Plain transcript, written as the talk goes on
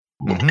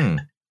Mm-hmm.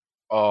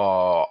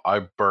 Oh, I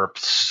burped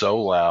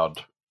so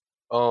loud.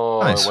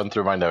 Oh, Nice. It went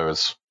through my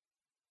nose.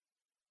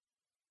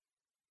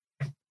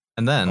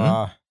 And then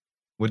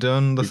we're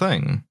doing the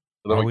thing.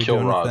 Then Are we we kill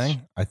doing the Roz.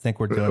 thing? I think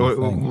we're doing the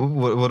thing.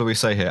 What do we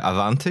say here?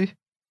 Avanti?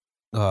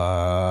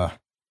 Yeah,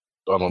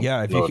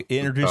 if you could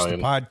introduce the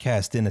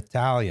podcast in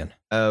Italian.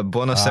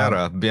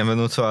 Buonasera,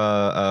 benvenuto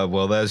a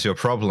well, there's your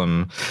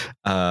problem.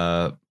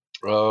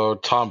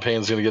 Tom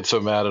Payne's going to get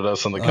so mad at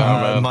us in the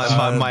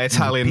comments. My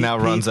Italian now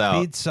runs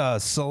out. Pizza,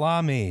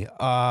 salami,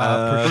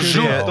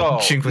 prosciutto,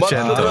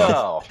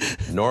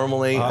 Cinquecento.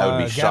 Normally, I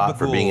would be shot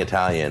for being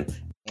Italian.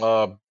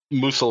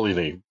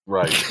 Mussolini,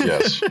 right,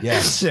 yes.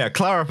 Yes. Yeah,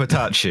 Clara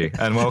Petacci,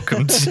 and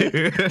welcome to...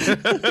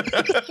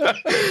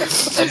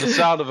 And the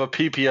sound of a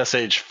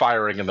PPSH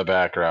firing in the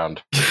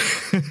background.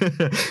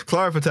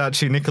 Clara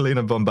Petacci,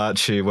 Nicolina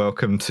Bombacci,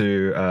 welcome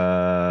to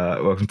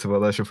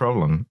Well, There's Your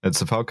Problem.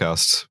 It's a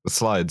podcast with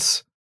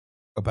slides.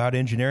 About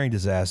engineering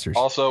disasters.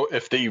 Also,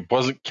 if he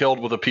wasn't killed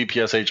with a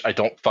PPSH, I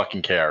don't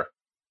fucking care.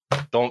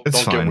 Don't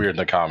fine. get weird in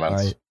the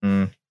comments.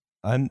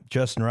 I'm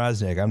Justin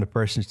Rosnick. I'm the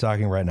person who's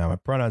talking right now. My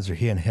pronouns are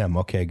he and him.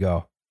 Okay,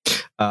 go.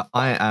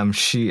 I am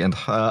she and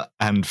her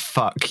and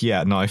fuck.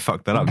 Yeah, no, I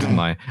fucked that up, didn't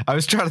I? I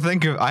was trying to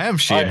think of. I am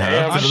she and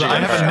her.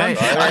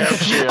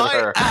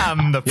 I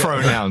am the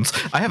pronouns.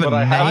 I have a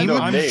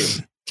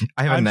name.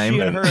 I have a name.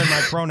 She and her, and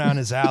my pronoun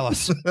is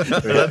Alice.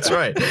 That's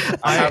right.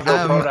 I have no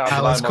am pronouns,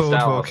 Alice but I'm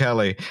Caldwell Alice.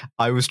 Kelly.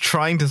 I was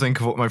trying to think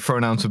of what my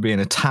pronouns would be in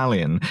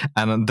Italian,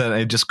 and then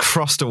it just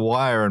crossed a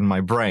wire in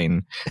my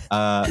brain.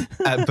 But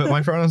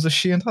my pronouns are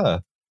she and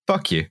her.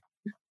 Fuck you.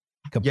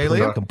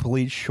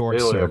 Complete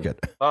short circuit.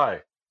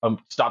 Hi.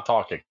 Stop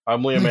talking.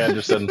 I'm Liam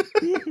Anderson,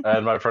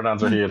 and my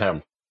pronouns are he and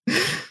him.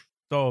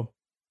 So,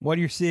 what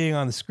you're seeing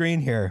on the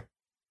screen here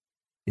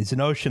is an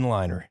ocean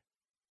liner.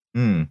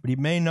 Mm. But you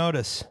may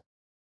notice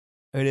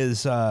it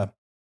is not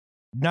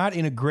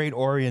in a great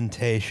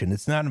orientation.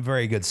 It's not in a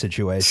very good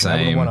situation.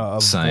 I would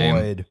want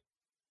to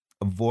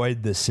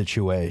avoid this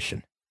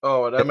situation.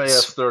 Oh, an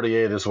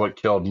MAS-38 is what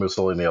killed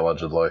Mussolini,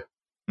 allegedly.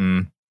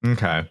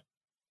 Okay.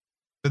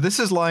 But this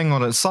is lying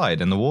on its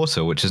side in the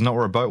water, which is not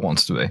where a boat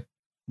wants to be.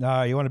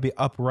 No, you want to be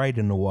upright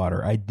in the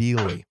water,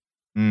 ideally.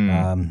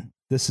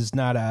 This is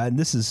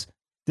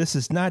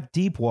not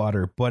deep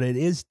water, but it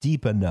is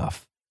deep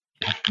enough.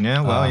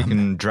 Yeah, well, you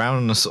can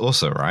drown us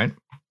also, right?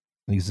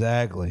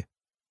 Exactly.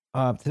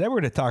 Today we're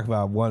going to talk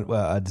about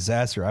a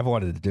disaster I've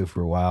wanted to do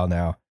for a while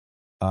now.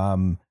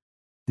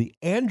 The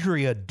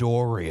Andrea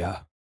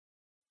Doria.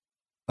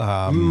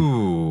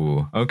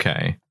 Ooh,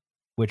 okay.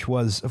 Which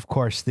was, of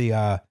course,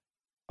 the...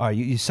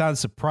 you sound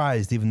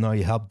surprised, even though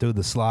you helped do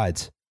the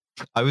slides.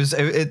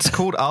 It's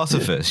called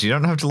artifice. You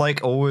don't have to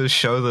always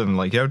show them.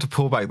 You have to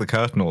pull back the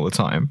curtain all the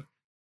time.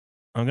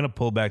 I'm going to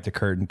pull back the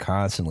curtain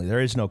constantly. There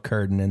is no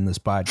curtain in this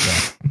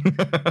podcast.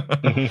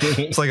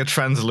 It's like a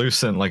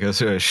translucent, like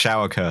a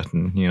shower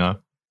curtain, you know?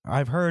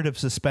 I've heard of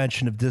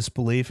suspension of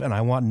disbelief, and I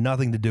want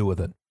nothing to do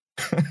with it.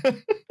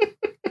 I've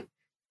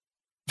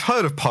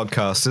heard of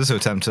podcasters who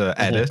attempt to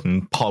edit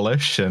and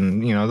polish,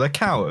 and, they're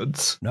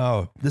cowards.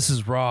 No, this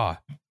is raw.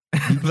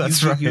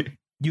 That's right.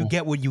 You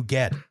get what you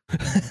get.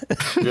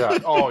 Yeah.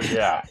 Oh,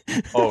 yeah.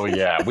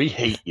 We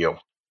hate you.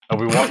 And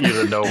we want you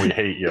to know we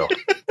hate you.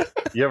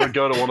 You ever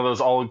go to one of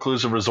those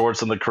all-inclusive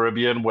resorts in the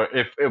Caribbean where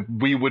if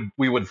we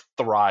would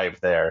thrive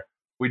there.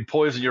 We'd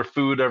poison your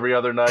food every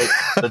other night.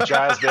 The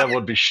jazz band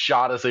would be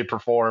shot as they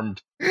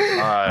performed.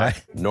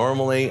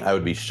 Normally, I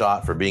would be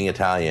shot for being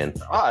Italian.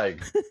 I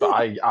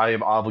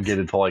am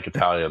obligated to like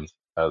Italians,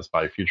 as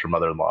my future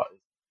mother-in-law is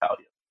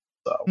Italian.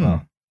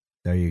 So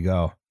there you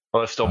go.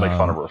 But I still make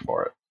fun of her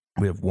for it.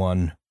 We have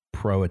one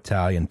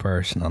pro-Italian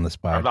person on the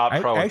spot. I'm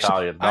not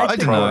pro-Italian. I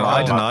don't know.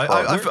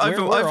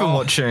 I've been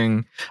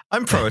watching.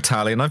 I'm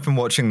pro-Italian. I've been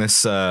watching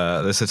this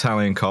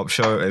Italian cop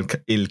show,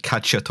 Il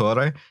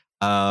Cacciatore.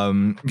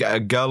 A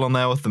girl on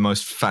there with the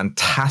most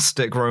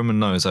fantastic Roman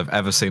nose I've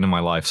ever seen in my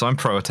life. So I'm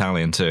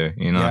pro-Italian too.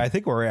 Yeah, I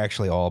think we're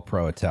actually all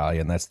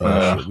pro-Italian. That's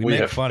the issue. We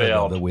make fun of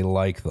them, but we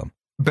like them.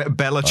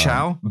 Bella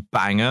Ciao,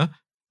 banger.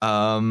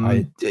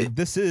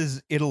 This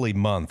is Italy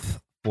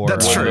month.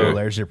 That's true.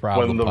 There's your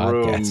problem. When the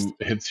room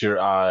hits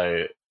your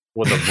eye.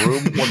 When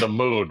the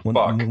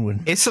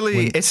moon.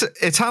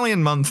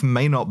 Italian month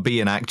may not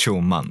be an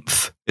actual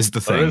month, is the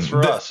thing. It is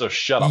for us, so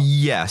shut up.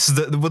 Yes.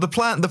 The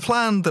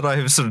plan that I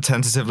have sort of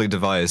tentatively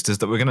devised is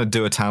that we're going to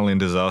do Italian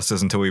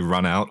disasters until we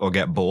run out or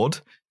get bored.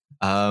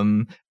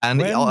 When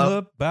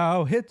the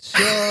bow hits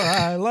your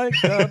eye like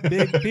a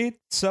big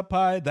pizza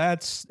pie,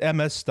 that's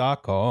MS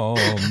Stockholm.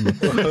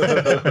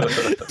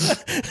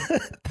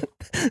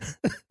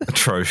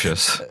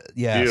 Atrocious.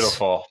 Yes.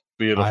 Beautiful.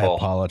 I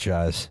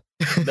apologize.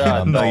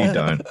 No, you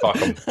don't. Fuck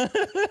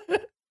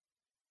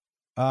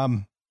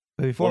them.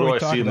 Before what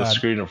do I see on the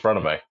screen in front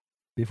of me?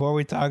 Before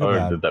we talk I already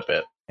about did that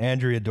bit.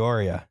 Andrea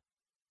Doria,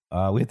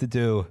 we have to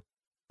do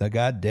the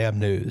goddamn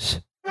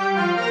news.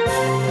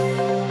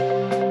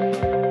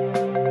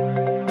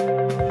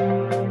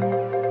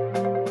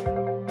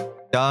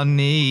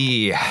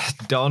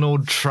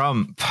 Donald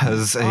Trump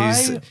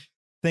I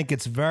think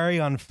it's very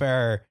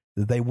unfair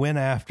that they went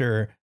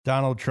after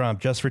Donald Trump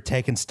just for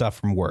taking stuff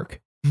from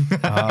work.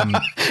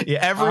 Yeah,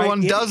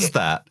 everyone does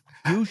that.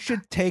 You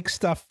should take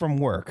stuff from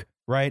work,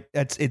 right?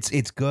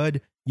 It's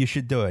good. You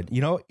should do it. You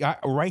know,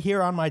 right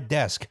here on my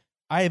desk,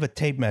 I have a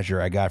tape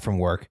measure I got from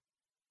work,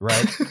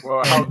 right?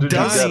 Well, how did you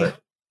get it?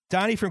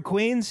 Donnie from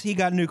Queens, he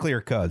got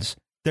nuclear codes.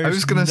 There's I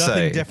was gonna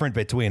nothing different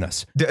between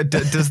us.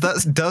 Does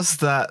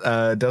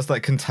that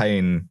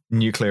contain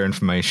nuclear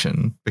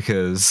information?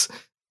 Because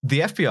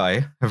the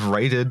FBI have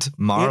raided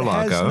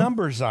Mar-a-Lago. It has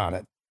numbers on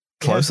it.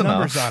 Close enough.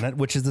 Numbers on it,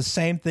 which is the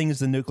same thing as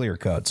the nuclear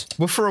codes.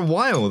 Well, for a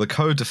while, the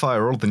code to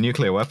fire all the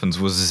nuclear weapons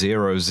was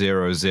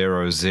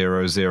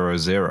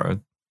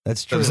 0000000.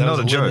 That's true. That's that not was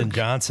a Lyndon joke.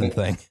 Johnson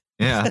thing.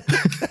 Yeah.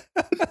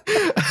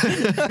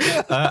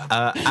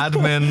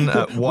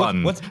 Admin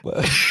 1. What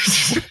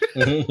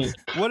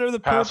are the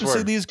purpose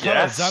of these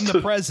codes? Yes. I'm the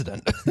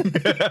president.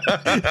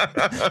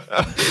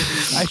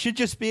 I should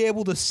just be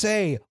able to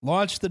say,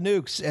 launch the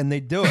nukes, and they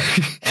do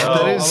it.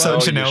 That is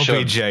such an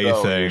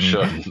LBJ thing.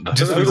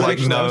 Just be like,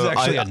 that was no,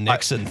 actually a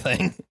Nixon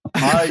thing.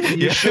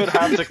 You should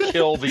have to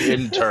kill the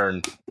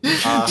intern who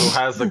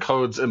has the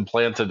codes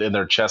implanted in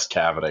their chest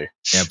cavity.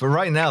 Yeah, but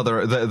right now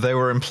they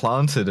were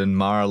implanted in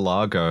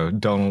Mar-a-Lago,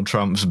 Donald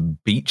Trump's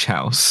beach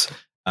house,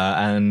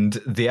 and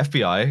the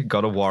FBI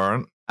got a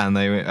warrant, and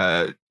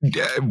they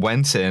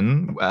went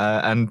in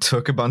and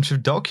took a bunch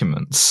of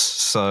documents.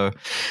 So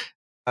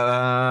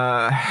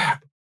Trump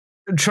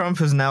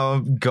has now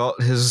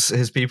got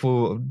his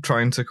people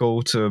trying to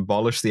call to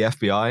abolish the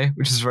FBI,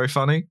 which is very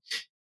funny.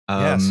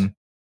 Yes.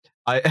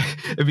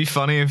 It'd be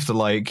funny if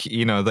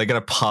they're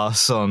gonna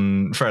pass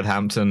on Fred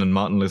Hampton and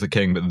Martin Luther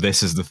King, but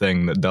this is the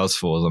thing that does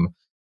for them.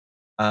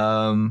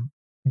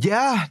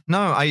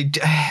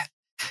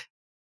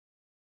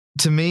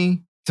 To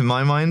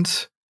my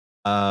mind,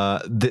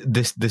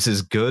 this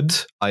is good.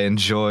 I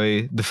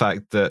enjoy the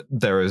fact that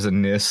there is a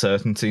near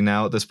certainty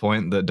now at this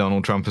point that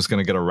Donald Trump is going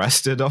to get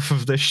arrested off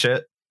of this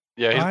shit.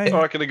 Yeah, he's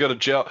not going to go to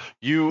jail.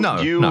 You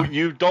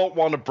don't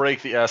want to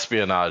break the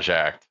Espionage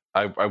Act.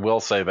 I will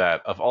say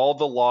that. Of all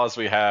the laws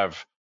we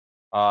have,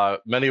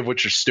 many of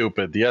which are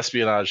stupid, the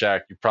Espionage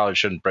Act, you probably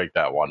shouldn't break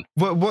that one.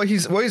 What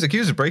he's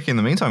accused of breaking in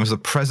the meantime is the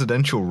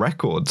Presidential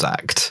Records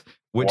Act,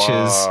 which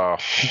is...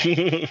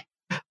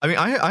 I mean,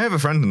 I have a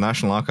friend in the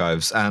National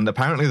Archives, and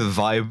apparently the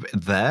vibe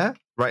there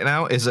right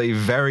now is a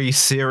very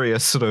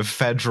serious sort of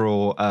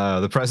federal,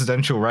 the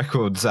Presidential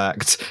Records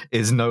Act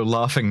is no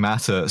laughing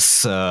matter,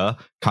 sir,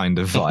 kind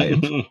of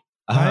vibe.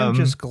 I'm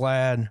just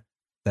glad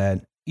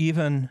that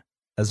even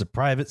as a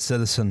private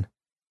citizen,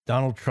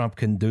 Donald Trump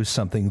can do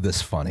something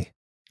this funny.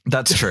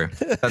 That's true.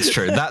 That's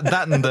true.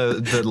 That and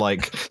the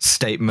like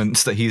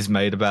statements that he's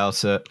made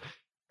about it.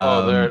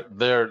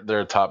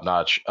 They're top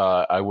notch.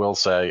 I will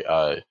say,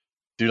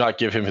 do not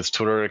give him his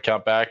Twitter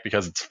account back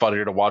because it's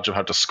funnier to watch him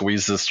have to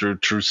squeeze this through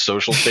true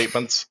social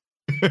statements.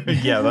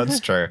 Yeah,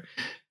 that's true.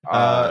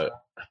 But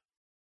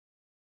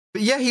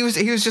yeah, he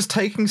was just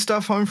taking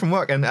stuff home from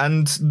work, and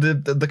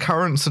the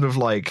current sort of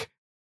like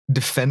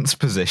defense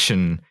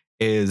position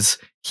is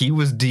he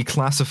was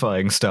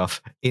declassifying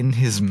stuff in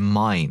his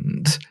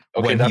mind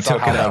when he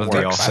took it out of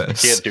the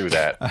office. I can't do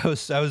that. I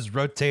was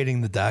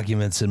rotating the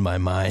documents in my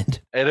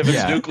mind. And if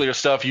it's nuclear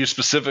stuff, you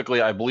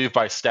specifically, I believe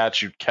by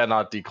statute,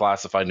 cannot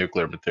declassify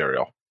nuclear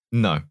material.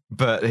 No,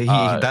 but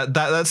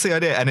that's the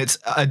idea, and it's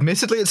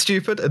admittedly it's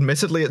stupid.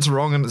 Admittedly, it's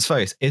wrong in its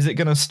face. Is it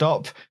going to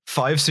stop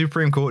 5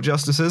 Supreme Court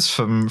justices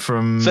from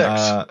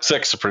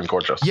 6 Supreme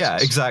Court justices? Yeah,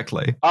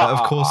 exactly.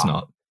 Of course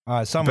not.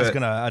 Someone's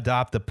going to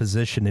adopt the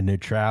position in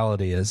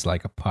neutrality as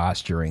like a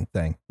posturing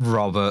thing.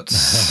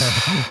 Roberts.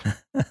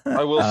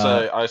 I will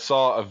say I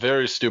saw a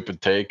very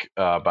stupid take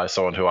by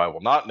someone who I will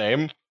not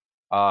name.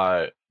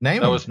 Name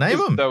him.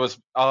 That was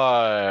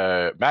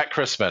Matt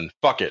Christman.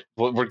 Fuck it.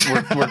 We're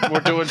doing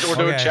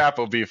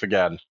Chapo beef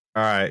again.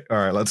 All right,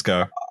 let's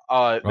go.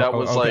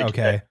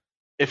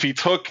 If he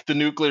took the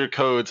nuclear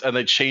codes and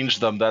they changed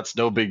them, that's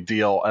no big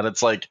deal. And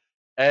it's like,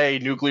 A,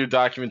 nuclear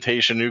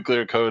documentation,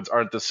 nuclear codes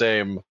aren't the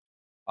same.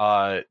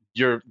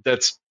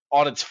 That's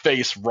on its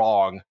face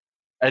wrong.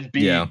 And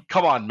B,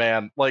 come on,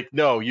 man. Like,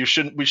 no, we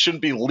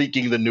shouldn't be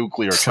leaking the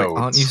nuclear codes. Like,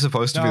 aren't you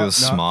supposed to be the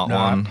smart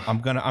one? I'm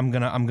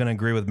gonna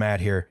agree with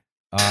Matt here.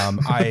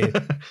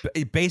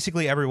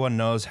 Basically everyone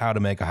knows how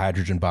to make a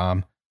hydrogen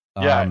bomb.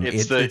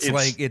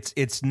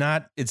 It's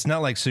not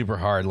like super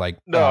hard. Like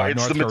it's North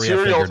the Korea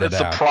materials, figured it's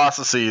the out.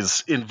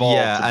 processes involved.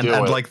 Yeah,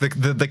 and like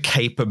the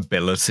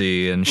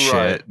capability and shit.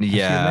 Right.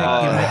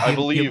 Yeah, I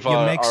believe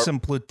you make some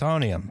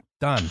plutonium.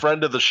 Done.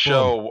 Friend of the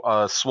show,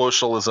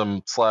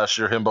 Swocialism /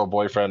 your himbo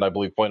boyfriend, I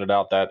believe, pointed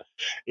out that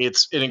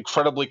it's an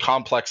incredibly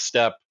complex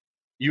step.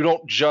 You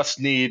don't just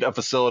need a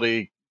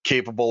facility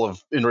capable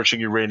of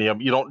enriching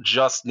uranium. You don't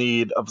just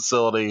need a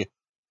facility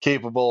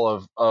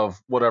capable of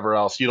whatever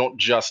else. You don't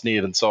just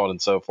need, and so on and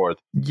so forth.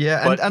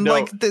 Yeah, but and no,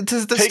 like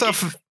the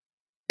stuff.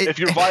 If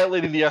you're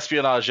violating the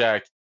Espionage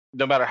Act,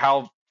 no matter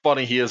how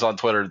funny he is on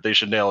Twitter, they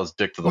should nail his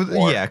dick to the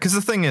floor. Yeah, because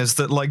the thing is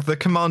that like the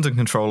command and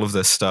control of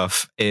this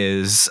stuff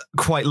is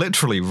quite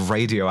literally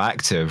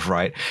radioactive,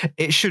 right?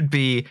 It should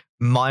be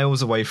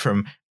miles away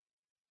from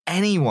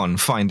anyone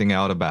finding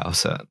out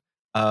about it.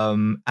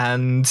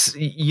 And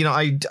you know,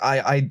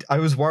 I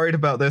was worried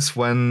about this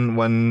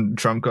when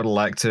Trump got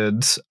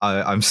elected.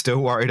 I'm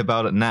still worried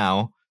about it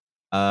now.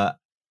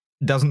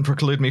 Doesn't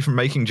preclude me from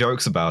making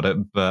jokes about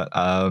it, but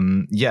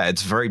yeah,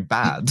 it's very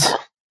bad.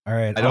 All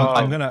right,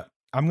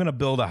 I'm gonna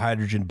build a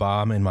hydrogen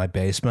bomb in my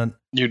basement.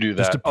 You do that.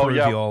 Just to prove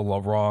you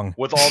all wrong.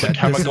 With all the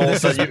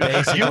chemicals that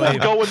you will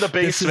go in the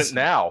basement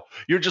now.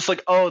 You're just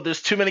like, oh,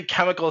 there's too many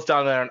chemicals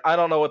down there, and I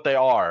don't know what they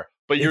are.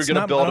 But you're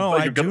going to build. No,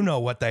 I do know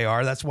what they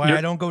are. That's why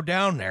I don't go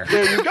down there.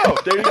 There you go.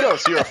 There you go.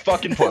 So you're a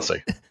fucking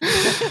pussy.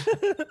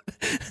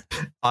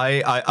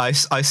 I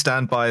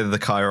stand by the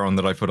chyron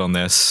that I put on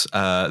this.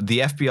 The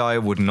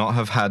FBI would not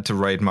have had to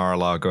raid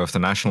Mar-a-Lago if the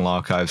National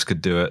Archives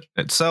could do it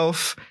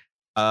itself.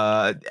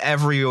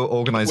 Every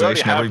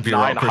organization, every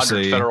bureaucracy,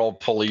 900 federal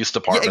police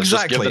departments. Yeah,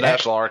 exactly. Just give the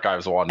National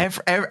Archives one.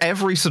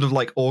 Every sort of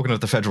like organ of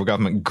the federal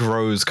government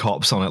grows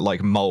cops on it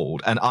like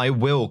mold, and I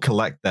will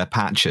collect their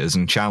patches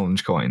and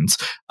challenge coins.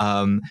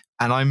 And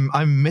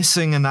I'm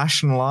missing a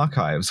National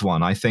Archives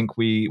one. I think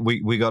we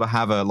got to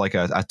have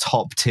a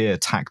top tier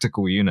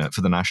tactical unit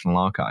for the National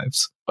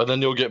Archives. But then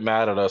you'll get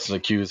mad at us and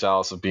accuse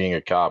Alice of being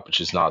a cop, but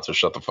she's not, so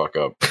shut the fuck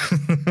up.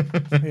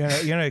 You're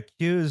going to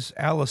accuse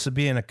Alice of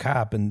being a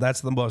cop, and that's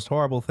the most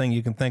horrible thing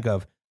you can think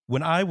of.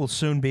 When I will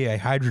soon be a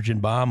hydrogen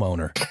bomb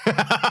owner.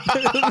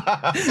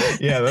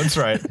 Yeah, that's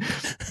right.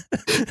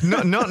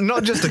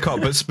 Not just a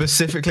cop, but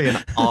specifically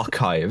an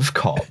archive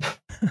cop.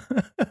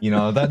 You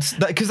know,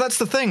 because that's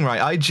the thing, right?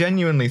 I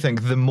genuinely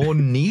think the more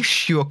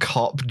niche your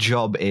cop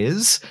job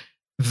is,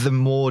 the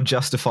more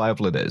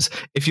justifiable it is.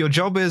 If your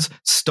job is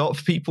stop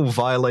people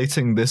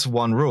violating this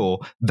one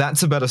rule,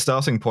 that's a better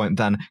starting point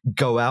than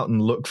go out and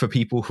look for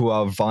people who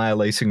are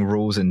violating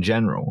rules in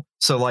general.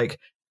 So like,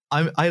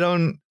 I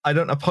don't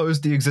oppose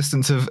the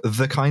existence of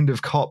the kind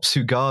of cops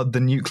who guard the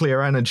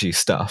nuclear energy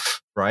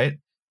stuff, right?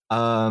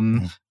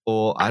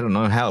 Or I don't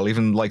know, hell,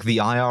 even like the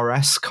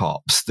IRS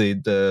cops, the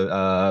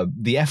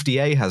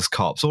FDA has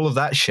cops, all of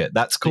that shit.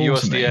 That's cool. The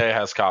USDA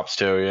has cops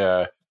too,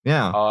 yeah.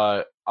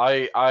 Yeah.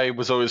 I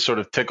was always sort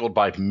of tickled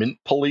by Mint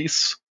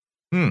Police.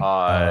 You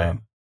got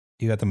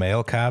the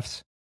male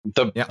cops?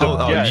 Don't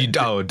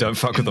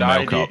fuck with the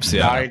male cops.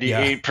 Yeah,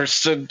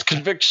 98%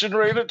 conviction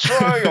rate at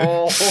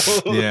trial.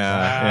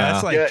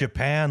 That's like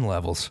Japan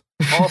levels.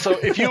 Also,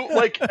 if you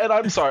and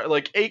I'm sorry,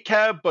 like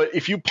 8cab, but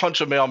if you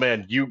punch a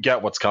mailman, you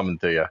get what's coming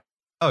to you.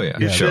 Oh yeah,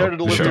 they're there to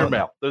deliver your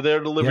mail. They're there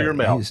to deliver your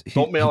mail.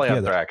 Don't mail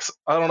anthrax.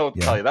 I don't know what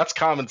to tell you. That's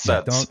common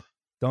sense.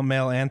 Don't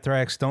mail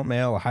anthrax. Don't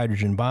mail a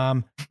hydrogen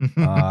bomb.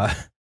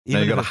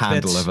 You got to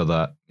hand deliver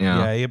that.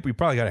 Yeah, you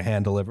probably got to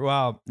hand deliver.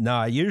 Well,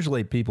 no,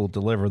 usually people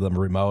deliver them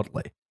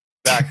remotely.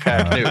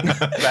 Backpack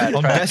nuke.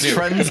 On Best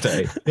Friends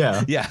Day.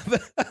 Yeah.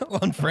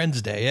 On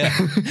Friends Day, yeah.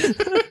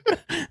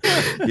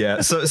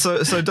 Yeah,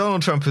 so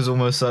Donald Trump is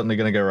almost certainly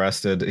going to get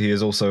arrested. He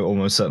is also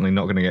almost certainly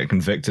not going to get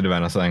convicted of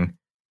anything.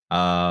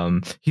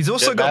 He's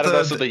also got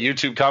the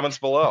YouTube comments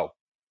below.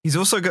 He's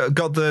also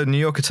got the New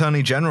York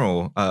Attorney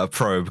General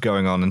probe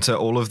going on into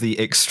all of the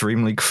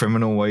extremely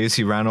criminal ways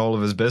he ran all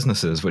of his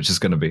businesses, which is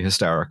going to be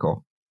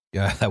hysterical.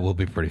 Yeah, that will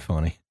be pretty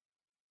funny.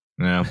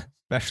 Yeah.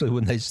 Especially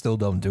when they still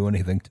don't do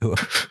anything to him.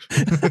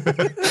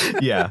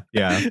 Yeah.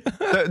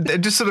 They're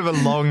just sort of a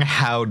long,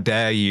 how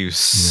dare you,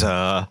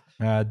 sir?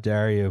 How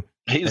dare you?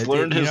 He's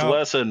learned his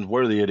lesson.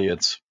 We're the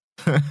idiots.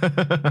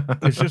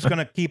 It's just going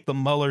to keep the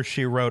Mueller,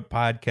 She Wrote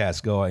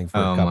podcast going for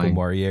a couple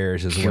more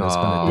years is what it's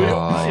going to do.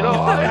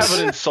 I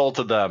haven't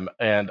insulted them,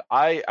 and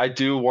I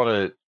do want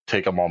to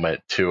take a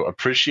moment to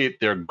appreciate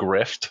their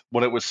grift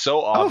when it was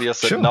so obvious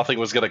that nothing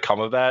was going to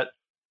come of that,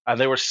 and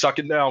they were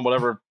sucking down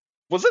whatever.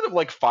 Was it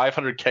like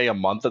 $500K a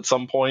month at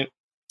some point?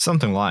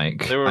 Something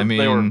like. They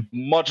were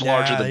much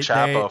larger than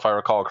Chapo, if I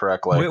recall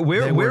correctly.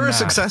 We're a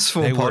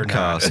successful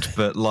podcast,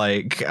 but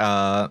like,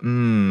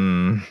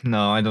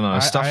 no, I don't know.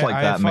 Stuff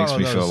like that makes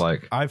me feel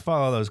like I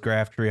follow those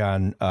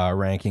Graphtreon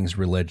rankings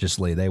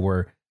religiously. They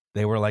were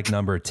like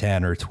number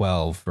 10 or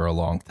 12 for a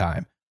long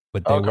time,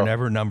 but they were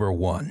never number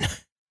 1.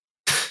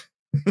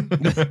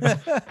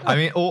 I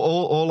mean,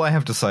 all I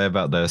have to say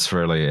about this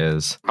really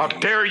is, how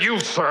dare you,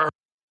 sir?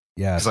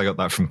 Yeah, because I got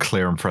that from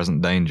Clear and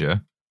Present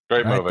Danger.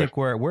 Great movie. I think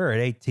we're at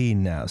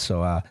 18 now. So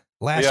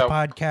last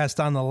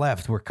podcast on the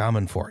left, we're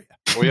coming for you.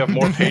 We have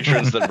more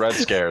patrons than Red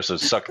Scare, so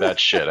suck that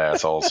shit,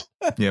 assholes.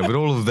 Yeah, but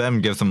all of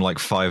them give them like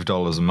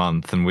 $5 a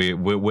month, and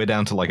we're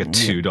down to like a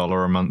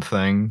 $2 a month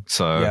thing.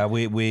 So yeah,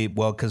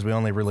 because we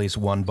only release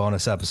one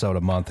bonus episode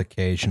a month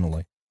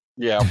occasionally.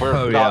 Yeah,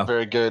 we're not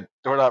very good.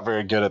 We're not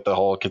very good at the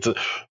whole.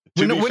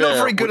 We're not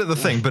very good at the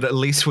thing, but at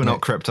least we're not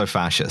crypto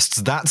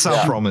fascists. That's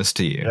our promise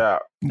to you.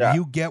 Yeah.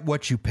 You get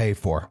what you pay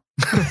for.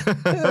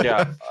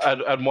 Yeah,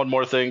 and one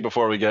more thing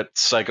before we get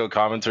psycho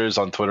commenters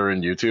on Twitter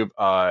and YouTube.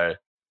 I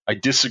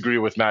disagree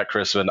with Matt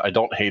Crispin. I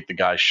don't hate the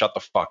guy. Shut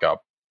the fuck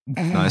up.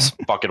 Nice.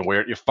 Fucking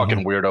weird. You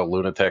fucking weirdo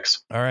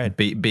lunatics. All right.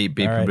 Beep.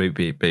 Go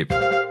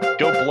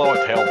blow a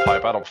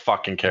tailpipe. I don't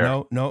fucking care.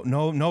 No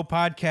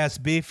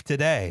podcast beef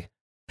today.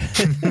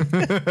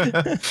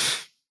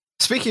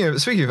 Speaking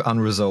of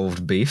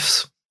unresolved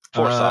beefs.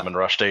 Poor Simon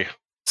Rushdie.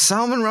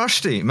 Salman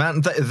Rushdie,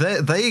 man,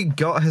 they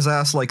got his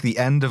ass like the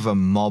end of a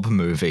mob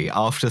movie.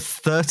 After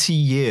 30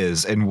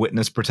 years in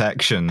witness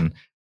protection,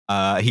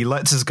 he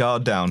lets his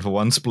guard down for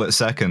one split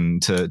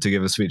second to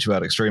give a speech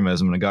about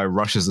extremism, and a guy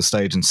rushes the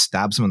stage and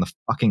stabs him in the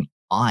fucking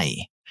eye.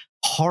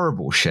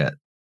 Horrible shit.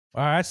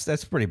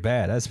 That's pretty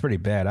bad. That's pretty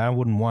bad. I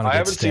wouldn't want to. I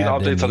haven't seen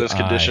updates on his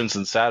conditions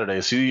since Saturday.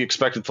 Is he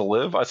expected to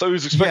live? I thought he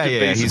was expected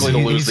basically to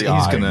lose the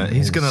eye.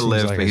 He's gonna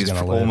live, but he's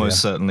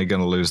almost certainly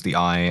gonna lose the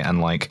eye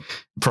and like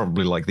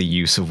probably like the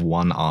use of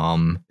one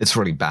arm. It's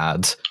really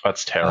bad.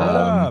 That's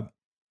terrible.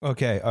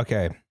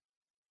 Okay.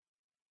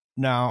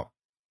 Now,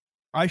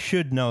 I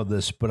should know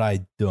this, but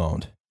I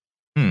don't.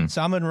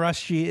 Salman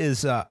Rushdie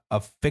is a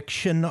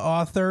fiction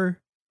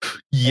author.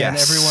 Yes, and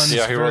everyone's he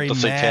wrote very the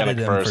Satanic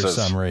mad at him Verses for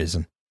some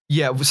reason.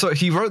 Yeah, so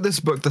he wrote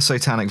this book, The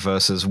Satanic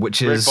Verses, which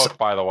Great is book,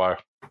 by the way.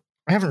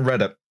 I haven't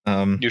read it.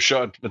 You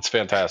should. It's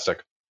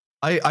fantastic.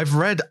 I've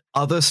read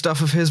other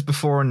stuff of his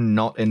before and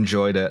not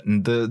enjoyed it.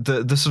 And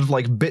the sort of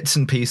like bits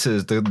and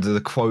pieces,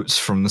 the quotes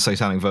from the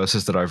Satanic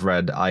Verses that I've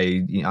read, I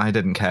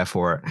didn't care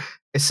for it.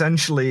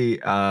 Essentially,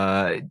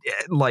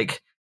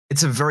 like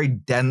it's a very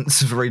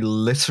dense, very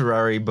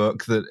literary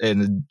book that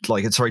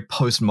it's very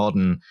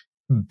postmodern,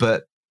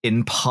 but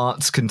in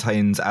parts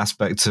contains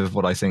aspects of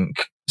what I think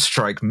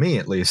strike me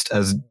at least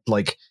as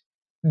like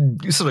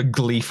sort of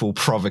gleeful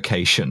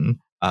provocation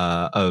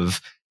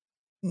of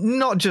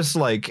not just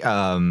like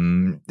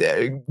Khomeini,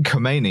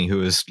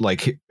 who is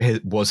like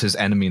was his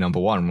enemy number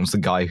one, was the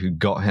guy who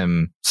got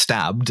him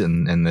stabbed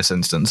in this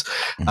instance,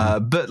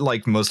 but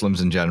like Muslims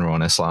in general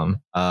and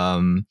Islam.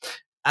 And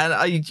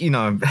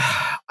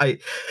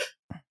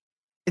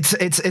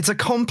It's a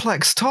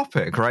complex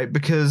topic, right?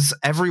 Because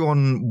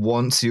everyone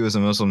wants you as a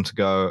Muslim to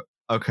go,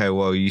 okay,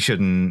 well, you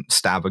shouldn't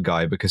stab a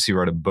guy because he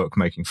wrote a book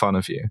making fun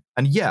of you.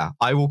 And yeah,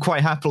 I will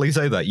quite happily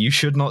say that. You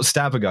should not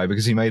stab a guy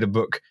because he made a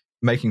book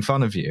making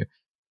fun of you.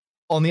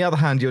 On the other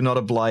hand, you're not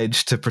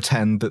obliged to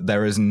pretend that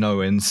there is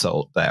no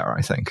insult there,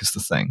 I think, is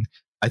the thing.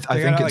 I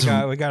think it's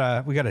we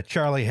got a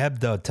Charlie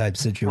Hebdo type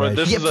situation.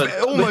 This is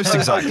almost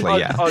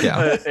exactly,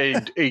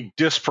 a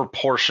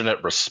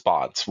disproportionate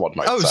response, one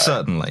might say. Oh,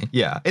 certainly,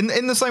 yeah. In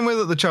the same way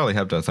that the Charlie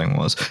Hebdo thing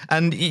was,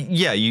 and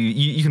yeah,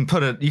 you can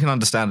put it, you can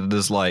understand it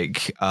as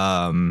like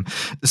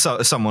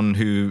someone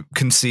who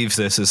conceives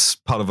this as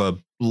part of a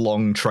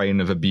long train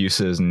of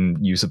abuses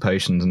and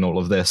usurpations and all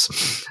of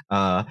this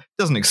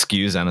doesn't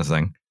excuse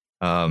anything.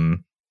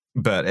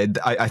 But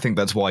I think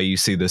that's why you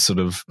see this sort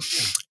of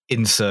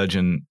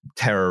insurgent,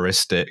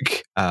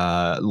 terroristic,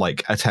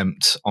 like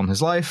attempt on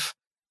his life.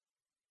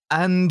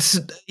 And,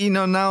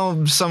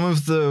 now some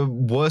of the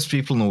worst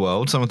people in the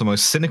world, some of the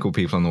most cynical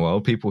people in the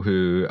world, people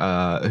who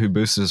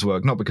boosted his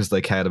work, not because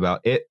they cared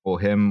about it or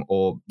him,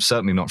 or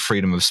certainly not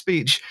freedom of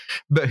speech,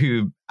 but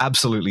who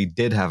absolutely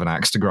did have an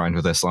axe to grind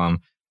with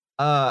Islam,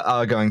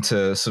 are going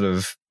to sort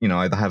of,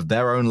 either have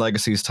their own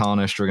legacies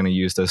tarnished or are going to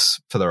use this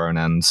for their own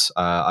ends.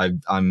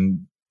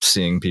 I'm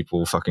seeing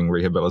people fucking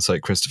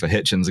rehabilitate Christopher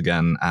Hitchens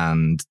again,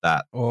 and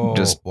that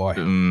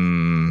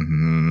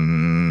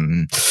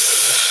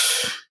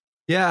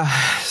yeah.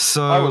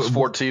 So I was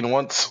 14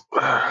 once.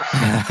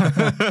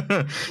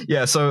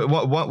 Yeah. So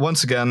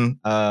once again,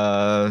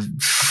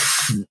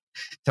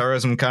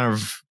 terrorism kind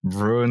of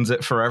ruins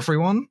it for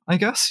everyone, I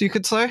guess you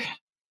could say.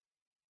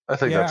 I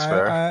think that's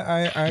fair.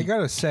 I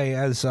gotta say,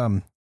 as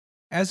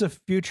a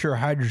future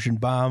hydrogen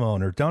bomb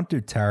owner, don't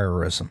do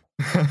terrorism.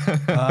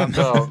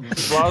 No,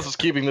 Roz is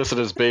keeping this in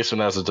his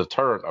basement as a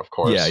deterrent, of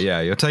course. Yeah.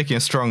 You're taking a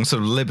strong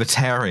sort of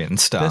libertarian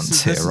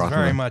stance here. This is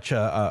very much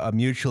a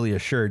mutually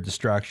assured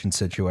destruction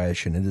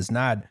situation. It is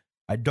not.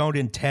 I don't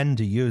intend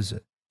to use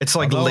it. It's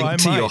like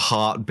linked to your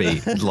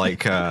heartbeat,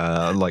 like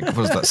what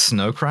was that,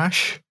 Snow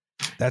Crash?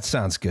 That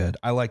sounds good.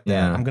 I like that.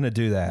 Yeah. I'm going to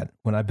do that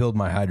when I build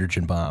my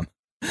hydrogen bomb.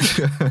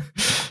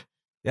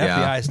 The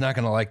FBI is not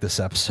going to like this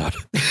episode.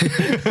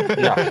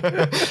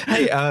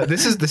 Hey,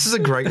 this is a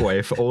great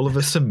way for all of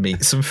us to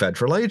meet some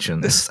federal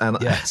agents,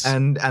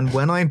 and and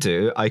when I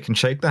do, I can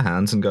shake their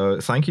hands and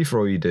go, "Thank you for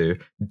all you do.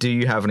 Do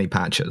you have any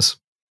patches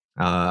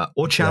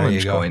or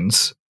challenge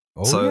coins?"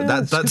 Oh, so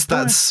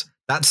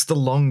that's the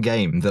long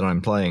game that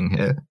I'm playing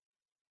here.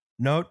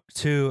 Note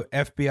to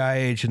FBI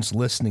agents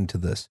listening to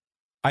this: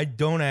 I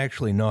don't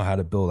actually know how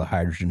to build a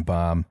hydrogen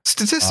bomb.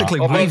 Statistically,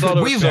 we've got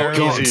to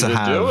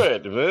do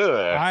it.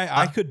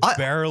 I could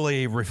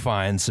barely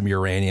refine some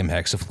uranium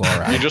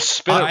hexafluoride. You just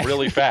spin it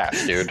really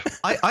fast, dude.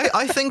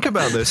 I think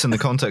about this in the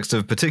context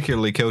of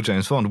particularly Kill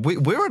James Bond.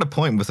 We're at a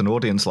point with an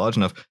audience large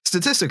enough.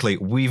 Statistically,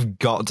 we've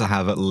got to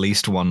have at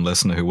least one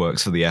listener who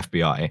works for the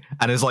FBI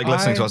and is like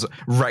listening to us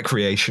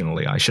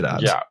recreationally, I should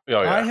add. Yeah.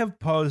 I have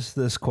posed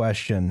this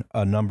question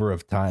a number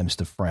of times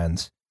to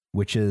friends,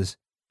 which is,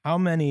 how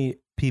many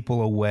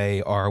people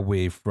away are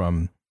we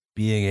from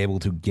being able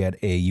to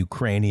get a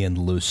Ukrainian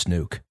loose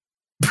nuke?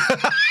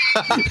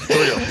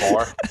 3 or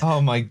 4.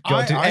 Oh my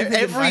god, dude.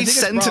 Every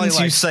sentence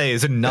you say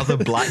is another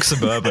black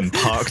Suburban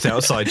parked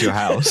outside your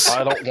house.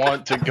 I don't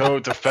want to go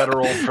to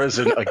federal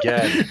prison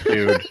again,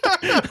 dude.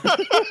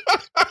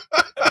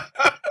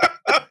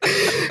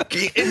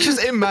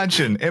 just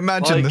imagine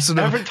Like, the sort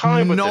every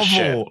time of with this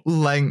shit. novel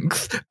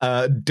length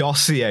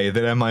dossier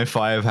that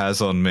MI5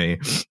 has on me,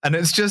 and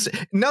it's just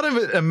none of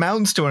it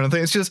amounts to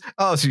anything. It's just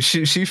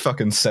she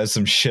fucking says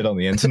some shit on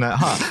the internet,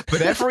 huh?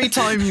 But every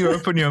time you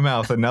open your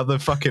mouth, another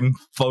fucking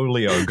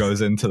folio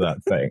goes into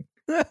that thing.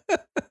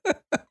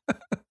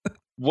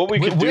 What we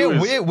could do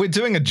is we're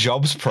doing a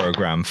jobs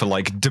program for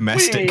like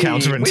domestic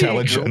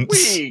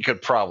counterintelligence. We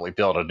could probably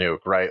build a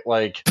nuke, right?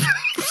 Like,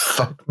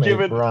 fuck me,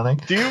 running.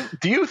 Do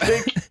you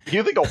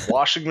think a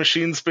washing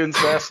machine spins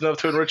fast enough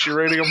to enrich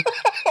uranium?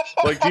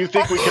 Like, do you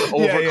think we can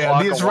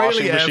overclock the a Israeli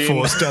washing Air machine?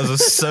 Force does a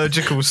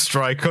surgical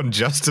strike on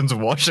Justin's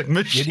washing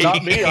machine.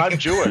 Not me, I'm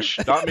Jewish.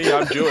 They'll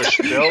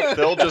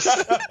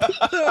just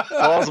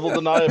plausible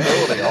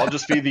deniability. I'll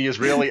just be the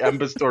Israeli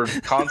embassy or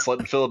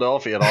consulate in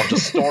Philadelphia, and I'll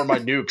just store my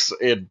nukes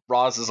in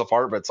Roz's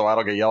apartment so I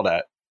don't get yelled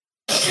at.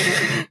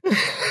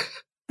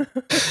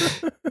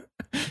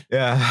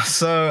 Yeah.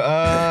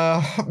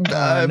 So,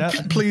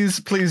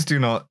 please do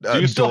not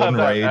do you still have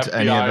that raid FBI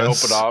any of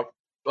us. open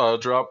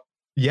up drop?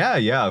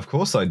 Yeah, of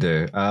course I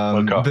do.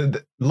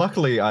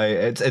 Luckily,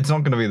 it's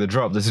not going to be the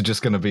drop. This is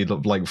just going to be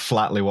like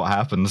flatly what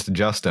happens to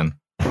Justin.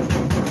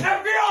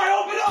 FBI,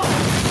 open up!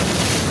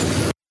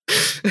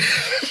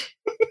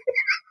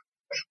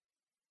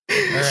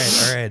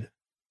 All right.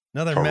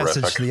 Another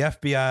Horrific. message to the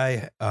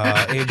FBI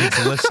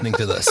agents listening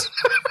to this.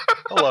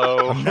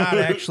 Hello. I'm not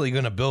actually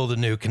going to build a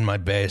nuke in my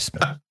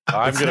basement.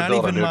 I'm going to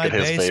build a nuke in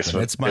his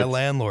basement. It's my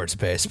landlord's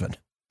basement.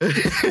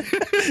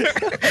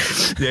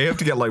 Yeah, you have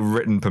to get like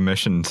written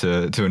permission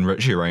to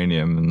enrich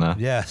uranium and that.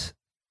 Yes.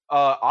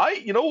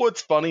 You know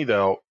what's funny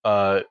though?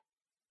 I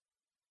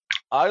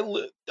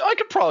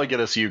could probably get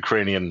us a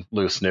Ukrainian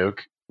loose nuke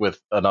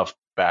with enough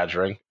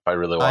badgering if I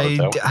really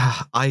wanted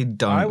to. I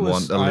don't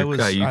want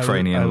a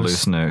Ukrainian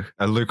loose nuke.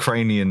 A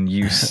Ukrainian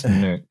use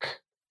nuke.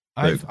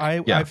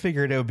 I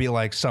figured it would be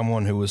like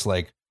someone who was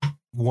like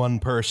one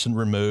person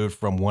removed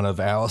from one of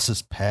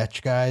Alice's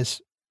patch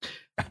guys.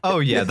 Oh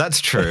yeah, that's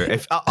true.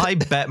 If I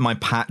bet my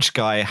patch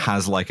guy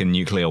has like a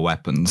nuclear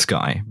weapons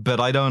guy, but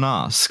I don't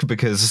ask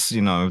because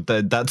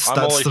that's I'm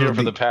only here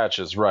for the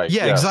patches, right?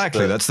 Yeah, yes,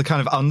 exactly. That's the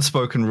kind of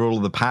unspoken rule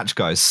of the patch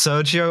guys.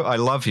 Sergio, I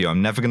love you.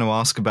 I'm never going to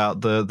ask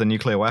about the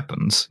nuclear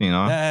weapons.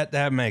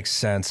 That makes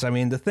sense. I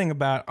mean, the thing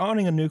about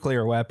owning a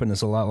nuclear weapon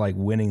is a lot like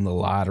winning the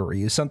lottery.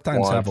 You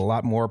sometimes have a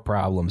lot more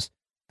problems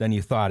than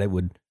you thought it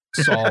would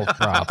solve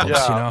problems.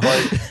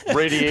 Like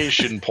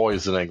radiation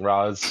poisoning,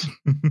 Roz.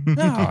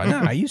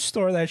 No, you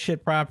store that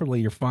shit properly,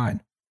 you're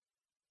fine.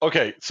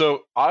 Okay,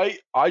 so I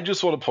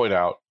just want to point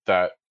out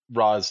that,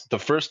 Roz, the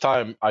first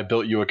time I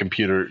built you a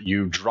computer,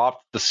 you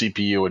dropped the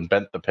CPU and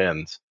bent the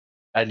pins,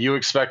 and you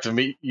expect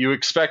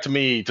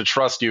me to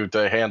trust you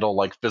to handle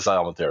like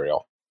fissile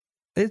material.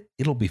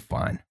 It'll be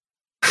fine.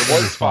 It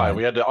was fine.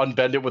 We had to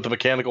unbend it with a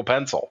mechanical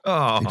pencil.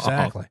 Oh,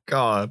 exactly.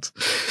 God.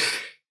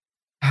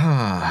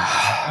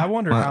 I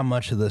wonder how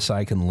much of this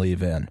I can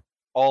leave in.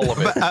 All of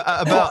it.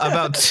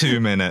 About 2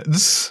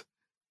 minutes.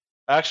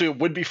 Actually, it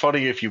would be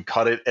funny if you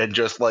cut it and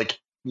just like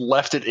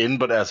left it in,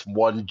 but as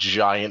one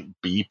giant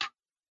beep.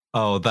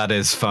 Oh, that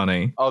is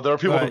funny. Oh, there are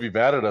people who would be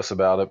mad at us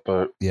about it,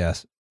 but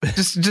yes.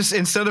 Just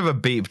instead of a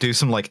beep, do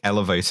some like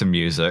elevator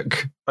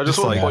music. I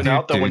just want to point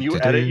out that when you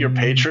edit your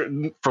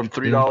Patreon from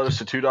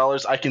 $3 to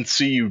 $2, I can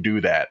see you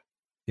do that.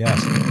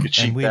 Yes, you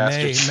cheap and we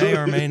may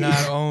or may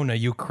not own a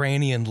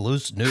Ukrainian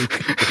loose nuke.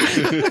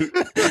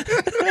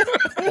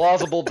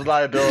 Plausible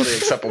deniability,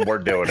 except when we're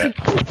doing it.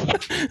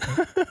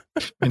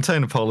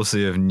 Maintain a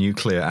policy of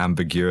nuclear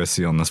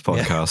ambiguity on this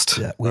podcast.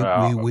 Yeah,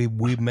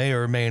 we may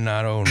or may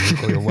not own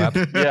nuclear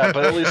weapons. Yeah,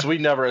 but at least we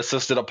never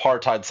assisted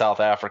apartheid South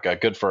Africa.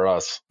 Good for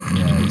us.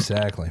 Yeah,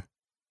 exactly.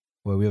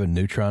 Well, we have a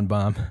neutron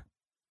bomb.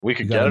 We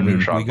could get a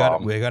neutron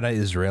bomb. We got an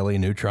Israeli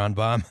neutron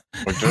bomb.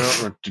 We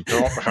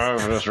don't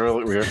have an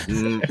Israeli. We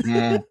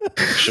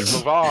should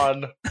move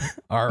on.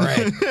 All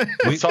right.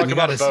 Let's talk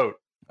about a boat.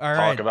 All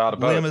right. Talk about a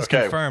boat. Liam is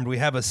confirmed. We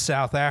have a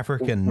South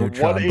African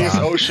neutron bomb. What is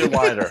Ocean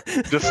Liner?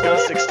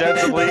 Discussed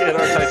extensively in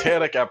our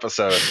Titanic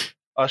episode.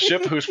 A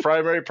ship whose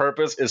primary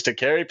purpose is to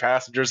carry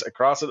passengers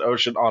across an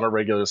ocean on a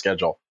regular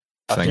schedule.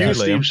 A few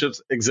steamships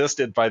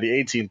existed by the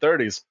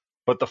 1830s,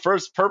 but the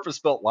first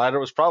purpose-built liner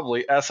was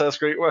probably SS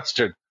Great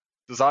Western.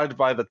 Designed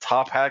by the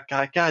Top Hat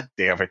guy. God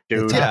damn it,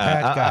 dude. The Top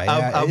Hat guy.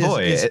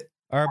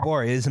 Our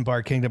boy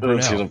Isambard Kingdom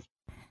Brunel.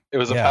 It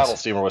was a paddle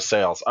steamer with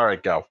sails. All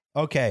right, go.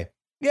 Okay.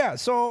 Yeah,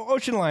 so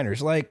ocean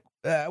liners, like,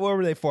 what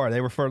were they for?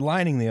 They were for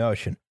lining the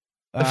ocean.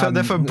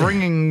 They're for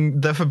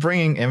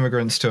bringing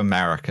immigrants to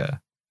America.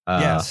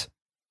 Yes.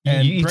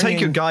 You take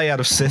your guy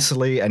out of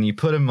Sicily and you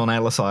put him on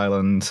Ellis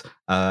Island,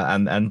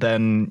 and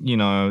then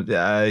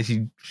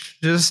he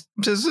just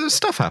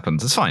stuff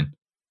happens. It's fine.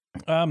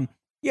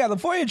 Yeah, the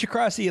voyage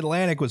across the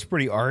Atlantic was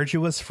pretty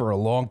arduous for a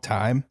long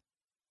time.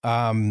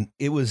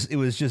 It was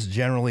just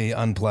generally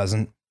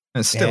unpleasant.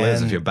 It still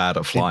is if you're bad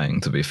at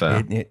flying, to be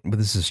fair. But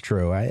this is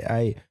true.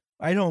 I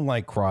don't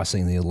like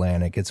crossing the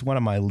Atlantic. It's one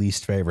of my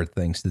least favorite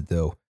things to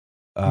do.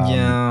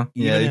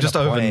 You're just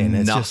over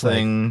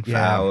nothing for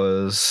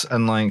hours,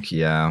 and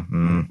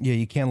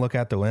you can't look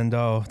out the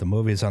window. The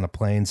movies on the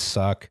plane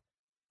suck.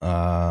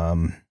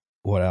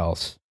 What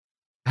else?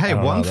 Hey,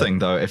 one thing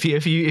though, if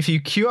you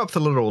queue up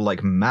the little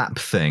like map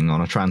thing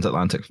on a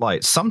transatlantic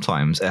flight,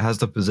 sometimes it has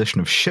the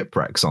position of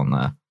shipwrecks on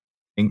there,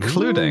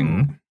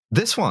 including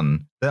this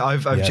one that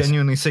I've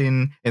genuinely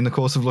seen in the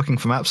course of looking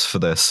for maps for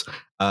this.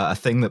 A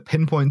thing that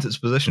pinpoints its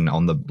position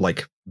on the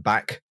like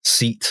back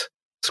seat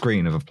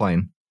screen of a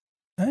plane.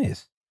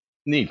 Nice,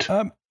 neat.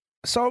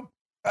 So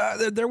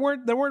there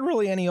weren't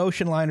really any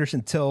ocean liners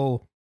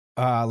until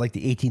like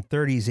the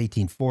 1830s,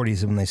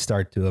 1840s when they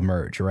start to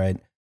emerge, right?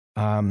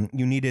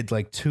 You needed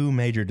like three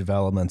major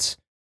developments.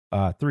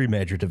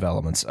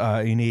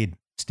 You need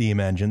steam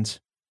engines,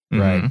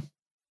 right?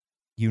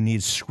 You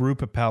need screw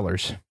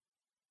propellers,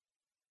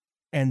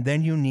 and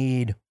then you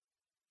need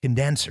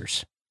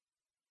condensers.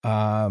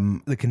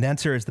 The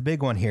condenser is the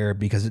big one here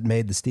because it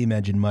made the steam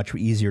engine much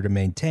easier to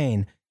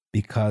maintain,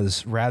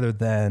 because rather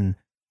than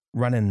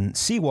running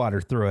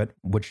seawater through it,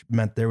 which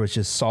meant there was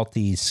just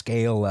salty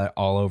scale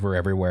all over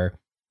everywhere,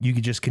 you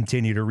could just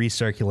continue to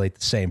recirculate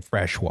the same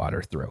fresh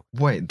water through.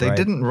 Wait, they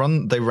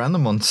ran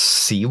them on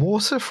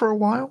seawater for a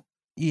while?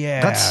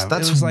 Yeah. That's that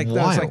was like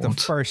the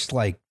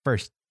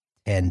first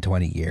 10,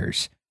 20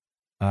 years.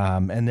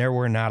 And there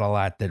were not a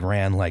lot that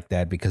ran like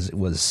that because it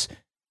was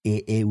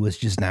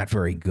just not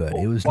very good.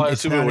 It was. Well, I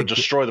assume it would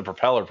destroy the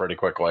propeller pretty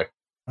quickly.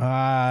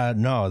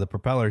 No, the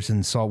propeller's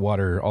in salt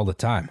water all the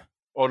time.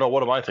 Oh no,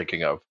 what am I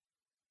thinking of?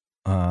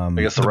 I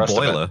guess the rest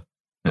boiler. of it.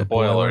 The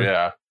boiler,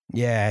 yeah.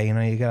 Yeah,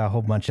 you got a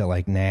whole bunch of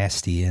like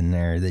nasty in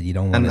there that you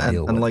don't want to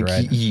deal with. And like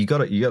right? you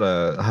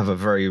gotta have a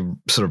very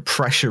sort of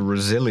pressure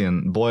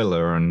resilient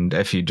boiler, and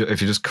if you're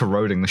just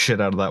corroding the shit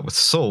out of that with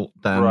salt,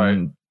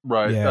 then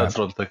right, yeah. That's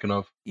what I'm thinking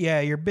of. Yeah,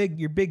 your big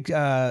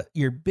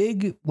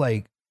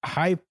like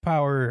high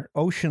power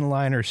ocean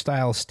liner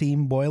style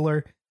steam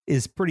boiler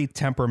is pretty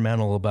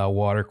temperamental about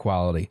water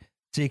quality.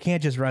 So you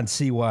can't just run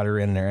seawater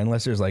in there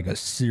unless there's like a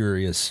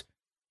serious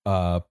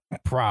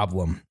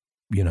problem.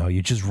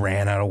 You just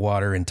ran out of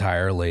water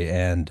entirely,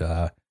 and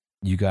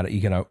you gotta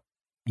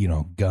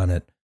gun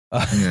it.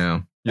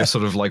 Yeah, you're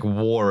sort of like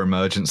war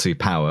emergency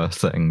power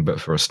thing, but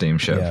for a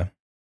steamship.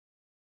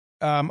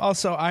 Yeah.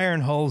 Also,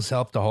 iron hulls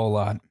helped a whole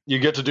lot. You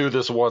get to do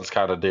this once,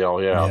 kind of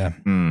deal. Yeah.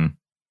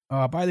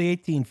 By the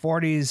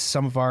 1840s,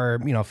 some of our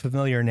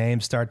familiar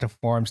names start to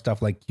form,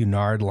 stuff like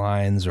Cunard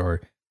Lines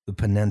or the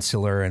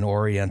Peninsular and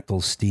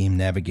Oriental Steam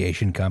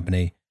Navigation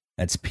Company.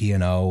 That's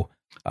P&O.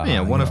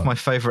 One of my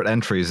favorite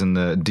entries in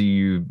the "Do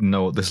you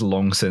know what this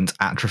long since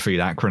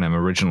atrophied acronym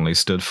originally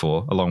stood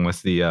for?" along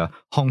with the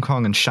Hong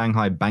Kong and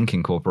Shanghai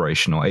Banking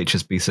Corporation, or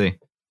HSBC.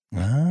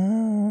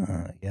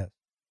 Yes.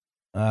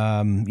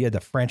 The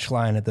French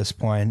line at this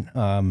point.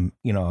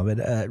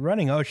 But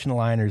running ocean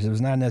liners, it was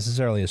not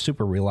necessarily a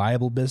super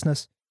reliable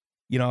business.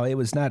 It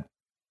was not.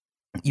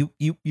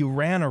 You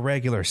ran a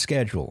regular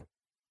schedule.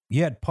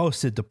 You had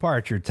posted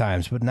departure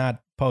times, but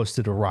not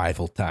posted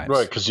arrival times.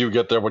 Right, because you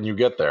get there when you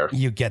get there.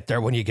 You get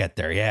there when you get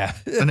there, yeah.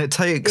 And it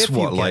takes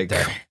what, like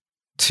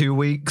 2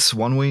 weeks,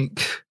 1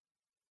 week?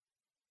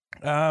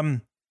 I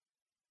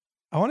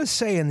want to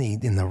say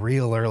in the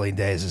real early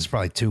days, it's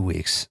probably 2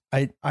 weeks.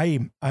 I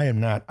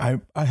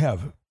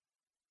have.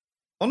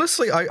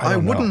 Honestly, I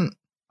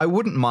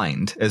wouldn't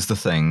mind is the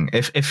thing.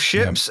 If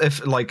ships,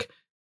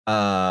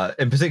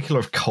 in particular,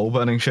 if coal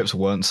burning ships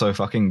weren't so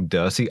fucking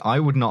dirty, I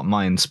would not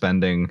mind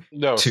spending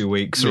 2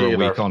 weeks or a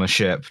week on a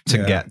ship to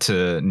get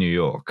to New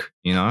York.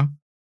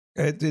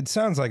 It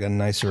sounds like a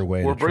nicer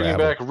way. We're bringing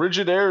back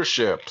rigid air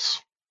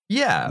ships.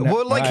 Yeah,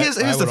 well, here's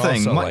the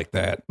thing. Like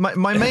that.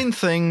 My main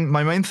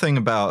thing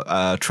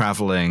about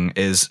traveling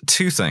is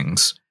two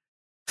things.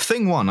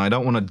 Thing one, I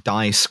don't want to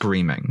die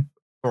screaming,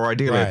 or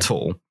ideally at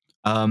all.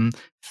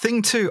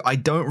 Thing two, I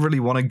don't really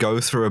want to go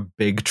through a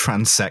big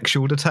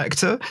transsexual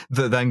detector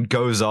that then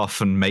goes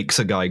off and makes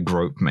a guy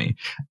grope me.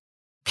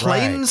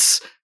 Planes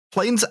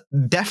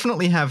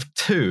definitely have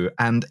two,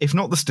 and if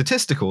not the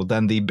statistical,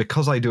 then the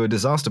Because I Do a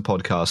Disaster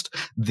podcast,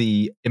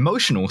 the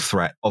emotional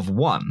threat of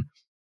one.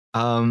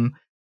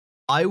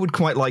 I would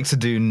quite like to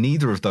do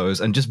neither of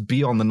those and just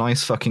be on the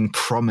nice fucking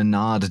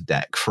promenade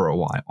deck for a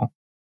while.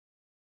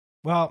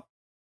 Well,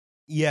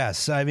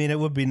 yes, I mean, it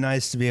would be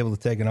nice to be able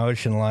to take an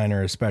ocean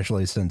liner,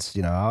 especially since,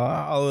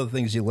 all of the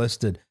things you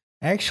listed.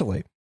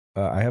 Actually,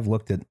 I have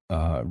looked at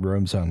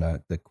rooms on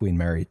the Queen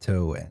Mary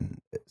too, and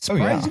it's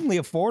surprisingly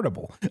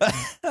affordable.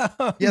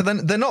 Yeah,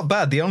 they're not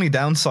bad. The only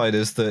downside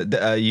is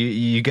that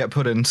you get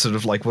put in sort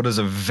of like what is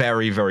a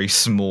very, very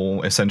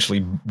small,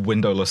 essentially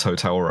windowless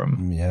hotel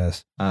room.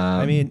 Yes.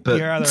 I mean, but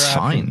your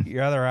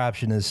other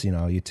option is,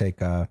 you take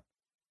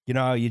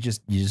you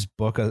just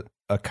book a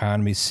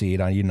economy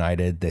seat on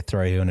United. They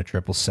throw you in a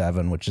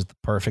 777, which is the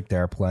perfect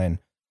airplane.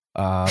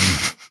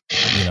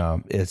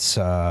 It's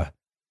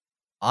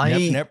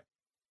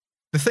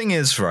The thing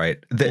is, right,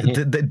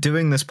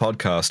 doing this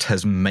podcast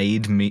has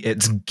made me,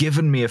 it's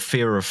given me a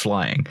fear of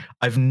flying.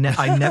 I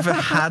never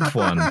had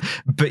one,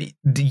 but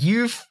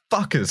you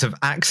fuckers have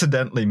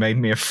accidentally made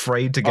me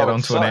afraid to get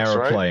onto an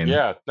airplane. Right?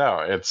 Yeah,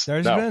 no,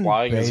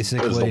 flying is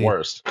the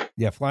worst.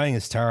 Yeah, flying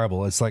is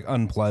terrible. It's like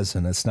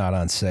unpleasant. It's not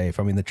unsafe.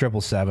 I mean, the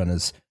 777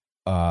 is,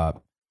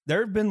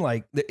 there have been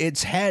like,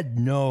 it's had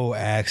no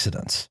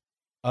accidents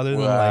other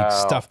than like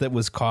stuff that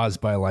was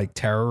caused by like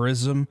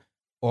terrorism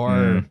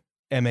or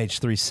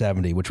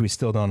MH370, which we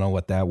still don't know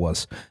what that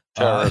was.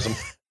 Terrorism.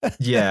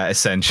 Yeah,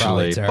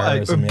 essentially.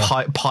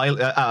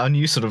 Our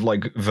new sort of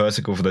like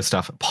vertical for this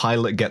stuff,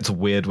 Pilot gets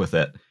weird with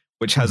it,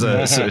 which has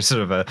a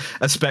sort of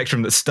a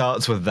spectrum that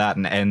starts with that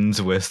and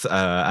ends with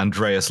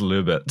Andreas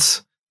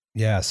Lubitz.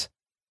 Yes.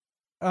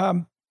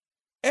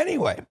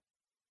 Anyway,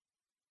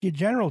 the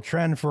general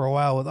trend for a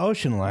while with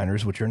ocean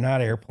liners, which are not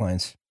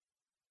airplanes,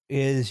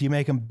 is you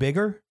make them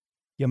bigger,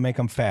 you make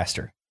them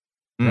faster,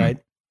 right?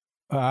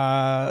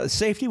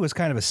 Safety was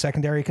kind of a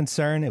secondary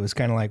concern. It was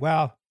kind of like,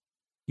 well,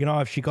 you know,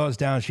 if she goes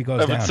down, she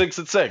goes down. If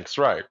it sinks,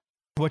 right?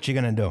 What you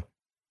gonna do?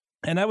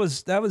 And that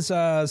was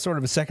sort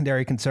of a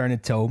secondary concern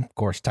until, of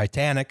course,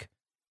 Titanic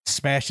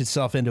smashed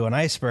itself into an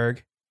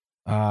iceberg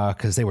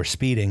because they were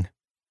speeding,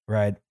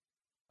 right?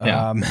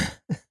 Yeah.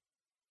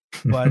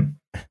 But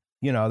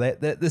you know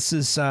this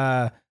is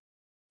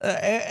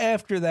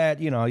after that,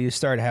 you know, you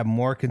start having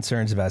more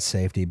concerns about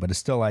safety, but it's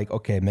still like,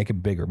 okay, make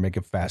it bigger, make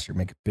it faster,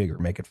 make it bigger,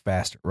 make it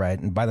faster, right?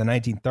 And by the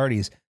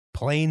 1930s,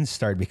 planes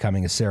started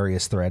becoming a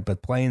serious threat,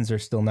 but planes are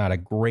still not a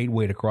great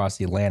way to cross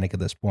the Atlantic at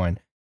this point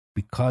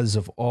because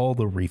of all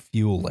the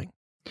refueling.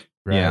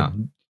 Right?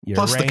 Yeah.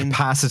 Plus the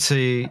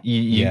capacity,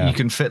 you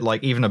can fit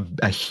like even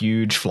a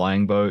huge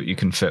flying boat. You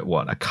can fit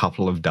a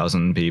couple of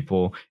dozen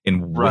people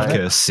in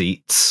wicker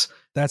seats.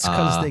 That's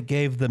because they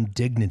gave them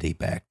dignity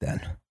back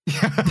then.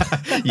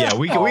 Yeah,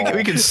 we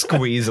can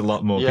squeeze a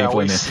lot more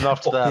people in. We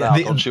snuffed that out.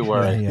 Don't you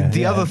worry.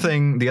 The other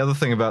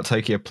thing about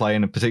taking a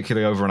plane,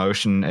 particularly over an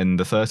ocean in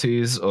the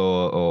 30s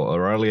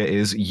or earlier,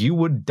 is you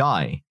would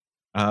die.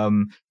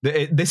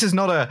 This is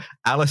not a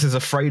Alice is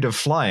afraid of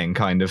flying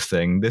kind of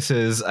thing. This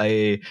is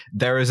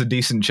there is a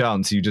decent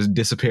chance you just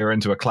disappear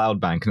into a cloud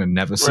bank and are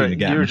never seen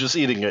again. You're just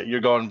eating it. You're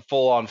going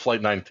full on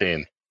Flight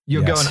 19.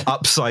 You're going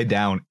upside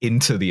down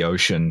into the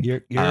ocean.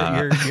 You're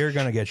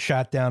going to get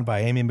shot down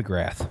by Amy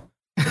McGrath.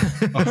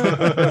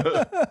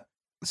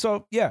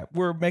 So yeah,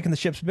 we're making the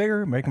ships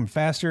bigger, making them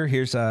faster.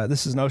 Here's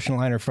this is an ocean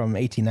liner from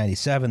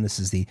 1897. This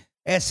is the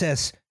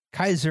SS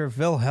Kaiser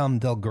Wilhelm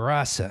del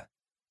Grasse.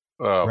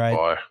 Oh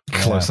boy,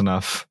 close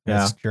enough.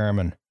 That's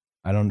German.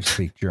 I don't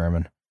speak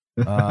German.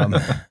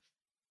 But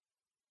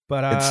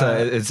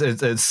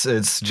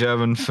it's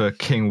German for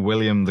King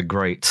William the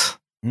Great.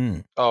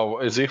 Oh,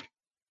 is he?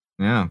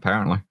 Yeah,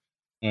 apparently.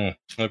 Okay,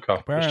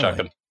 just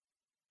checking.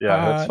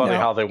 Yeah, it's funny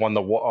how they won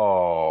the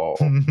war.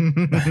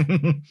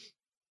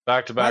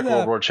 Back-to-back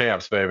World War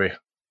champs, baby.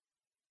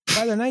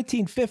 By the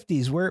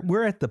 1950s,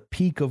 we're at the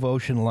peak of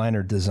ocean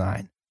liner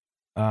design.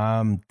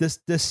 This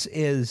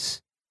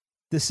is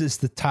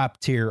the top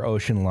tier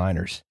ocean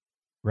liners,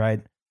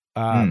 right?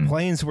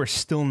 Planes were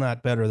still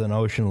not better than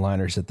ocean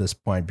liners at this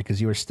point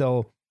because you were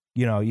still,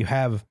 you know, you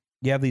have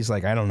these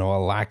like, I don't know, a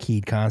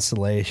Lockheed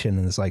Constellation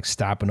and it's like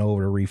stopping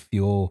over to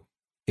refuel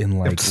in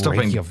like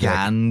stopping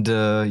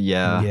Gander.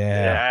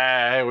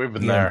 Yeah, we've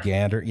been there.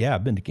 Gander. Yeah,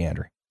 I've been to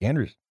Gander.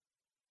 Gander's.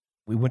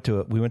 We went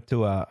to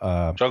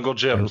Jungle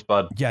Gyms,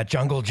 bud. Yeah,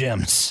 Jungle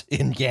Gyms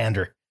in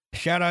Gander.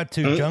 Shout out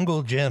to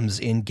Jungle Gyms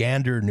in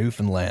Gander,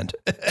 Newfoundland.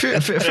 I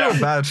feel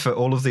bad for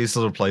all of these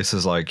little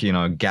places like, you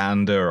know,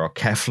 Gander or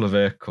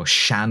Keflavik or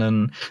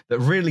Shannon that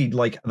really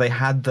like they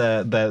had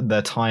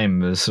their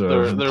time as sort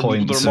of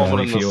points of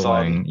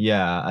refueling.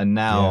 Yeah, and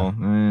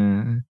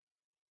now.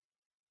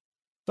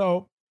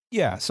 So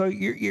yeah, so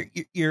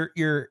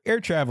your air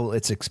travel,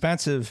 it's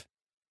expensive.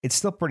 It's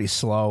still pretty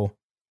slow,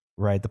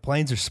 right? The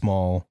planes are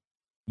small.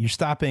 You're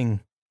stopping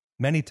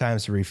many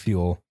times to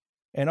refuel.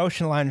 And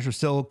ocean liners were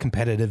still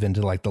competitive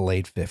into like the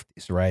late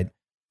 50s, right?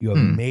 You have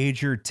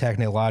major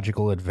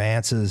technological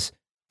advances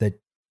that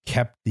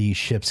kept these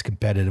ships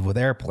competitive with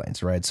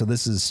airplanes, right? So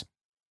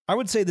I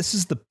would say this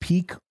is the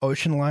peak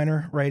ocean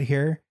liner right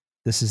here.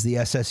 This is the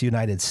SS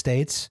United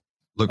States.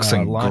 Looks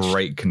in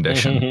great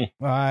condition.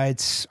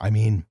 Looks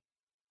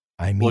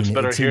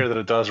better here than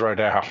it does right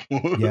now.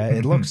 Yeah,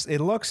 it looks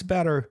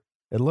better.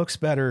 It looks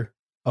better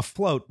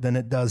afloat than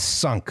it does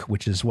sunk,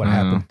 which is what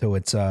happened to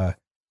its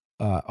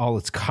all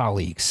its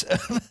colleagues.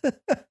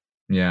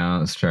 Yeah,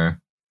 that's true.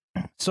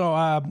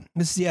 So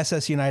this is the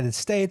SS United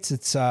States.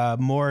 It's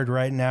moored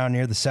right now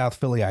near the South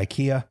Philly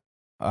IKEA.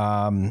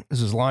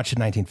 This was launched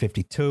in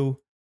 1952.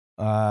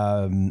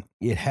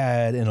 It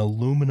had an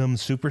aluminum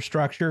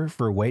superstructure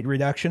for weight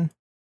reduction.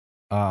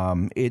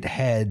 It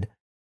had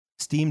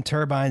steam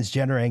turbines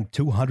generating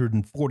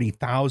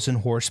 240,000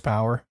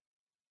 horsepower.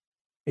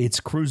 Its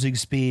cruising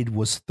speed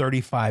was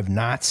 35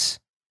 knots.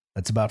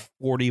 That's about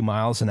 40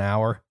 miles an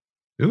hour.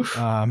 Oof.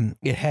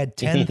 It had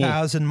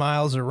 10,000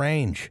 miles of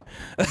range.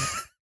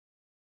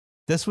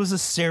 This was a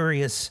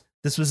serious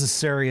This was a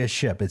serious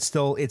ship. It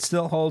still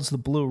holds the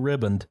blue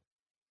ribbon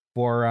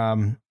for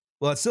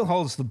it still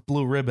holds the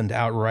blue ribbon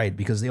outright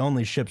because the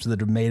only ships that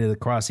have made it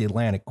across the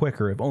Atlantic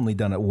quicker have only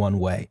done it one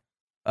way.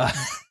 And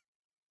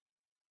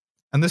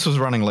this was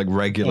running like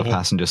regular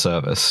passenger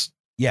service.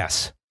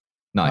 Yes.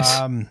 Nice.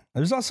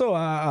 There's also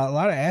a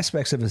lot of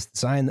aspects of its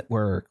design that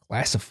were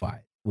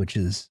classified, which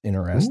is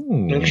interesting.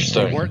 Ooh.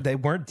 Interesting. They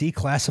weren't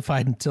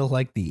declassified until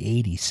like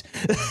the 80s.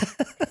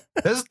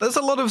 There's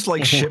a lot of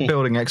like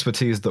shipbuilding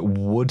expertise that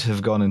would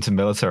have gone into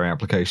military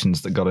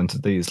applications that got into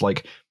these,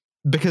 like,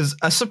 because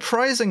a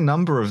surprising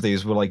number of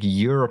these were like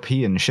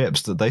European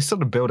ships that they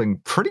started building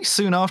pretty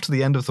soon after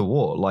the end of the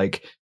war.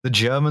 Like the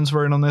Germans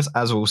were in on this,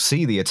 as we'll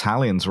see, the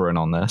Italians were in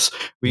on this.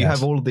 We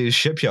have all of these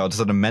shipyards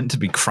that are meant to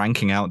be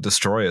cranking out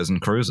destroyers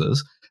and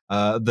cruisers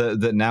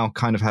that now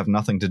kind of have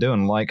nothing to do,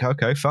 and like,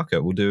 okay, fuck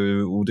it, we'll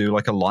do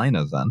like a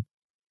liner then.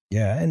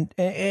 Yeah, and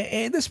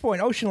at this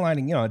point, ocean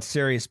lining, it's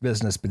serious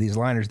business, but these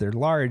liners, they're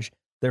large,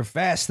 they're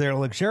fast, they're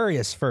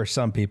luxurious for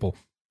some people,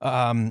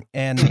 and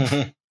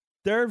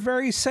they're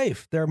very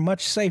safe. They're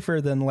much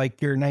safer than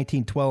like your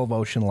 1912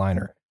 ocean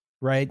liner,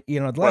 right? The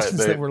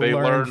lessons that were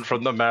learned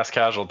from the mass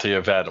casualty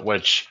event,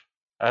 which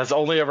has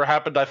only ever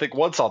happened, I think,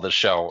 once on the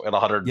show in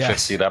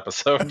 115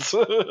 episodes.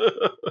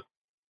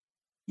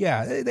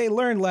 Yeah, they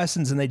learned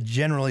lessons, and they,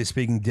 generally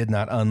speaking, did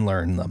not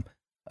unlearn them.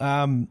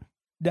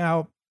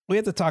 Now, we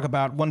have to talk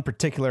about one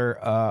particular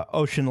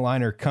ocean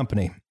liner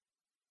company,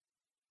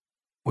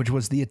 which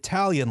was the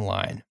Italian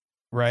line,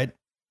 right?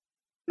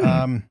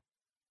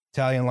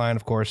 Italian line,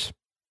 of course,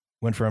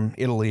 went from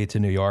Italy to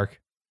New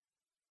York.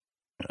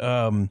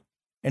 And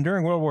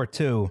during World War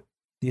II,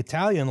 the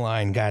Italian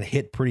line got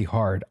hit pretty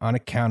hard on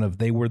account of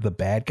they were the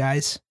bad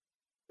guys.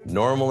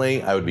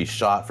 Normally, I would be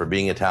shot for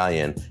being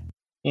Italian.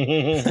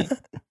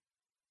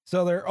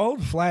 So their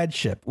old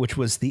flagship, which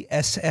was the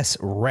SS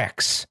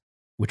Rex,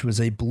 which was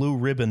a blue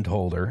ribbon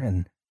holder,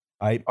 and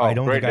I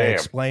don't think I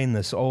explained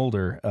this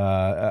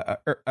I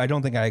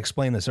don't think I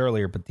explained this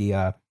earlier, but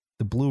the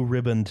blue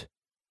ribbon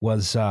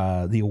was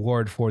the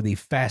award for the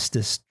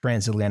fastest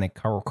transatlantic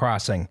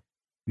crossing.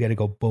 We had to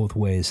go both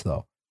ways,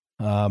 though.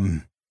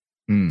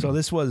 So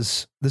this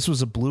was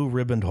a blue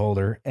ribbon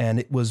holder, and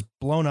it was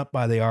blown up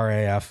by the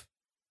RAF.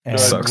 And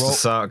sucks to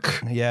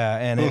suck. Yeah,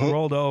 and it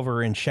rolled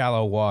over in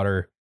shallow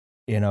water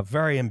in a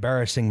very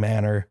embarrassing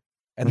manner.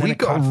 And then we it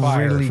caught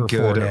fire really for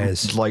 4 good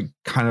days. at like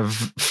kind of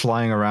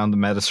flying around the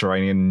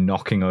Mediterranean,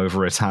 knocking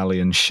over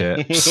Italian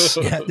ships.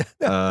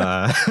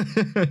 Yeah.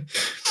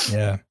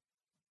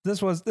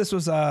 This was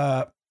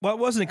it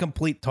wasn't a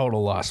complete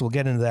total loss. We'll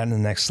get into that in the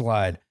next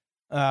slide.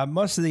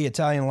 Most of the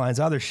Italian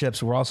line's other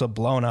ships were also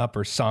blown up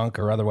or sunk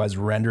or otherwise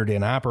rendered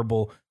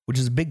inoperable, which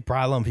is a big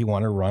problem if you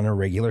want to run a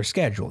regular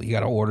schedule. You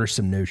got to order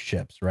some new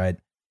ships, right?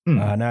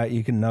 Now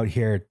you can note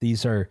here,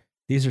 these are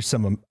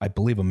some, I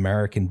believe,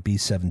 American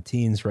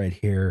B-17s right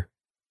here,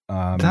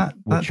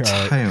 which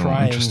are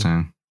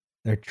trying.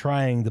 They're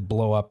trying to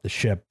blow up the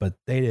ship, but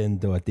they didn't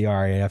do it. The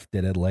RAF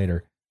did it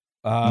later.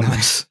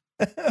 Nice.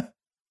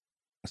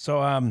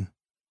 So,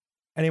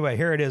 anyway,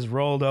 here it is,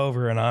 rolled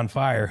over and on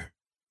fire.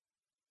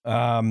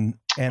 And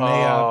they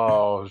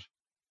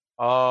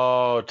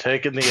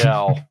taking the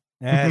L.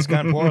 It's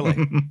gone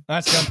poorly.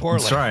 That's gone poorly.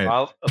 That's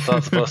right. It's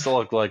not supposed to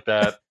look like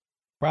that.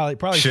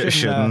 Probably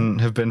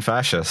shouldn't have been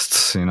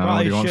fascists. What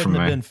do you want from me? Shouldn't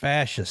have been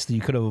fascist.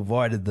 You could have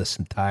avoided this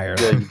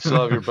entirely. Yeah, you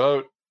still have your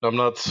boat. I'm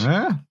nuts.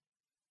 Yeah.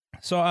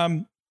 So,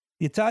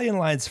 the Italian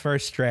line's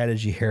first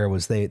strategy here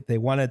was they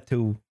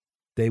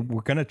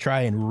were going to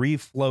try and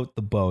refloat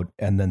the boat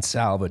and then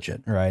salvage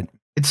it. Right.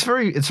 It's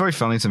very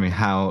funny to me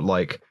how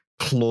like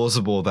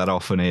plausible that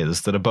often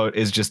is, that a boat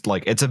is just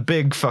like, it's a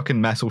big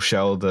fucking metal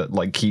shell that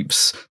like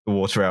keeps the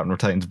water out and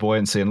retains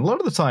buoyancy. And a lot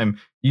of the time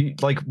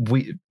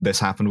this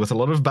happened with a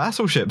lot of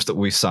battleships that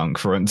we sunk,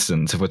 for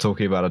instance, if we're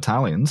talking about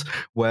Italians,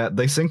 where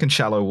they sink in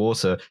shallow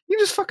water, you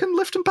just fucking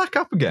lift them back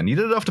up again. You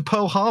did it after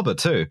Pearl Harbor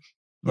too.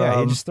 Yeah,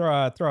 you just throw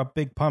a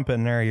big pump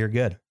in there, you're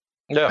good.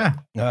 Yeah.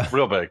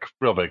 Real big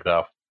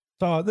though.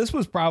 So this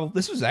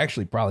was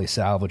actually probably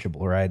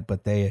salvageable, right?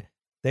 But they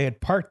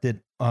had parked it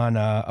on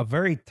a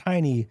very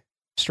tiny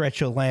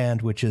stretch of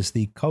land, which is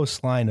the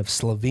coastline of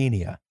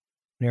Slovenia,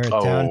 near a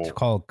town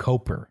called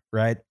Koper,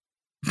 right?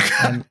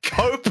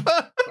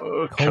 Koper?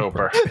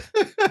 Koper.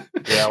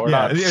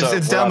 Yeah,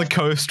 it's down the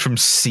coast from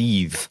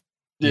Seethe.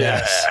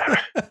 Yes.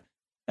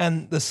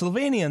 And the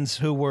Slovenians,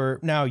 who were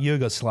now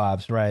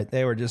Yugoslavs, right?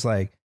 They were just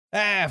like,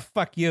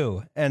 fuck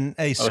you. And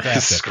they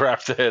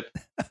scrapped it.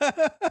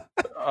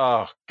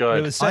 Oh, good.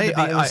 It was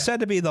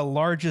said to be the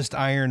largest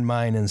iron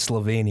mine in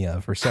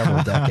Slovenia for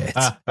several decades.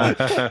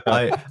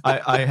 I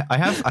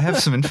have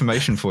some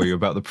information for you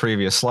about the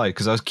previous slide,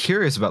 because I was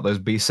curious about those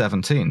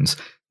B-17s.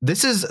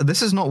 This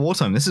is not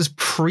wartime. This is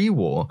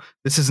pre-war.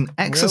 This is an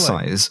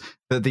exercise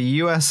that the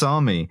U.S.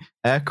 Army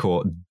Air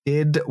Corps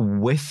did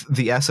with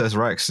the SS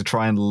Rex to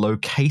try and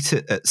locate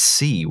it at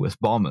sea with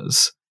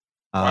bombers.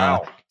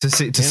 Wow. To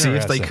see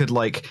if they could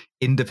like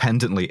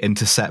independently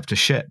intercept a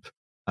ship.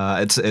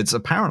 It's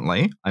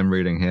apparently, I'm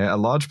reading here, a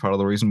large part of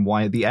the reason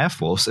why the Air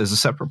Force is a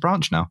separate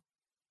branch now.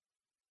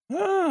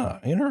 Ah,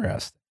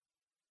 interesting.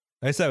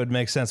 I guess that would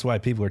make sense why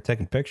people are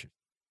taking pictures.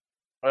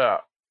 Yeah.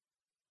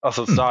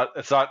 Also, it's not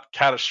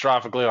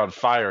catastrophically on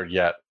fire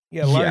yet.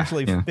 Yeah,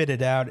 largely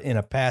fitted out in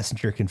a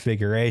passenger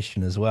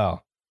configuration as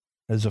well.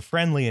 As a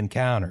friendly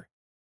encounter,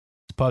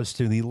 as opposed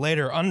to the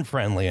later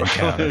unfriendly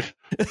encounter.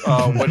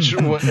 Which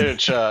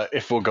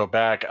if we'll go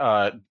back,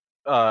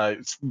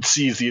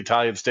 sees the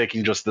Italians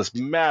taking just this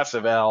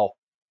massive L.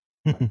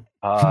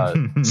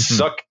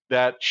 Suck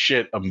that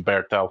shit,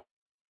 Umberto.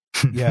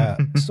 Yeah.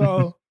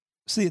 So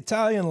the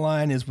Italian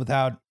line is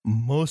without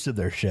most of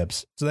their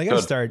ships, so they got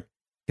to start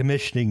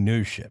commissioning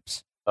new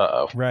ships.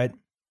 Right.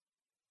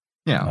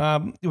 Yeah.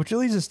 Which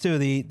leads us to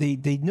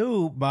the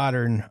new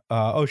modern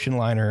ocean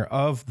liner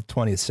of the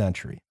 20th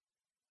century,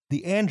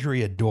 the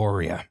Andrea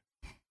Doria.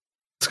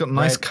 It's got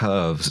nice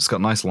curves. It's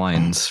got nice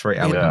lines. Very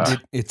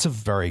elegant. It's a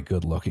very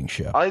good looking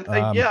ship. I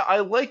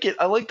like it.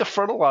 I like the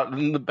front a lot,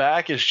 and the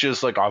back is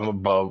just like I'm a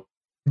boat.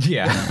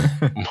 Yeah.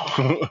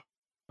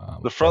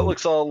 The front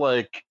looks all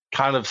like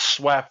kind of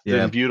swept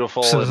and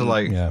beautiful,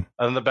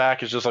 and the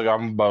back is just like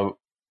I'm a boat.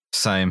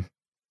 Same.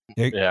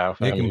 You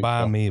can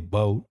buy me a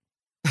boat.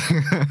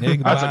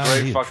 That's a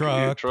great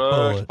fucking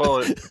truck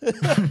bullet.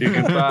 You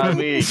can buy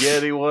me a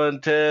Yeti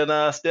 110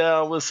 ice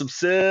down with some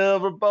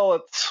silver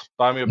bullets.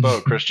 Buy me a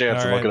boat, Chris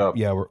Jansen. Right. Look it up.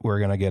 Yeah, we're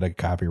gonna get a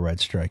copyright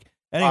strike.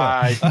 Anyway,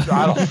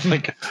 I don't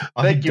think.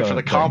 Thank you for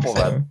the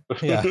compliment.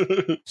 So. Yeah.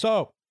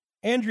 So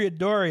Andrea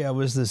Doria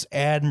was this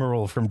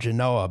admiral from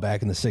Genoa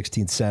back in the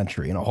 16th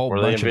century, and a whole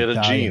bunch bunch they invented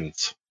of Italian,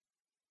 jeans.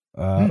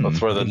 That's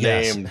where the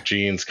name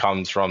jeans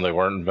comes from. They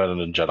weren't invented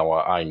in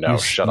Genoa. I know.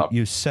 Shut up.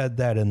 You said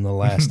that in the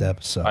last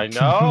episode. I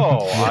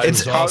know.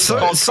 It's called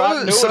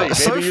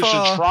continuity. Maybe you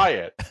should try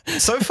it.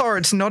 So far,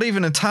 it's not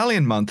even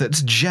Italian month.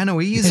 It's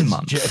Genoese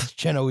month.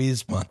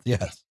 Genoese month,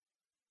 yes.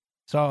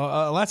 So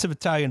lots of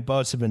Italian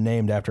boats have been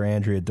named after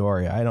Andrea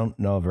Doria. I don't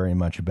know very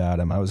much about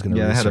him. I was going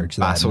to research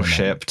that. They had a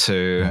battleship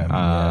too,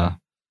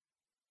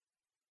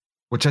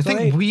 which I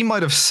think we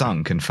might have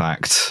sunk, in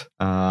fact.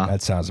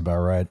 That sounds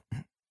about right.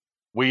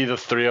 We, the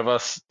three of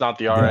us, not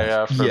the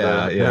RAF.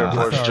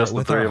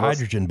 With our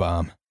hydrogen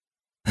bomb.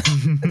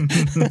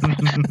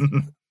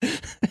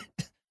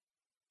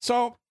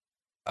 So,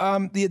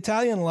 the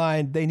Italian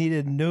line, they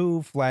needed a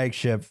new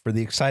flagship for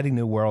the exciting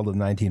new world of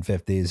the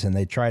 1950s, and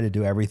they tried to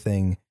do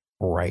everything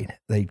right.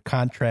 They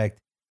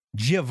contract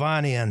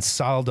Giovanni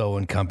Ansaldo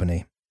and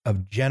Company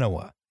of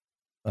Genoa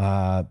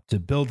to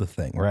build the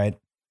thing, right?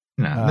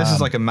 No, this is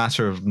like a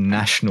matter of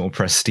national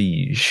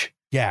prestige.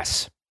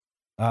 Yes.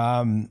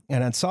 And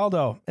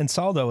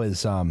Ansaldo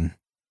is,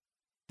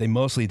 they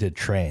mostly did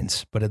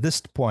trains, but at this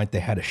point they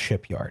had a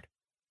shipyard.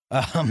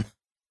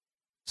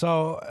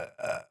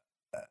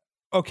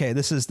 Okay,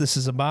 this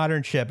is a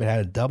modern ship. It had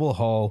a double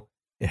hull.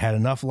 It had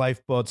enough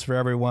lifeboats for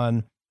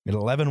everyone. It had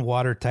 11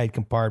 watertight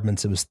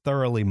compartments. It was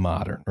thoroughly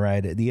modern,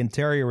 right? The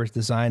interior was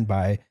designed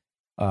by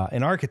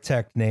an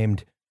architect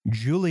named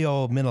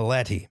Giulio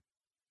Minoletti.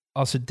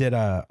 Also did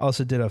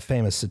a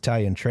famous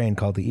Italian train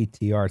called the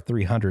ETR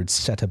 300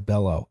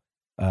 Settebello.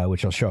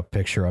 Which I'll show a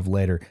picture of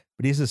later.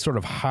 But he's this sort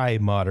of high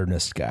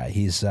modernist guy.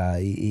 He's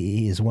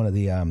one of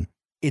the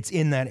it's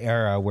in that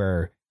era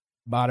where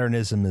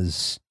modernism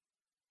is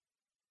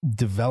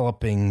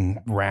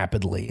developing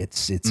rapidly.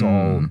 It's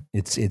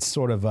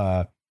sort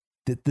of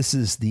this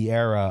is the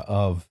era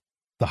of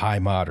the high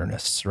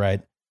modernists,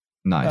 right?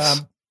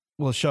 Nice.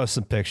 We'll show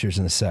some pictures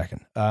in a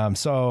second.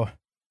 So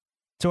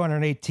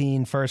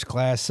 218 first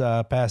class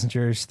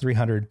passengers,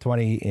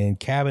 320 in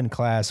cabin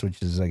class, which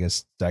is I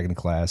guess second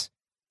class.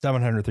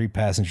 703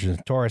 passengers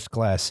in tourist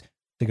class.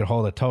 They could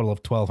hold a total of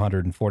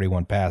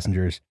 1,241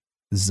 passengers.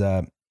 This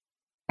is,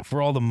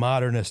 for all the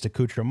modernist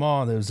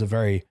accoutrement, there was a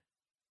very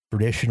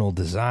traditional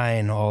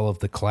design. All of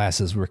the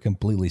classes were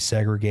completely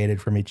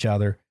segregated from each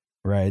other,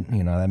 right?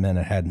 You know, that meant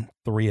it had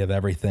 3 of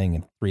everything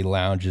and 3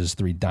 lounges,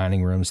 3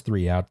 dining rooms,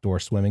 3 outdoor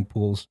swimming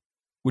pools,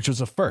 which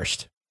was a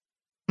first.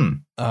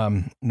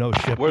 No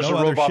ship. Where's the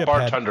robot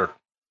bartender?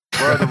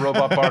 Where are the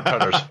robot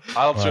bartenders?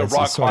 I don't see a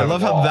rock climbing I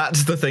love wall. how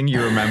that's the thing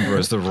you remember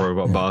as the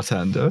robot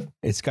bartender.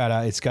 It's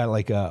got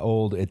like a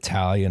old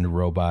Italian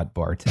robot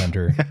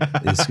bartender.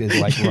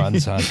 It like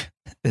runs on.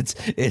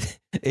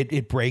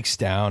 It breaks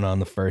down on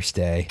the first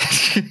day,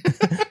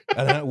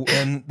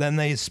 and then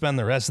they spend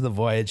the rest of the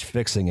voyage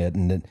fixing it,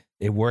 and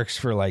it works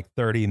for like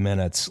 30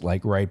 minutes,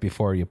 like right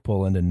before you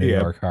pull into New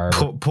York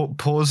Harbor.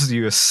 Pours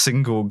you a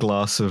single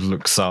glass of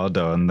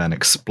Luxardo and then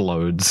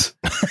explodes.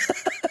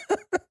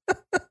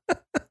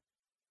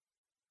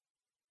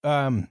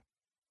 So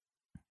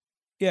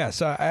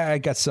I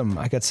got some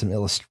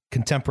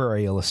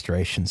contemporary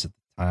illustrations at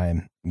the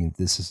time. I mean,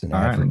 this is an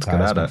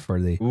advertisement for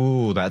the.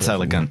 Ooh, that's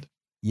elegant.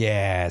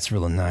 Yeah, it's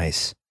really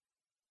nice.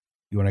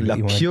 La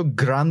più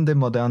grande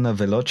moderna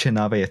veloce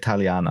nave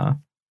italiana.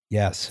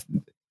 Yes.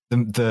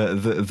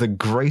 The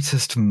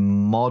greatest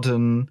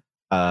modern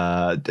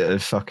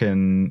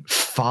fucking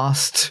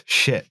fast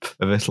ship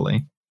of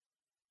Italy.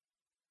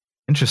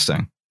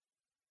 Interesting.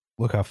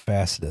 Look how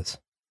fast it is.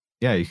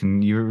 Yeah,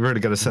 you really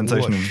get a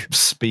sensation of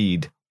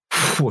speed.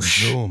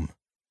 Whoosh. Zoom.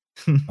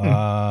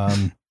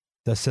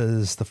 This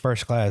is the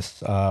first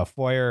class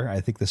foyer. I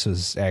think this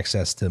is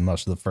access to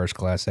most of the first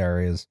class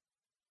areas.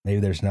 Maybe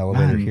there's an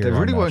elevator here. They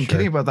really weren't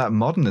kidding about that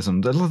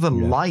modernism. The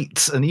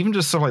lights and even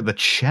just sort of like the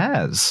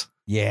chairs.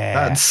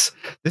 Yeah,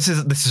 this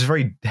is a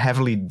very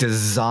heavily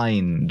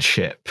designed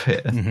ship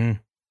here. Mm-hmm.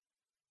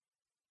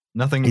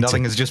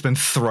 Nothing has just been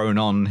thrown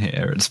on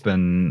here. It's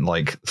been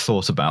like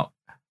thought about.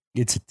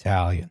 It's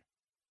Italian.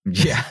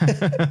 Yeah.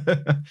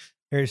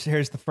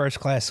 Here's the first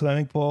class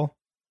swimming pool.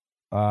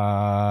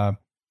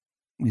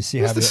 You see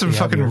how there's some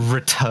fucking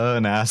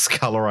return ass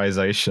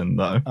colorization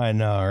though. I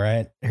know,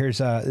 right? Here's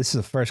this is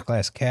a first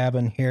class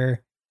cabin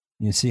here.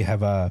 You see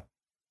how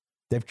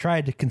they've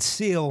tried to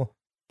conceal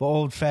the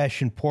old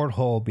fashioned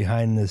porthole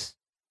behind this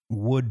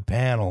wood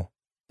panel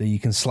that you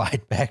can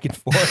slide back and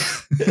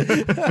forth.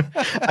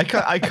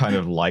 I kind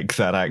of like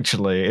that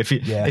actually. If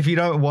you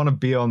don't want to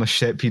be on the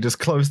ship, you just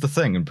close the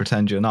thing and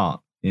pretend you're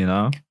not. You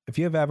know, if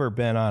you've ever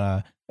been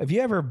on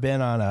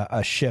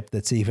a ship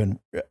that's even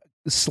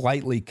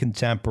slightly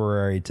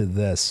contemporary to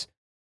this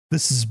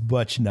is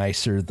much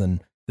nicer than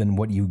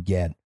what you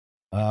get.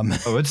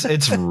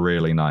 It's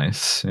really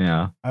nice.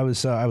 Yeah, I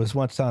was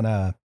once on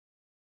a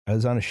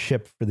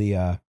ship for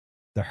the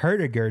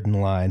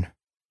Hurtigruten line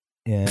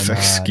in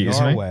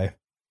Norway.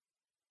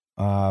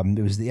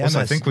 It was the MS.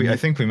 I think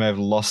we may have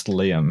lost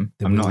Liam.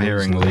 I'm not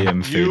hearing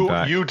Liam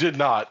feedback. You did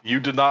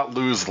not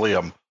lose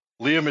Liam.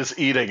 Liam is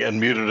eating and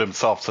muted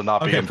himself to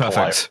not be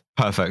impolite.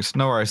 Perfect.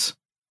 No worries.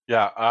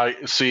 Yeah, I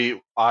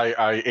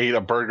ate a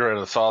burger and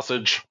a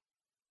sausage,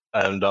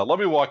 and let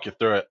me walk you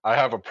through it. I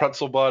have a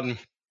pretzel bun,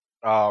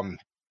 got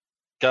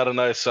a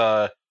nice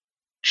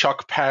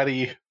chuck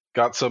patty,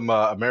 got some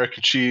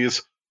American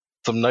cheese,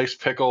 some nice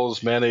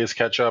pickles, mayonnaise,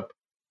 ketchup,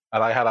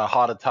 and I had a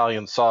hot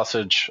Italian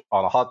sausage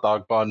on a hot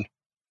dog bun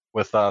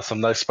with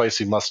some nice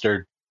spicy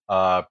mustard.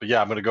 But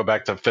yeah, I'm gonna go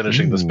back to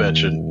finishing this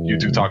bitch, and you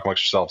two talk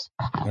amongst yourselves.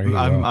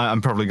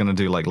 I'm probably gonna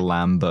do like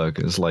lamb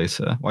burgers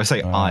later. Well, I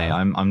say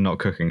I'm not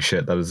cooking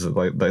shit.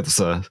 That's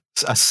a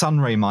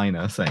Sunray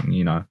Minor thing,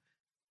 you know.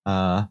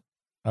 I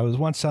was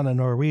once on a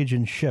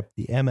Norwegian ship,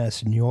 the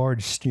MS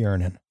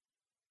Njordstjernen.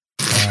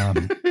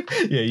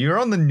 Yeah, you're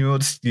on the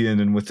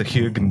Njordstjernen with the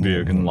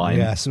Hugenbjørgen line.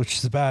 Yes, which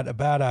is about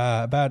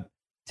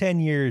 10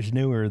 years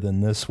newer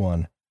than this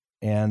one.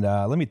 And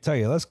let me tell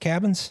you, those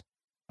cabins,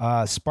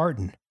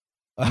 Spartan.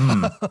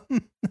 That's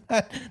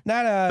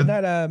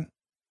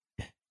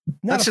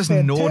just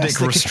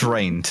Nordic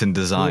restraint and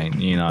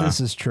design, you know. This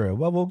is true.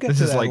 Well, we'll get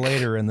to that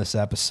later in this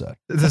episode.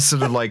 This is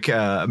sort of like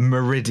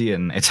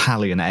Meridian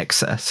Italian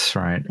excess,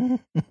 right?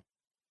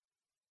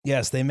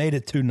 Yes, they made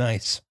it too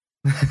nice.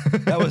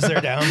 That was their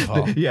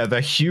downfall. Yeah,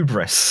 their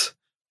hubris.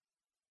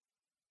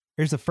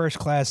 Here's the first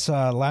class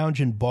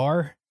lounge and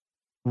bar.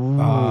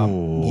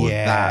 Ooh,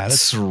 yeah,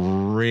 that's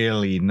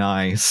really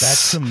nice. That's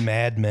some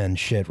Mad Men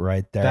shit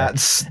right there.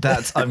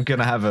 That's I'm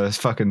gonna have a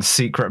fucking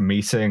secret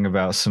meeting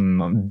about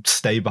some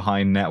stay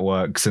behind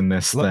networks in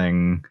this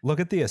thing.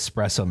 Look at the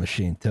espresso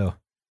machine too.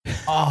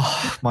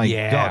 Oh my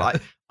god.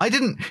 I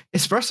didn't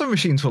espresso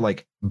machines were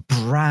like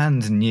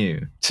brand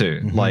new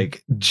too,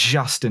 like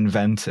just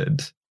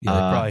invented. Yeah, they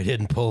probably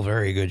didn't pull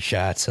very good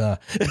shots, huh?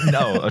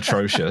 No,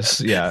 atrocious.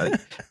 Yeah.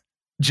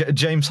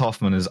 James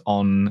Hoffman is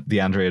on the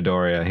Andrea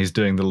Doria. He's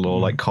doing the little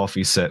like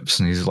coffee sips,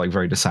 and he's like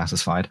very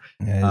dissatisfied.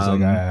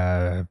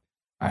 Yeah,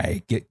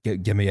 he's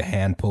give me a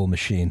hand pull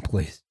machine,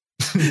 please.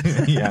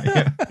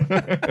 yeah.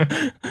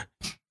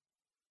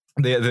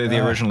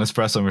 The original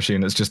espresso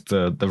machine is just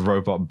the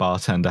robot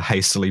bartender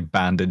hastily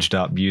bandaged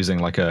up using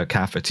like a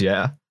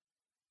cafetiere.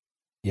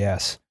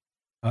 Yes.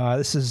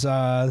 This is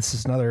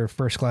another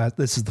first class.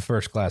 This is the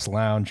first class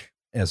lounge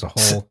as a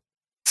whole.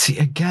 See,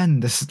 again,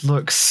 this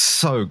looks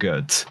so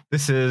good.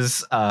 This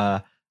is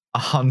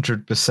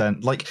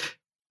 100% like,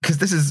 because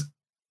this is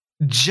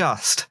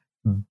just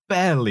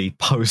barely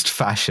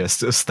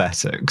post-fascist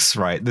aesthetics,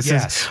 right? This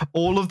is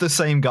all of the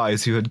same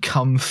guys who had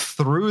come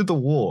through the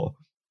war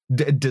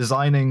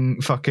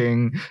designing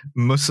fucking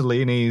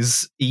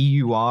Mussolini's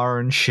EUR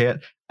and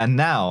shit, and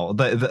now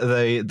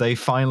they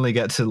finally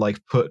get to like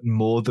put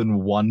more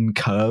than one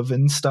curve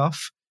in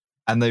stuff.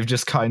 And they've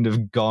just kind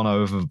of gone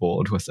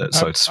overboard with it,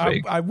 so to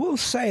speak. I will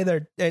say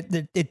that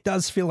it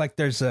does feel like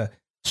there's a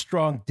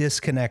strong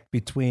disconnect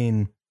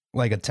between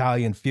like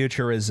Italian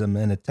futurism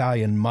and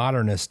Italian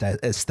modernist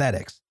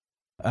aesthetics.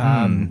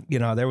 You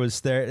know,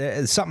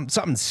 there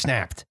something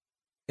snapped.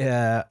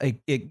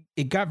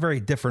 It got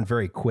very different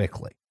very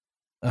quickly.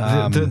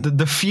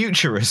 The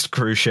futurist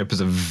cruise ship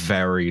is a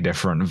very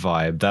different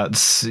vibe.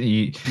 That's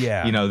you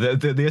know, the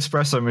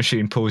espresso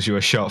machine pulls you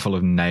a shot full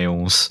of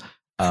nails.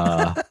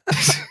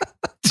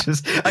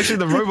 Actually,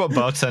 the robot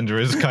bartender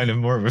is kind of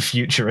more of a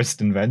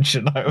futurist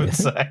invention, I would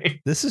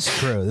say. This is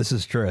true,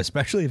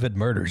 especially if it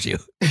murders you.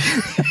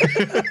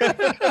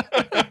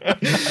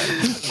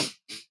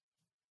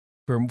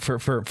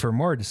 For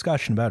more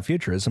discussion about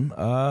futurism,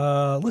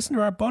 listen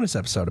to our bonus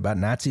episode about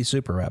Nazi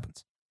super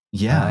weapons.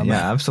 Yeah,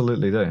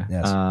 absolutely do.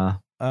 Yes.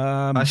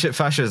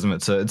 Fascism,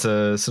 it's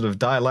a sort of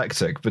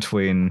dialectic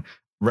between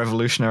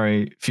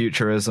revolutionary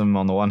futurism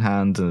on the one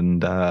hand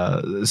and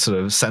sort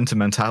of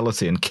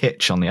sentimentality and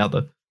kitsch on the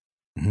other.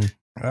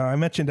 Mm-hmm. I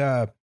mentioned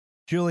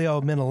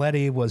Giulio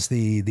Minnelletti was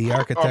the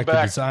architect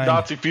of design.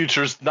 Nazi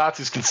futures.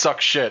 Nazis can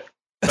suck shit.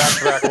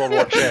 Back-to-back World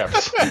War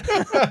champs.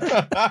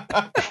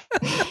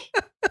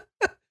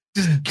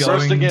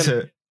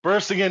 Just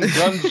bursting in,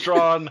 guns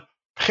drawn,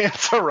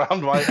 pants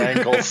around my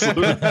ankles,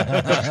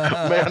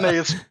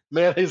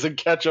 mayonnaise and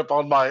ketchup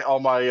on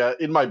my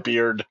in my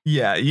beard.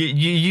 Yeah,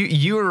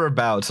 you were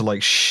about to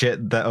like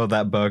shit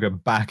that burger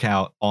back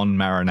out on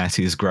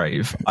Marinetti's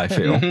grave, I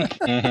feel.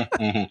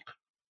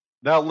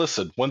 Now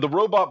listen, when the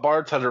robot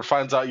bartender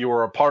finds out you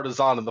were a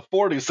partisan in the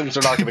 40s, things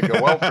are not going to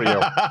go well for you.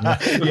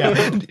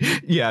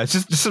 Yeah,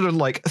 just sort of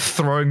like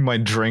throwing my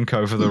drink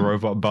over the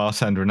robot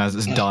bartender, and as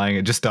it's dying,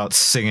 it just starts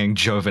singing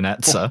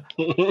Giovinezza.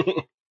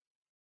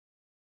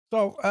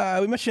 So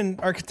we mentioned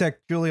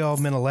architect Giulio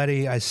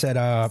Minnelletti. I said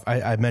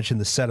I mentioned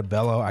the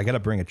Settebello. I got to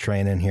bring a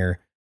train in here.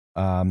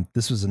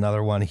 This was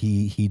another one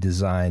he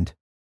designed.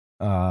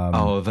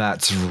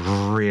 That's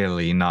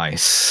really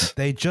nice.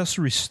 They just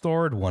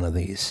restored one of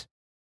these.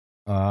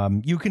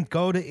 You can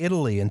go to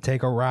Italy and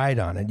take a ride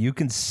on it. You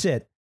can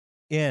sit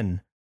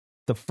in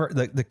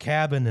the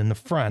cabin in the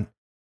front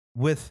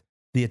with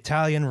the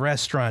Italian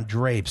restaurant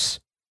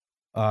drapes.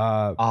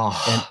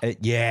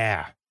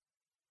 Yeah.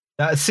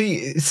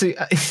 See,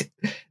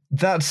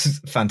 that's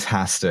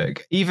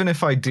fantastic. Even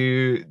if I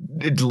do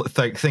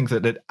think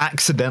that it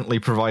accidentally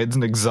provides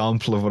an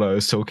example of what I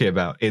was talking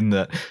about, in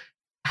that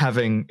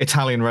having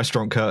Italian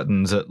restaurant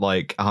curtains at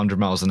like 100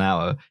 miles an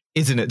hour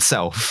is in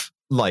itself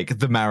like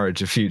the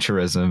marriage of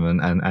futurism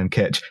and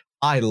kitsch.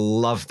 I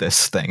love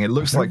this thing. It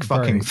looks like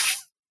fucking.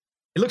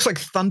 It looks like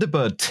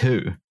Thunderbird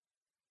 2.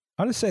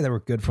 I would say they were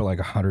good for like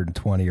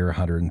 120 or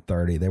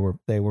 130.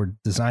 They were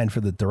designed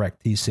for the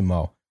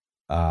Directissimo,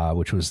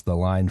 which was the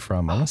line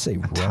from I want to say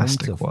Rome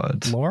to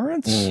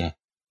Florence.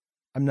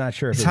 I'm not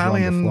sure if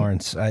Italian, it's Rome to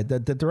Florence.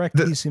 The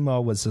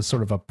Directissimo was a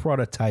sort of a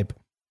prototype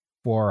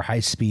for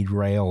high-speed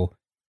rail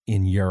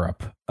in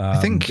Europe. I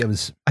think it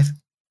was.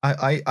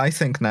 I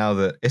think now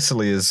that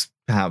Italy is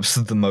perhaps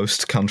the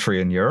most country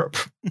in Europe.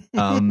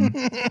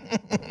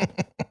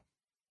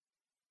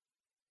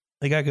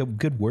 They got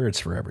good words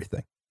for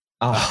everything.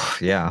 Oh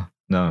yeah,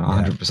 no,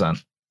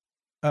 100%.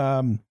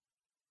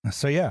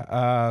 So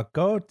yeah,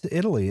 go to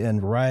Italy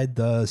and ride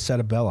the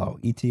Settebello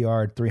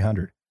ETR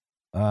 300,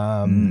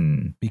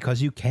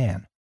 because you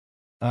can.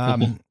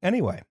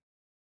 Anyway,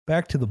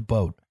 back to the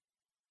boat.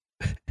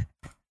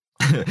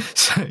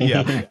 So,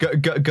 yeah,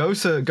 go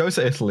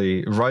to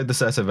Italy, ride the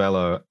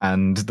Settebello,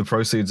 and the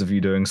proceeds of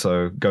you doing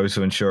so go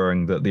to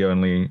ensuring that the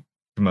only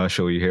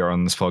commercial you hear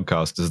on this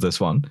podcast is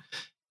this one.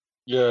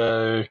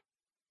 Yay.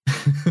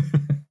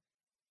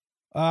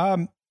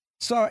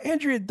 So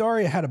Andrea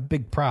Doria had a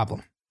big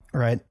problem,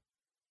 right?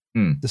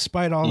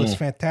 Despite all this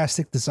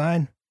fantastic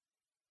design.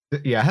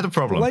 Yeah, I had a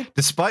problem.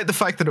 Despite the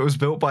fact that it was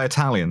built by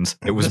Italians,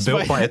 it was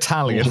built by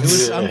Italians. It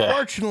was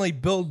unfortunately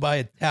built by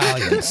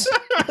Italians.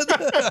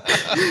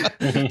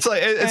 It's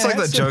like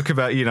that joke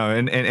about,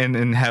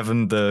 in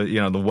heaven,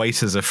 the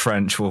waiters are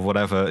French or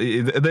whatever.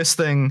 This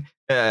thing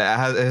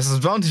has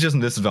advantages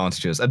and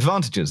disadvantages.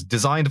 Advantages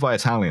designed by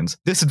Italians.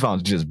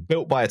 Disadvantages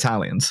built by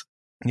Italians.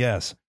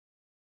 Yes.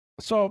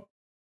 So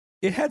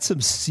it had some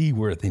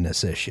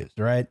seaworthiness issues,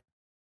 right?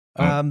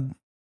 I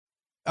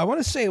want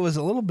to say it was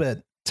a little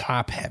bit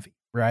top heavy,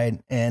 right?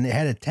 And it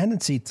had a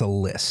tendency to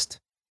list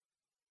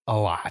a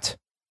lot.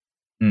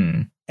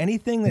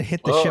 Anything that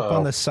hit the ship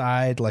on the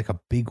side, like a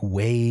big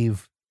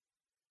wave,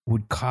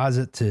 would cause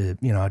it to,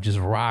 just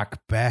rock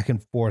back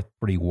and forth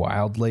pretty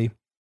wildly.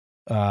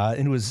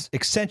 And it was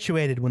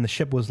accentuated when the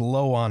ship was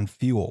low on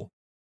fuel,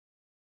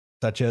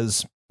 such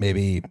as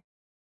maybe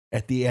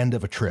at the end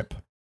of a trip.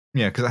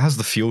 Yeah, because it has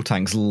the fuel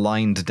tanks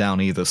lined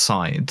down either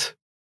side.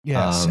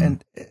 Yes,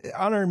 and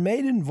on her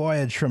maiden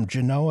voyage from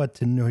Genoa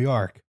to New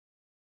York,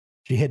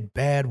 she had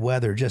bad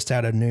weather just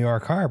out of New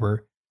York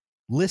Harbor,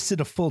 listed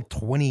a full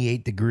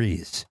 28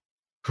 degrees.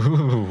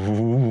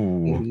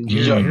 Ooh.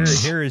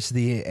 Here is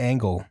the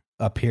angle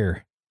up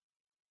here.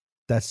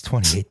 That's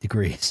 28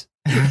 degrees.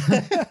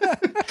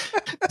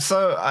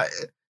 So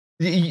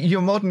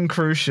your modern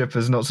cruise ship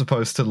is not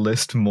supposed to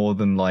list more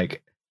than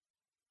like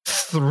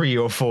 3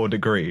 or 4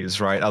 degrees,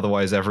 right?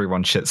 Otherwise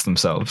everyone shits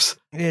themselves.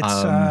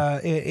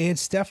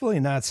 It's definitely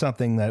not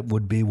something that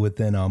would be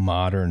within a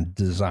modern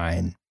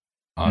design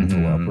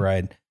envelope,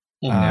 right?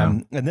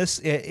 And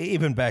this,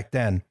 even back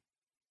then,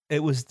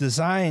 it was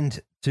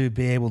designed to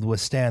be able to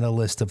withstand a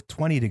list of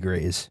 20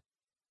 degrees,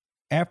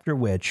 after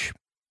which,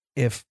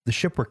 if the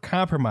ship were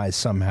compromised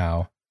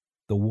somehow,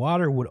 the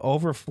water would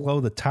overflow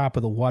the top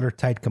of the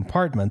watertight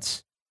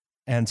compartments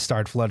and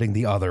start flooding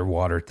the other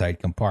watertight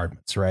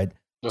compartments, right?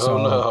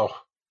 No.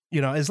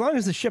 As long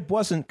as the ship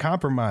wasn't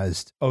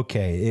compromised,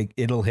 okay,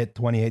 it'll hit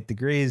 28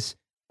 degrees.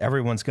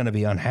 Everyone's going to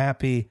be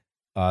unhappy.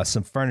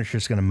 Some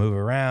furniture's going to move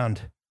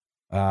around.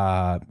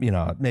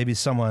 Maybe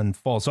someone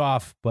falls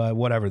off, but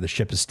whatever, the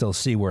ship is still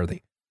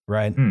seaworthy,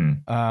 right?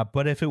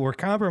 But if it were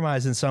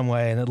compromised in some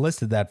way and it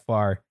listed that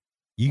far,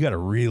 you got a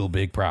real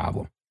big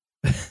problem.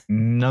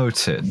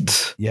 Noted.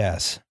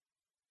 Yes.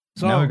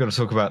 So now we've got to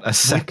talk about a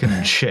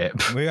second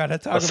ship. We got to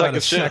talk about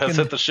second ship has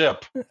hit the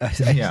ship.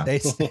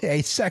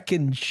 A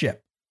second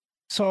ship.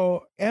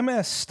 So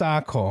MS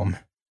Stockholm.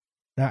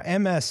 Now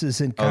MS is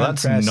in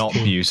contrast. That's not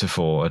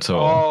beautiful at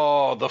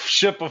all. Oh, the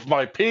ship of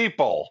my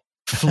people.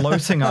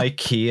 Floating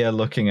IKEA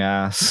looking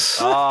ass.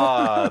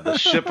 The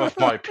ship of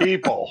my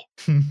people.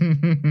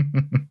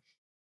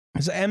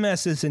 So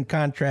MS is in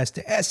contrast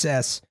to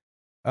SS.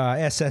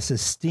 SS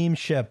is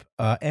steamship.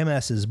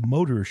 MS is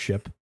motor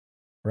ship,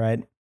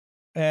 right?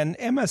 And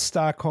MS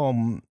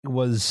Stockholm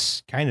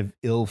was kind of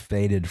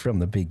ill-fated from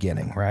the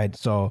beginning, right?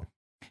 So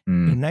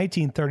in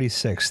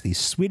 1936, the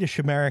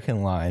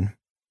Swedish-American line,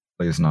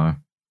 please no,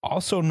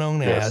 also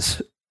known as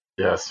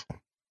yes,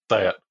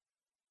 say it.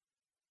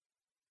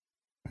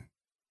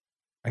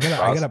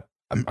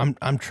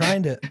 I'm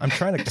trying to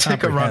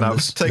take a run up.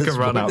 Take a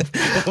run up.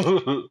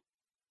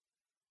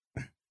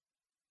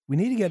 We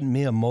need to get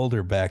Mia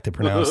Mulder back to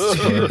pronounce it.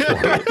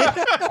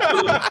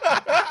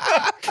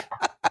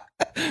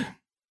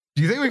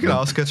 Do you think we could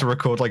ask her to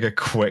record like a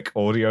quick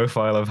audio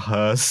file of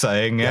her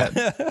saying it?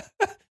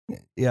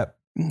 Yep.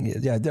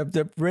 Yeah.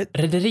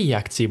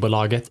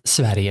 Rederiaktiebolaget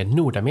Sverige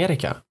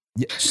Nordamerika.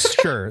 Yeah,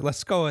 sure.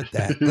 Let's go with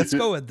that.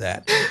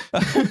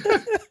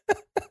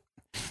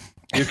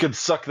 You can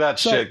suck that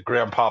shit,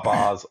 Grandpapa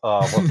Oz.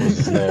 What was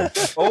his name?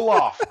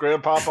 Olaf.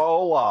 Grandpapa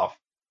Olaf.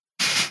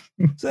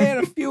 So they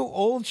had a few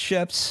old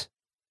ships,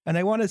 and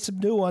they wanted some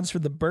new ones for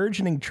the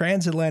burgeoning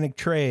transatlantic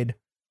trade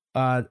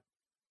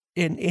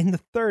in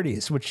the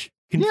 30s, which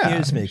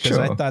confused me because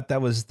I thought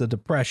that was the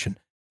Depression.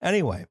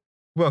 Anyway.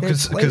 Well,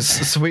 because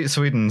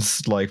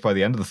Sweden's, like, by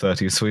the end of the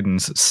 30s,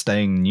 Sweden's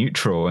staying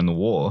neutral in the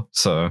war,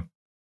 so...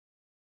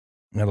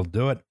 That'll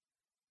do it.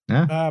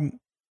 Yeah.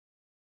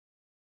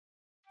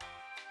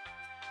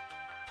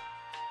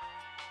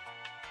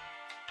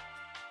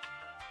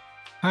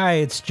 Hi,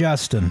 it's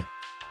Justin.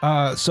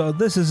 So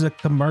this is a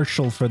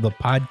commercial for the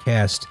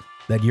podcast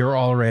that you're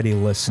already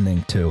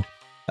listening to.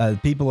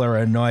 People are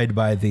annoyed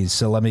by these,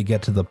 so let me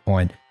get to the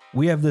point.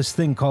 We have this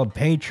thing called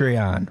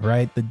Patreon,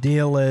 right? The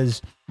deal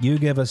is you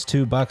give us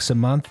 $2 a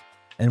month,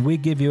 and we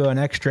give you an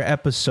extra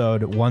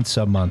episode once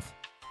a month.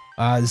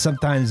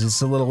 Sometimes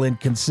it's a little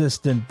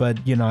inconsistent, but,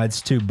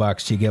 it's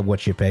 $2. You get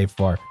what you pay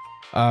for.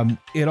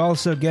 It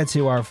also gets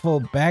you our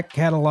full back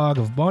catalog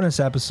of bonus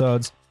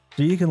episodes,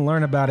 so you can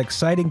learn about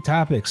exciting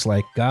topics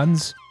like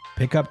guns,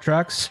 pickup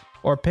trucks,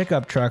 or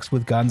pickup trucks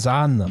with guns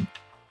on them.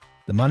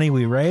 The money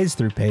we raise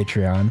through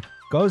Patreon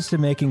goes to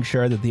making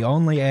sure that the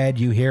only ad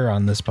you hear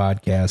on this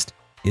podcast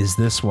is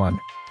this one.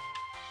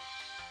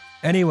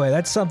 Anyway,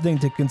 that's something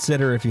to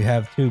consider if you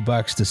have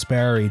 $2 to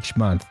spare each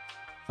month.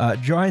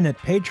 Join at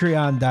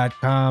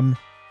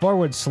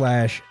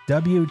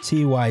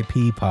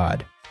patreon.com/WTYP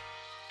pod.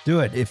 Do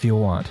it if you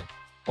want.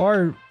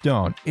 Or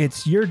don't.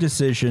 It's your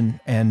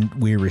decision, and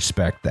we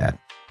respect that.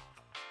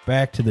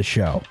 Back to the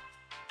show.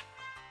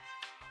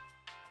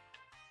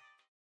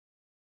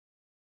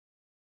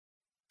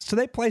 So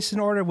they placed an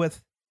order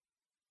with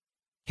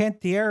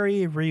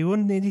Cantieri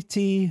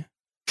Riuniti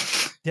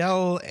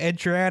del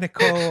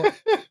Adriatico.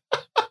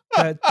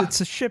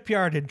 It's a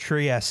shipyard in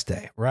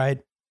Trieste,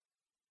 right?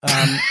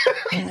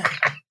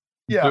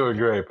 Yeah. Doing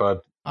great,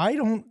 bud. I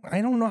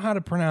don't know how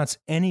to pronounce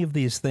any of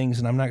these things,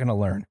 and I'm not going to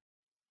learn.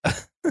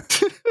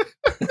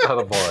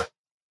 Attaboy.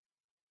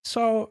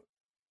 So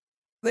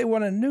they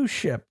want a new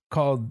ship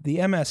called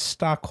the MS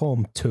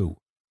Stockholm 2.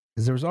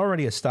 Because there was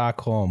already a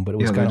Stockholm, but it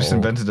was kind of just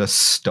invented a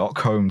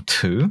Stockholm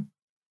 2?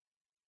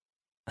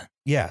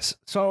 Yes.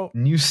 So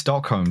new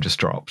Stockholm just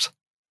dropped.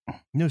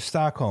 New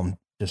Stockholm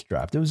just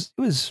dropped. It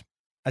was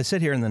I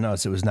said here in the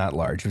notes it was not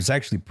large. It was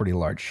actually a pretty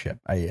large ship.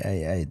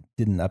 I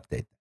didn't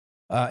update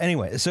that.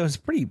 Anyway, so it's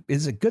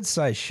a good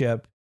sized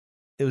ship.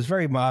 It was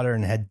very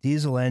modern, had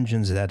diesel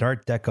engines, it had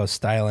Art Deco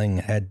styling,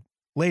 it had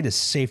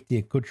latest safety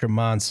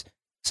accoutrements,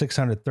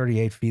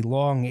 638 feet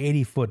long,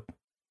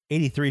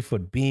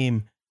 83-foot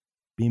beam.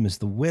 Beam is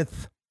the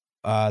width,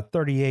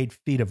 38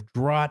 feet of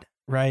draught,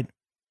 right?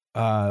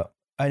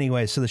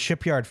 Anyway, so the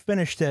shipyard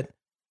finished it,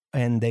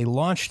 and they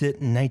launched it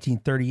in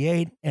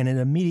 1938, and it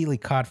immediately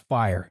caught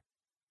fire.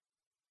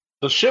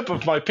 The ship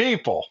of my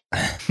people.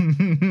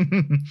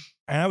 And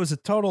that was a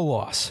total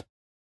loss.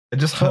 I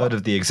just heard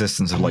of the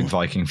existence of like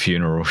Viking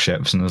funeral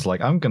ships and was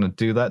like, I'm going to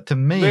do that to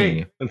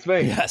me. It's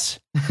me. Yes.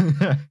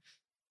 It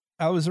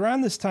was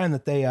around this time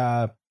that they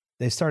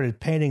started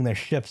painting their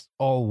ships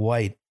all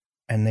white,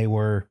 and they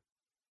were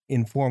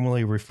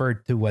informally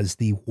referred to as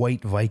the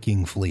White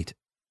Viking Fleet,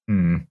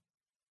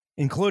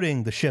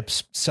 including the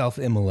ships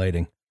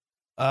self-immolating.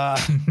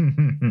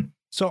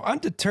 So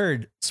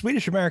undeterred,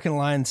 Swedish-American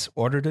Lines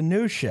ordered a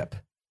new ship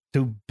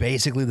to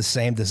basically the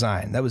same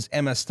design. That was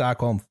MS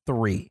Stockholm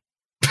 3.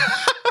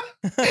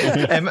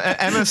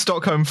 MS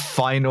Stockholm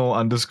final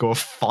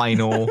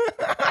 _final.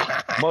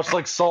 Much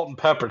like Salt and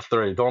Pepper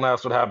 3. Don't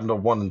ask what happened to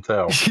 1 and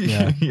 2.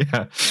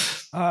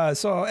 Yeah.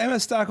 So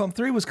MS Stockholm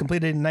 3 was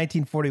completed in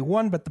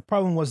 1941, but the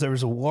problem was there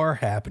was a war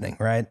happening,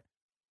 right?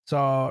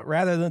 So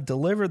rather than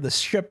deliver the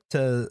ship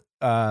to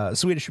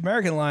Swedish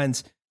American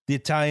Lines, the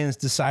Italians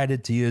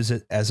decided to use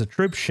it as a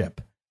troop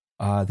ship,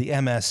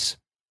 the MS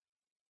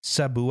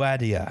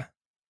Sabadia.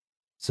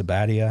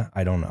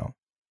 I don't know.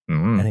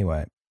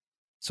 Anyway,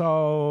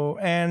 so,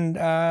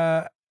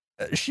 and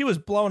she was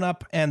blown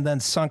up and then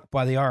sunk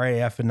by the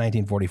RAF in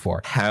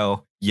 1944.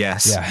 Hell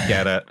yes, Yeah.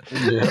 get it.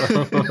 Yeah.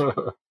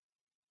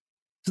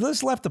 So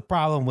this left a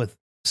problem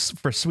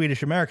for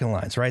Swedish American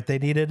Lines, right? They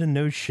needed a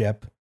new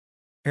ship.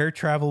 Air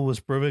travel was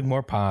proving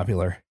more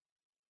popular.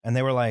 And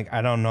they were like,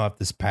 I don't know if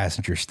this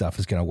passenger stuff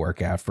is going to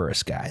work out for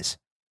us guys.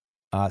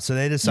 So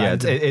they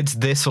decided. It's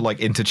this or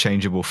like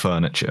interchangeable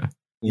furniture.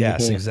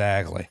 Yes,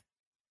 exactly.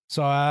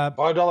 So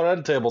 $5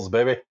 end tables,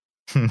 baby.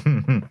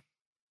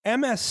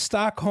 MS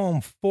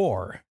Stockholm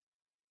 4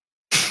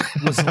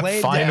 was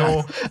laid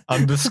final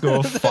down.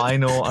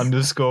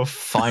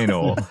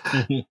 final.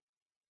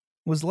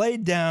 Was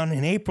laid down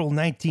in April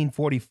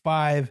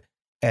 1945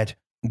 at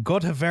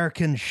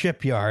Götaverken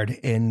Shipyard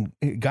in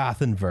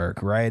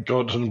Gothenburg, right?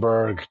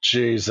 Gothenburg,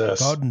 Jesus.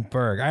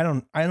 Gothenburg.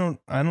 I'm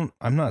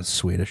not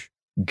Swedish.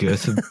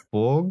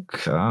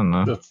 Göteborg? I don't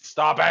know.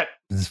 Stop it.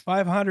 It's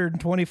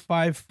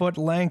 525 foot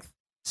length,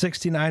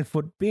 69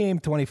 foot beam,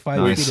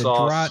 25 Nice. feet of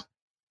Sauce. draught.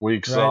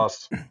 Weak Right.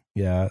 sauce.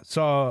 Yeah.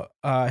 So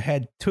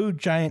had two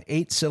giant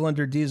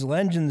 8-cylinder diesel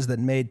engines that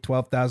made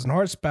 12,000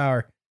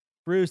 horsepower,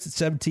 cruised at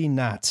 17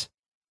 knots.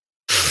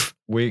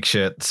 Weak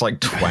shit. It's like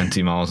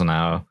 20 miles an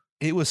hour.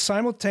 It was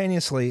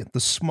simultaneously the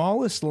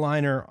smallest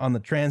liner on the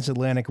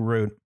transatlantic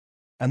route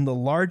and the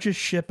largest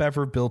ship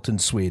ever built in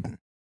Sweden.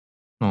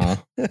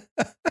 Oh.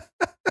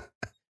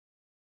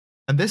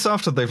 And this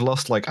after they've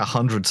lost like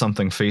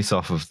 100-something feet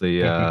off of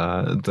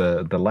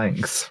the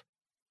length.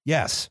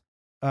 Yes.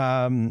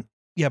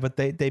 Yeah, but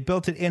they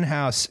built it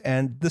in-house,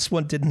 and this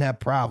one didn't have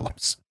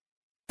problems.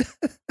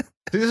 This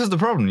is the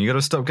problem. You got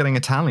to stop getting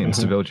Italians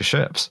to build your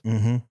ships.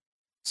 Mm-hmm.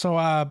 So,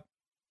 all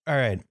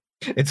right.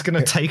 It's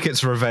going to take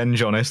its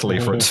revenge on Italy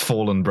for its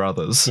fallen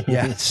brothers.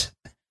 Yes.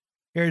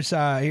 Here's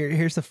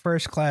the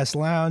first class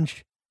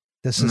lounge.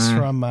 This is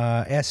from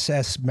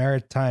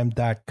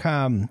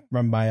ssmaritime.com,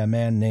 run by a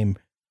man named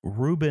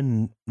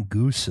Ruben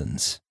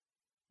Goosens.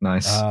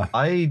 Nice.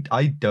 I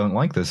don't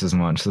like this as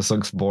much. This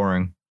looks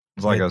boring.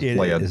 It's like It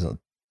a is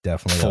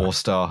definitely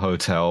 4-star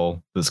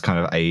hotel that's kind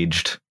of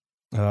aged.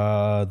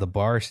 The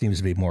bar seems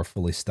to be more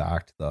fully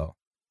stocked, though.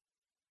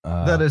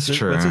 That is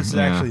true. This is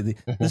yeah. actually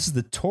this is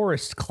the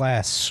tourist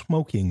class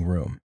smoking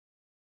room.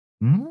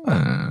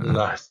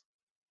 Nice.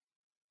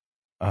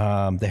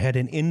 They had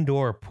an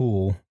indoor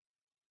pool,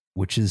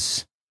 which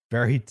is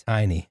very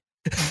tiny.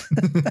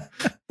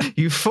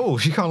 You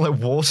fools! You can't let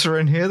water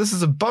in here. This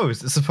is a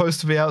boat. It's supposed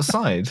to be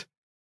outside.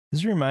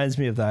 This reminds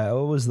me of that.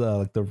 What was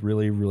the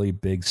really, really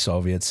big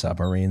Soviet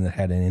submarine that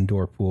had an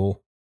indoor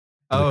pool?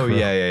 Oh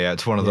yeah.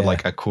 It's one of the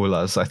like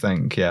Akulas, I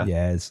think. Yeah.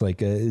 Yeah, it's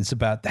like it's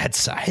about that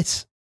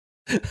size.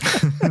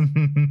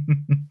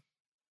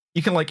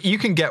 You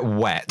can get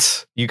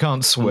wet. You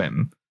can't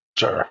swim.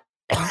 Sure.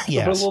 Go for a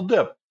Yes. little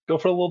dip.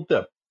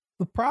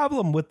 The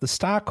problem with the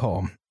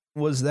Stockholm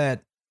was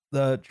that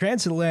the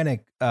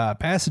transatlantic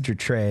passenger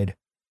trade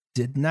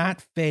did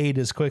not fade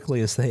as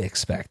quickly as they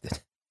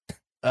expected.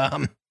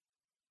 It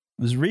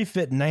was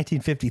refit in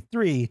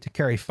 1953 to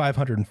carry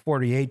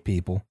 548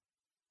 people.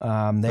 They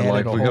They're like,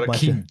 added a we whole gotta bunch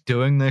keep of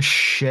doing this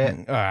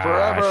shit.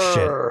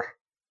 Forever.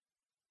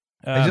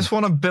 I just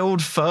want to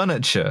build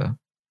furniture.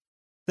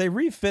 They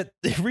refit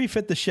the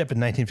ship in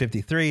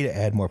 1953 to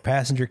add more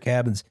passenger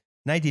cabins.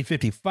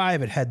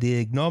 1955, it had the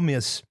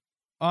ignominious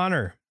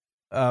honor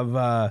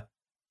of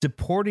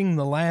deporting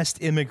the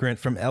last immigrant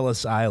from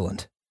Ellis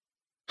Island.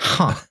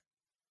 Huh.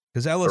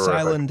 Because Ellis Terrific.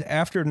 Island,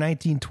 after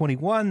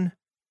 1921,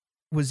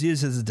 was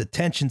used as a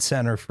detention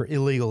center for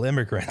illegal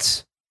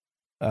immigrants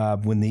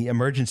when the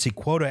Emergency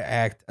Quota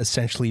Act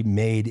essentially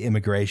made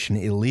immigration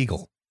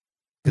illegal.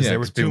 Because there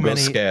were too people got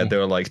many. scared. There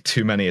were like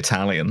too many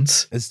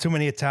Italians. There's too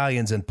many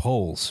Italians and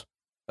Poles.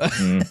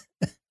 It's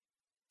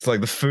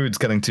like the food's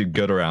getting too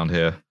good around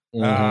here.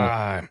 Too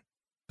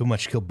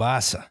much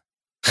kielbasa.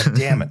 God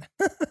damn it.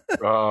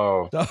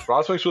 Oh,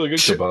 Ross makes really good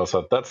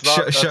kielbasa. That's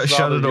not. Shut it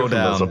all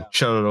down. euphemism.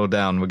 Shut it all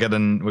down. We're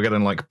getting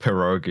like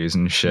pierogies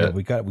and shit. Yeah,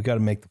 we got to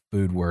make the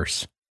food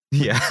worse.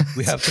 Yeah.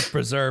 We have to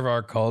preserve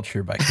our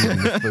culture by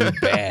keeping the food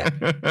bad.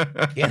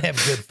 Can't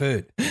have good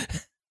food.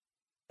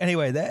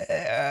 Anyway,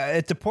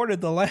 it deported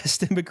the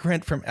last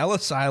immigrant from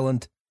Ellis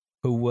Island,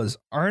 who was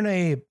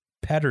Arne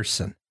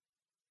Pedersen.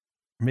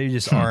 Maybe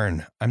just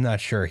Arne. I'm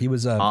not sure. He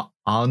was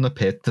Arne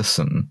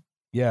Peterson.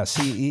 Yes,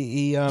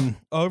 he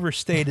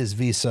overstayed his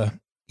visa.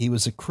 He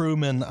was a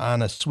crewman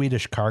on a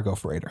Swedish cargo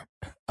freighter.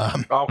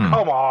 Oh,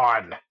 come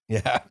on.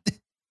 Yeah.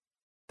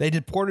 They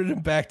deported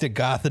him back to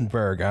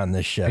Gothenburg on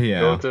this ship.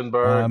 Yeah.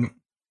 Gothenburg.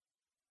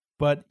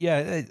 But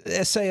yeah,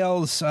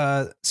 SAL's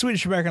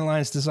Swedish American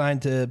Lines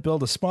designed to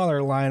build a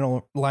smaller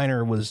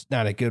liner was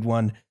not a good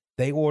one.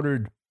 They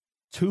ordered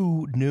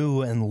 2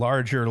 new and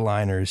larger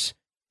liners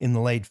in the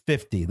late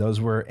 50s.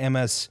 Those were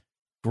MS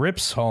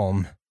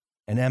Gripsholm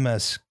and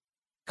MS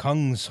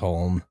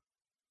Kungsholm.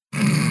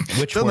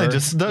 Which Don't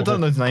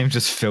those names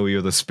just fill you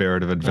with the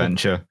spirit of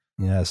adventure?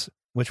 Yes,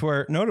 which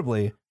were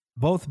notably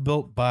both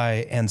built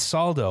by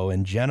Ansaldo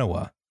in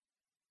Genoa,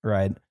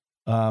 right?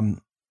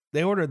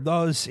 They ordered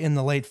those in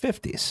the late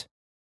 50s,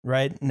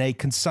 right? And they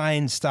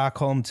consigned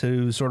Stockholm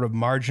to sort of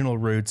marginal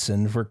routes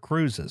and for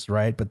cruises,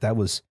 right? But that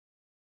was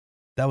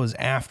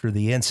after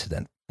the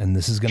incident, and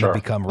this is going to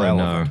become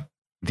relevant. No,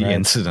 the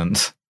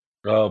incident.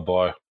 Oh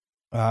boy.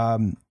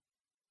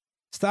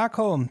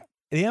 Stockholm,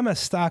 the MS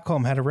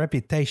Stockholm had a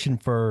reputation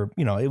for,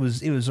 it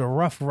was a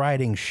rough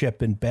riding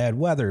ship in bad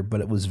weather,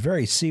 but it was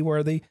very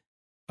seaworthy.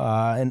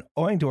 And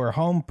owing to her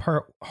home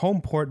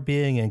port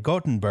being in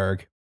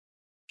Gothenburg,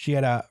 she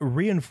had a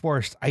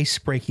reinforced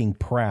ice-breaking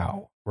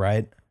prow,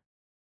 right?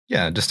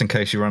 Yeah, just in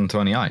case you run into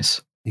any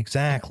ice.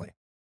 Exactly.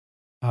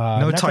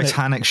 No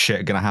Titanic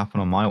shit gonna happen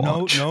on my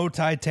watch. No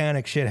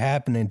Titanic shit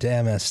happening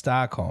to MS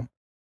Stockholm.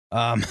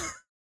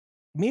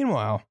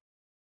 Meanwhile,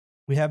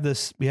 we have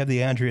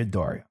the Andrea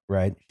Doria,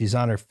 right? She's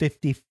on her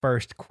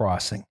 51st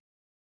crossing.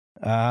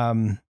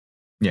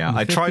 Yeah,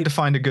 I tried to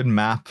find a good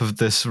map of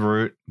this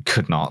route.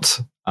 Could not.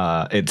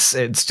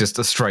 It's just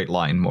a straight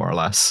line, more or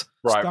less.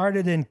 Right.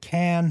 Started in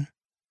Cannes,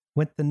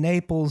 went to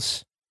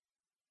Naples,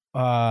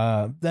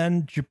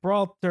 then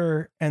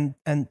Gibraltar, and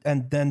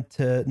then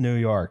to New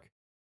York,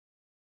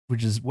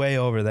 which is way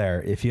over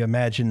there. If you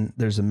imagine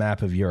there's a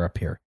map of Europe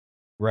here,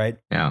 right?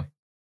 Yeah.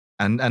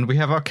 And we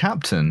have our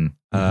captain,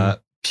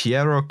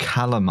 Piero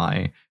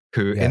Calamai,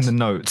 who in the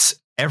notes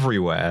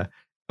everywhere,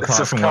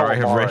 apart from where I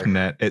have written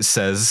it, it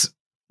says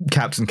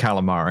Captain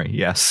Calamari.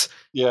 Yes.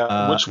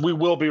 Yeah, which we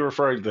will be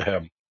referring to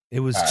him. It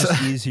was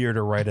just easier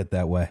to write it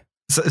that way.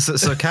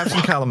 So Captain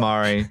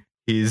Calamari,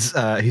 he's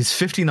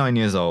 59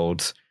 years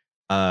old.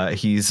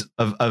 He's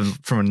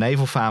from a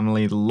naval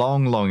family,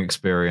 long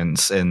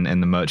experience in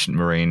the merchant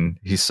marine.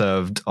 He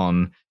served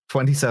on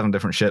 27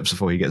 different ships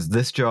before he gets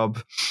this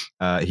job.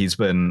 He's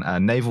been a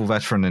naval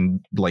veteran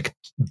in like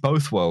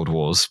both world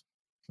wars.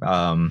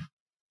 And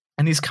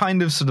he's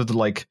kind of sort of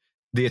like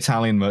the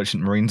Italian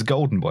merchant marine's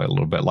golden boy a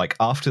little bit. Like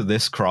after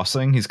this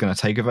crossing, he's going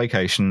to take a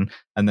vacation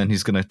and then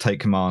he's going to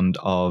take command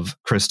of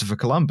Christopher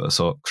Columbus,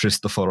 or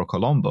Cristoforo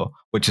Colombo,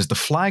 which is the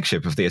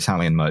flagship of the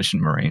Italian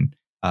merchant marine.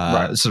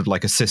 Sort of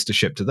like a sister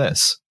ship to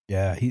this.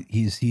 Yeah,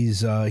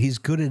 he's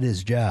good at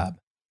his job.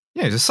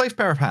 Yeah, he's a safe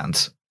pair of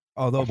hands.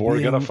 Although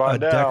being a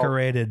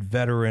decorated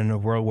veteran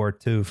of World War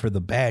II for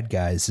the bad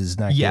guys is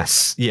not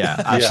Yes, good.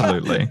 Yeah,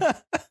 absolutely.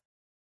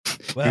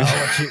 Well,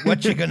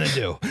 what you gonna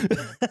do?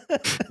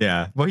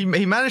 Yeah, well,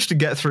 he managed to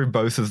get through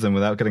both of them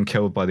without getting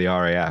killed by the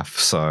RAF.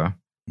 So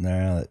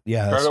yeah,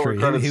 that's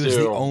true. He was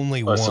the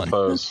only one. I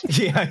suppose.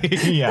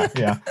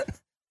 yeah.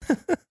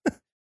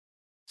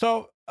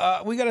 So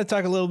we got to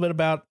talk a little bit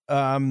about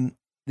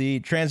the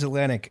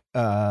transatlantic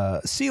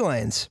sea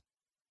lanes,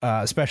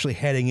 especially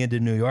heading into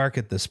New York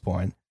at this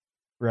point,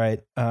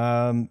 right?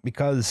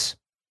 Because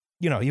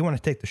you want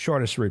to take the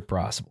shortest route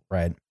possible,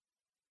 right?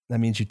 That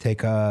means you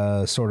take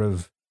a sort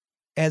of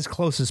as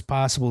close as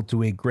possible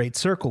to a Great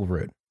Circle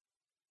route,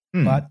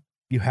 but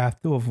you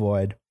have to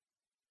avoid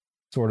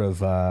sort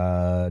of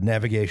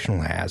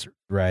navigational hazards,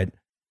 right?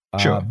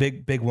 Sure.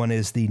 Big one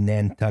is the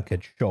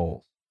Nantucket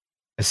Shoals.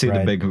 I see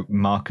the big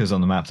markers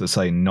on the map that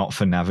say "not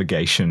for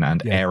navigation"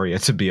 and "area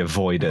to be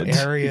avoided."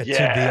 Area to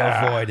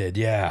be avoided.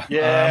 Yeah.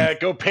 Yeah.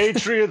 Go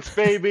Patriots,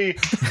 baby.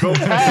 Go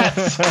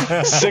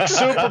Pats. 6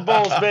 Super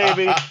Bowls,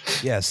 baby.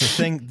 Yes.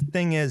 The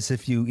thing is,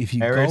 if you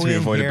area go to be in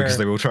avoided here, because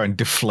they will try and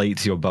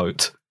deflate your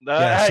boat.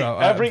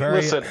 Every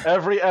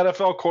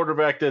NFL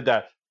quarterback did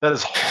that. That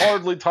is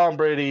hardly Tom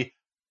Brady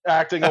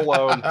acting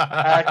alone.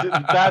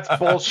 That's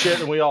bullshit,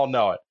 and we all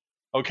know it.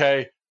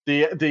 Okay.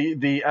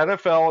 The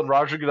NFL and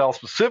Roger Goodell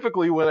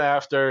specifically went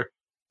after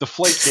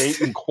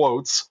Deflategate in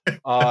quotes,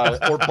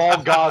 or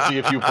Ballghazi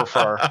if you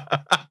prefer,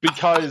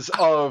 because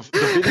of the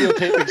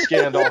videotaping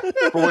scandal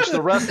for which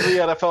the rest of the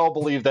NFL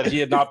believed that he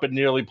had not been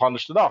nearly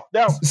punished enough.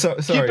 Now,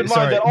 keep in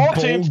mind that all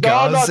teams,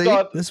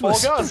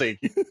 Ballghazi.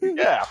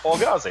 Yeah,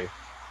 Ballghazi.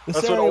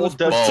 That's what old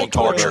ball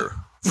torture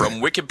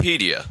from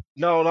Wikipedia.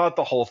 No, not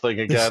the whole thing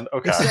again.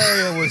 Okay. This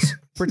area was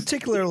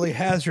particularly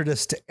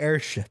hazardous to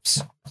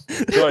airships.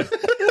 Good.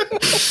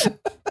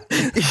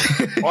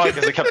 Why?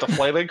 Because it kept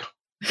deflating?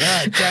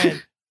 Yeah,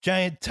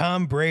 giant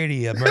Tom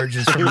Brady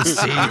emerges from the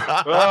sea.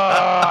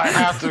 I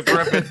have to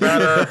grip it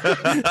better.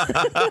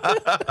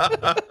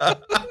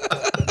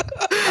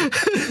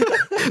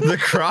 The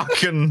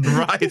Kraken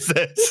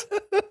rises.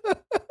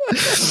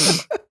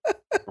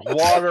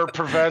 Water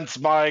prevents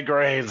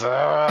migraines.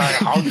 I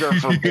hunger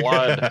for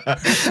blood.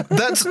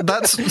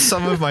 That's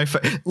some of my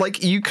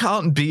like. You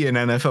can't be an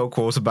NFL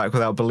quarterback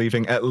without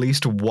believing at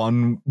least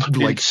one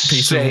like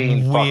piece of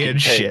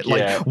weird shit,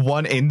 like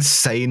one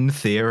insane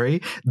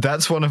theory.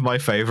 That's one of my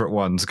favorite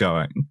ones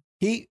going.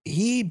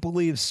 He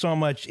believes so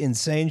much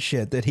insane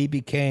shit that he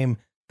became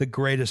the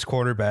greatest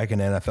quarterback in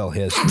NFL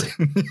history.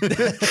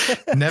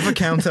 Never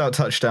count out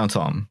touchdown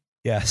Tom.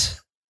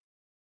 Yes.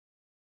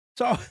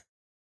 So,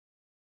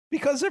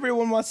 because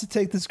everyone wants to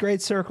take this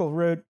Great Circle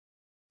route,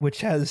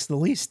 which has the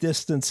least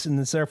distance and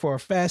is therefore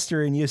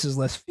faster and uses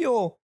less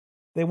fuel,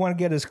 they want to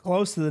get as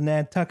close to the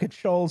Nantucket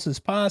Shoals as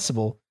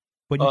possible.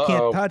 but you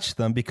can't touch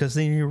them because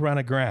then you run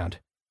aground,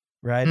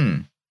 right?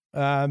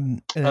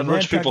 And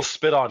rich people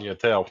spit on you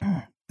too.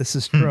 This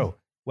is true.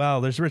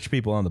 Well, there's rich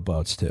people on the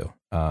boats too.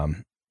 Yeah,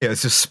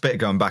 it's just spit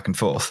going back and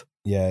forth.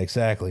 Yeah,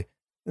 exactly.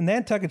 The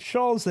Nantucket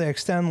Shoals, they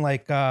extend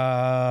like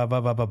I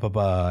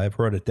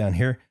wrote it down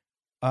here.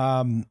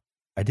 I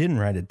didn't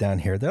write it down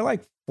here. They're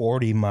like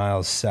 40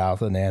 miles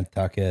south of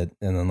Nantucket,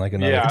 and then like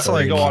another. Yeah, it's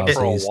like go on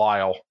for a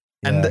while.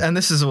 Yeah. And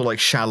this is all like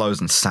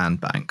shallows and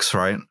sandbanks,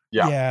 right?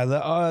 Yeah. Yeah.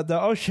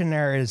 The ocean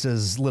area is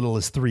as little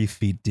as 3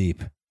 feet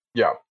deep.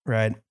 Yeah.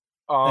 Right.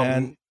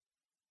 And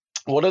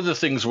one of the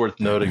things worth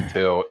noting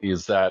too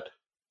is that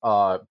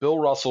Bill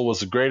Russell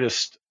was the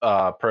greatest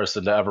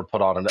person to ever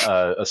put on an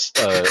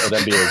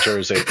NBA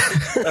jersey.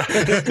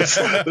 This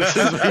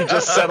is me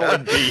just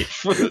settling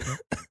beef.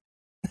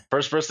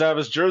 First person to have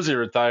his jersey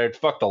retired.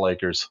 Fuck the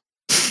Lakers.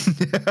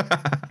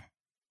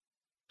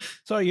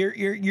 So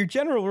your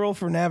general rule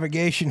for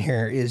navigation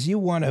here is you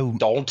want to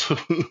don't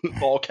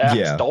all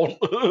caps don't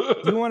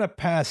you want to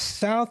pass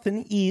south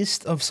and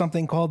east of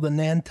something called the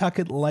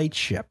Nantucket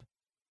Lightship.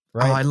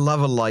 Right? Oh, I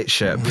love a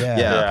lightship.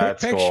 Yeah,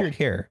 picture cool. it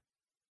here.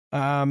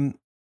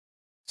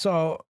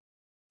 So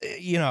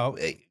you know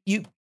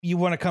you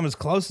want to come as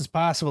close as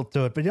possible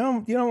to it, but you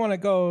don't want to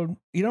go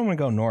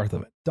north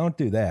of it. Don't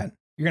do that.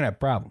 You're gonna have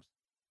problems,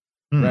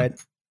 right?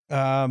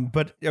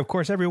 But of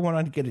course, everyone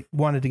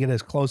wanted to get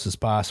as close as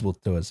possible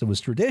to it. So it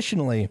was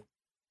traditionally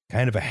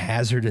kind of a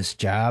hazardous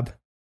job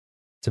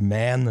to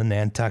man the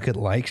Nantucket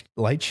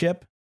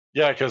Lightship.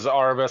 Yeah, because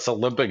RMS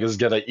Olympic is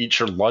gonna eat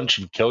your lunch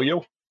and kill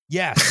you.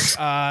 Yes,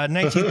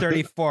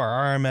 1934,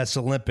 RMS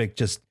Olympic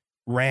just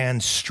ran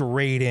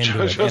straight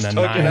into it and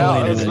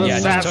annihilated it.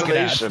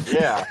 Assassination.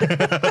 Yeah.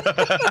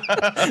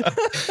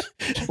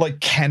 Like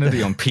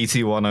Kennedy on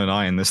PT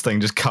 109, this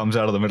thing just comes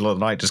out of the middle of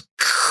the night, just.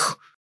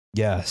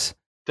 Yes.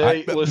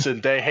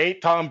 Listen, they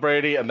hate Tom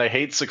Brady and they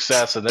hate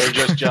success and they're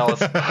just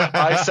jealous.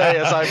 I say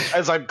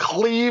as I'm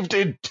cleaved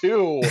in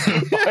two by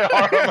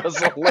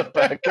RMS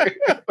Olympic.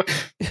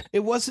 It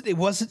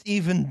wasn't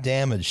even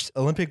damaged.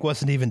 Olympic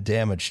wasn't even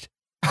damaged.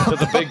 To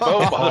the big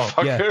boat,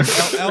 motherfucker.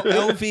 Yeah.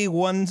 LV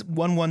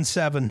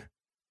 117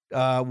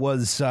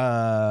 was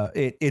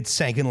it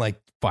sank in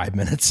like 5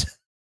 minutes.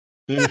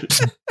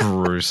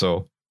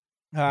 Brutal.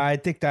 I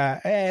think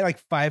that like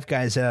 5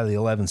 guys out of the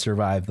 11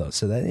 survived though,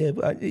 so that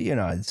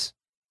it's.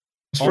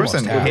 I'm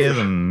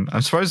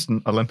surprised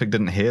Olympic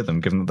didn't hear them,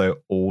 given that they're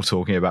all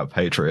talking about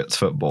Patriots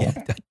football.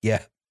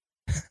 Yeah.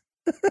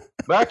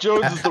 Mac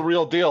Jones is the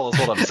real deal, is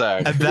what I'm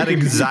saying. At that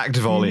exact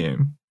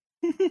volume.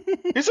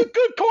 He's a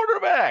good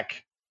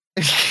quarterback.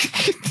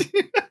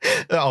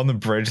 On the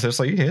bridge, there's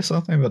like, you hear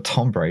something about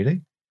Tom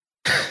Brady?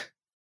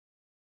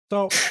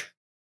 So,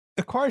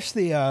 of course,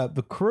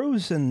 the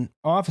crews and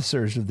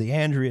officers of the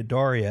Andrea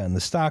Doria and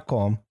the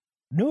Stockholm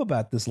knew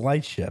about this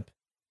lightship,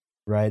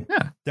 right?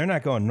 Yeah. They're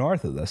not going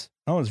north of this.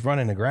 No one's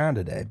running aground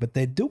today, but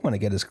they do want to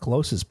get as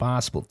close as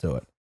possible to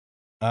it.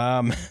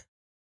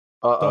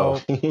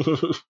 So,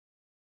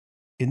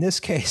 in this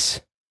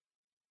case,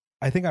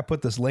 I think I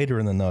put this later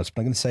in the notes,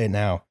 but I'm going to say it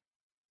now.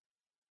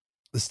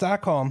 The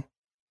Stockholm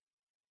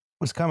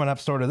was coming up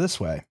sort of this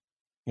way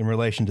in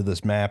relation to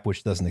this map,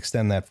 which doesn't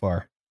extend that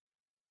far.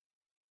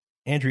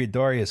 Andrea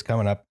Doria is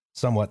coming up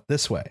somewhat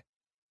this way,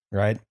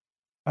 right?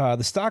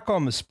 The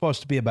Stockholm is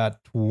supposed to be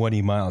about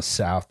 20 miles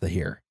south of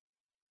here.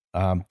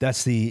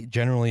 That's the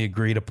generally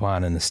agreed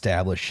upon and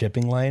established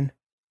shipping lane.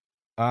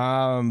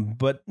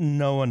 But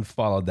no one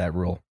followed that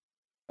rule.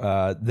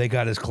 They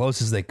got as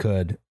close as they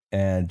could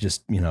and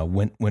just,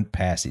 went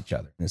past each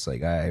other. And it's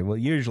like, all right, well,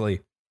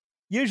 usually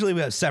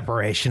we have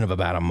separation of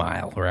about a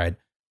mile, right?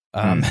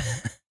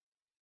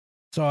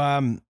 So,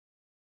 all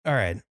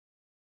right.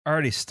 I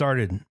already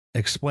started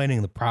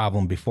explaining the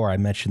problem before I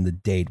mentioned the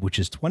date, which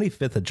is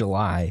 25th of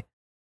July,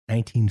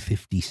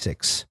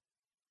 1956.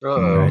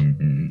 Right?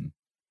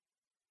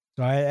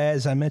 So,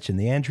 as I mentioned,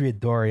 the Andrea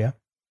Doria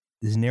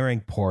is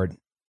nearing port.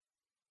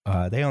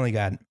 They only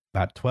got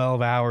about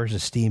 12 hours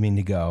of steaming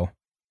to go.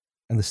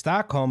 And the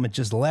Stockholm had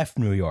just left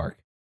New York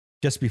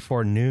just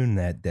before noon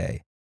that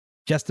day,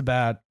 just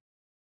about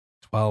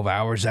 12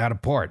 hours out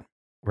of port,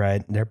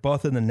 right? They're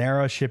both in the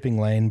narrow shipping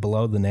lane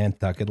below the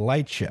Nantucket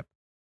Lightship,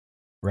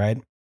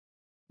 right?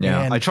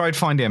 Yeah, I tried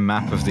finding a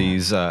map of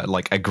these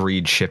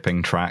agreed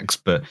shipping tracks,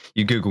 but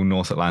you Google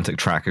North Atlantic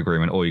Track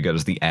Agreement, all you get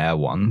is the air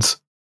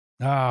ones.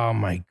 Oh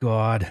my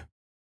God.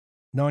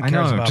 No one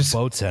cares about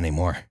boats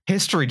anymore.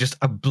 History just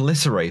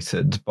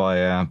obliterated by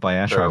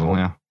air travel,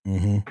 yeah.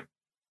 Mm-hmm.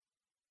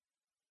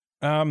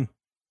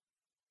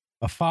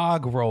 A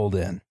fog rolled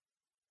in.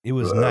 It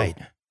was night.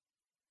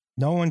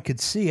 No one could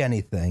see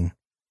anything,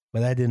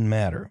 but that didn't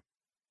matter.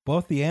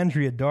 Both the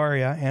Andrea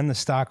Doria and the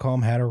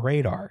Stockholm had a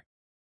radar.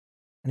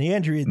 And the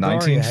Andrea Doria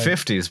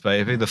 1950s,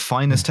 baby. The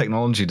finest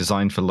technology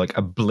designed for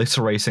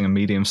obliterating a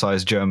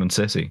medium-sized German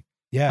city.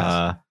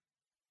 Yeah.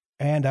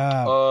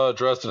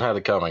 Dresden had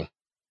it coming.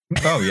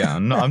 Oh, yeah.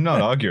 I'm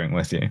not arguing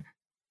with you.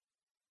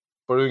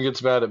 But who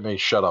gets mad at me?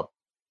 Shut up.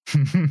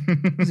 This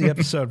is the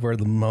episode where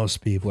the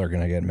most people are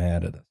going to get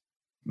mad at us.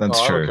 That's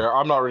I don't true. care.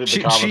 I'm not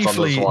reading the comments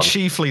on this one.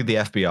 Chiefly the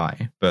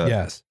FBI, but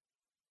Yes.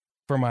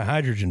 For my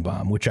hydrogen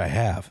bomb, which I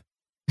have.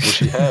 Which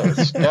he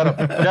has. Get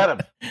him.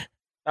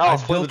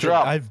 Alex, play the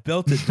drop. I've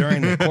built it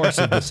during the course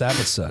of this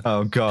episode.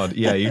 oh god,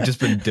 yeah, you've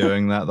just been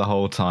doing that the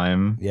whole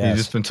time. Yes. You've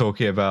just been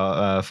talking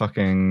about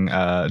fucking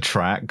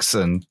tracks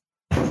and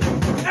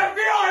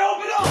FBI,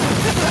 open up!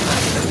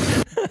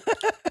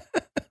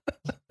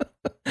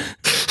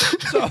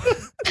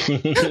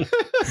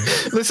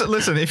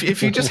 listen.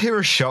 If you just hear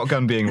a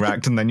shotgun being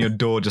racked and then your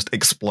door just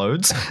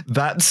explodes,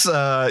 that's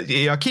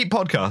keep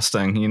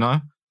podcasting. You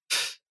know.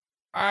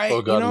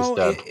 Oh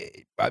God,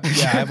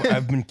 he's dead.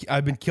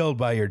 I've been killed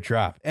by your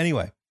drop.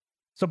 Anyway,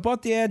 so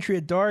both the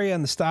Andrea Doria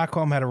and the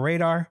Stockholm had a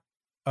radar.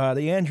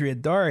 The Andrea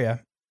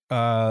Doria,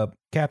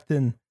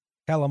 Captain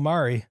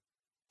Calamari,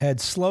 had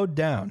slowed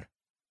down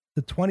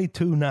to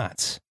 22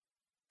 knots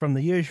from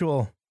the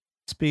usual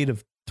speed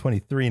of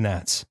 23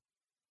 knots.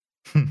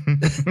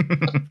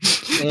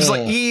 Just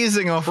like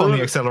easing off on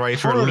the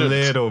accelerator a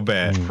little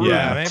bit.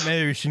 Yeah,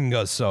 maybe we shouldn't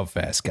go so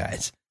fast,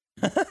 guys.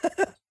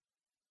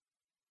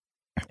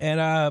 And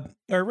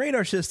our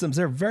radar systems,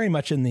 they're very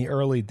much in the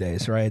early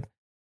days, right?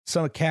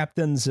 Some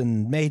captains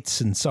and mates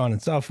and so on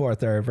and so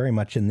forth are very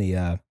much in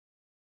the,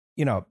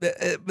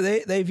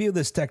 they view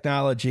this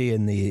technology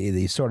in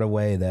the sort of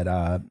way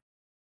that,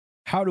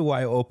 how do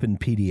I open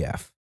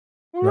PDF?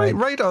 Right.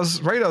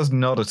 Radar's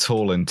not at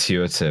all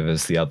intuitive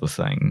is the other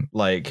thing.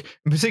 Like,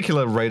 in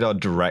particular, radar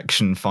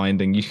direction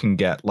finding, you can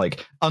get,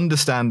 like,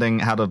 understanding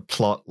how to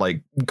plot,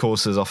 like,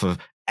 courses off of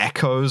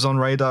echoes on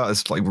radar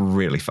is, like,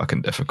 really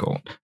fucking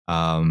difficult.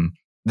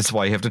 That's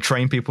why you have to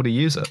train people to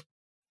use it.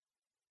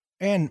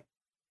 And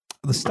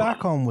the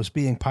Stockholm was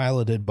being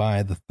piloted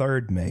by the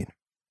third mate,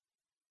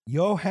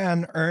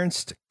 Johan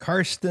Ernst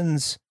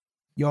Karstens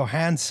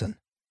Johansson.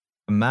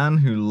 A man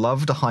who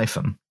loved a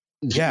hyphen.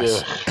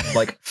 Yes. Yeah.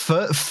 Like,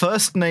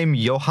 first name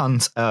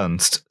Johannes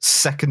Ernst,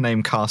 second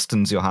name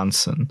Karstens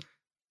Johansson.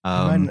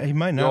 He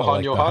might not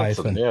like the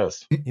hyphen.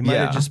 Yes. He might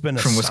have just been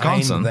from assigned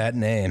Wisconsin. that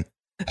name.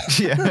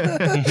 Yeah.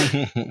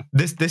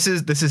 This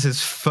is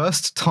his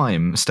first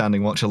time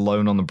standing watch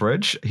alone on the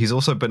bridge. He's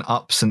also been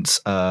up since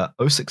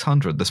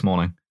 0600 this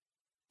morning.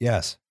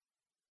 Yes.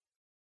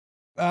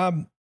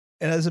 And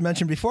as I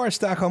mentioned before,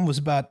 Stockholm was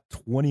about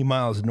 20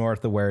 miles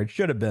north of where it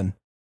should have been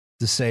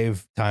to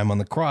save time on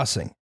the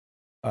crossing.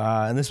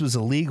 And this was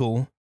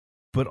illegal,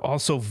 but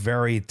also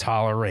very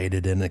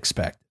tolerated and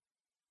expected.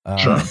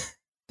 Sure.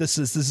 This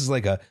is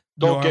like a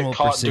don't normal get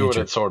caught procedure. doing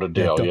it sort of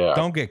deal.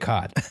 Don't get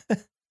caught.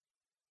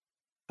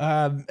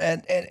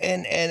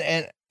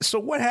 And so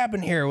what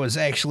happened here was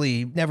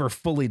actually never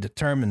fully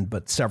determined,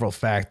 but several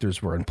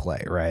factors were in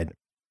play, right?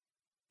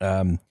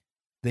 The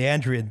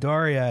Andrea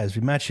Doria, as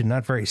we mentioned,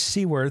 not very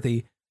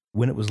seaworthy.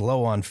 When it was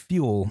low on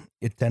fuel,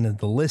 it tended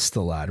to list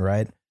a lot,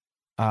 right?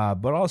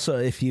 But also,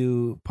 if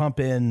you pump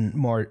in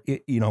more,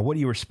 what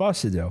you were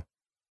supposed to do,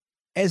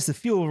 as the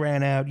fuel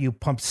ran out, you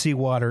pumped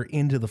seawater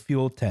into the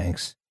fuel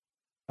tanks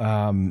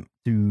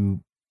to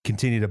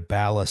continue to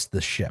ballast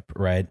the ship,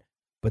 right?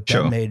 But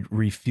that made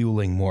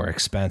refueling more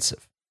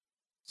expensive.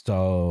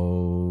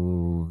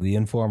 So the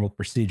informal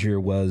procedure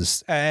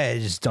was,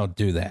 just don't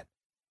do that,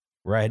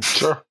 right?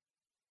 Sure.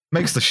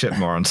 Makes the ship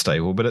more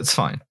unstable, but it's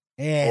fine.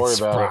 It's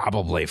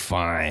probably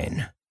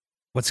fine.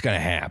 What's going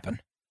to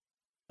happen?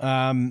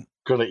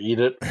 Gonna eat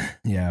it.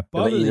 Yeah,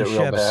 Gonna eat it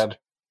real bad.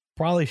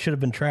 Probably should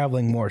have been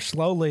traveling more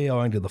slowly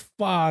owing to the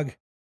fog.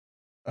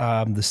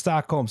 The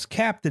Stockholm's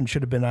captain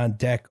should have been on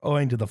deck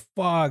owing to the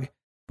fog,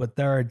 but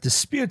there are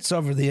disputes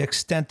over the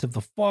extent of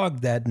the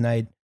fog that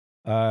night.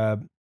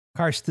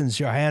 Karstens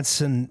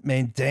Johansson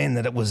maintained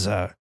that it was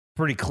a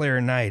pretty clear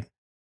night,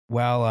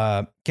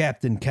 while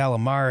Captain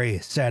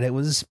Calamari said it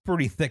was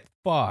pretty thick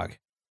fog,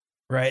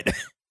 right?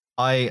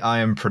 I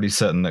am pretty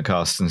certain that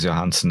Karstens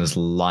Johansson is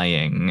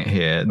lying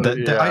here.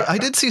 I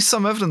did see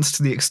some evidence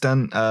to the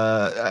extent,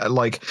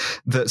 like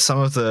that some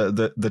of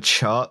the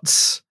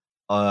charts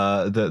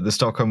that the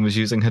Stockholm was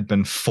using had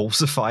been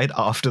falsified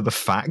after the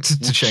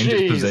fact to change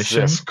its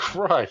position. Jesus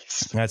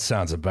Christ! That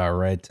sounds about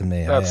right to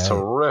me. That's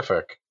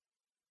terrific.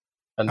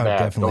 And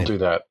bad. Don't do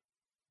that.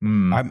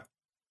 Mm.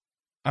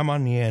 I'm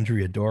on the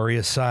Andrea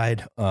Doria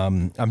side.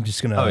 I'm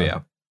just gonna. Oh yeah.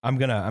 I'm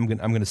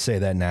gonna say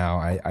that now.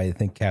 I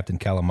think Captain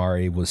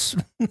Calamari was.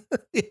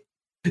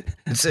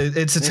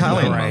 It's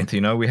Italian month,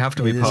 we have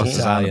to be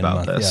partisan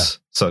about this,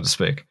 so to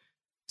speak.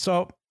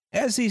 So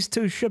as these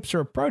two ships are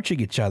approaching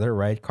each other,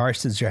 right?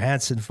 Karstens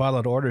Johansson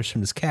followed orders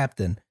from his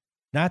captain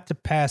not to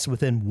pass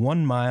within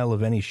 1 mile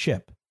of any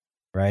ship,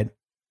 right?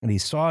 And he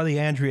saw the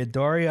Andrea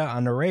Doria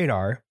on the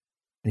radar,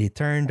 and he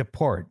turned to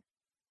port,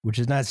 which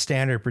is not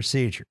standard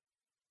procedure.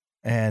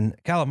 And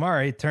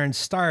Calamari turned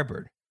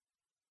starboard,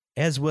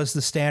 as was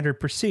the standard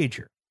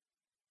procedure.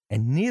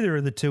 And neither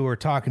of the two were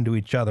talking to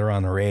each other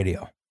on the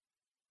radio.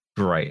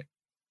 Great.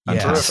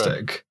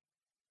 Fantastic.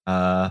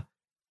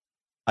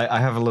 I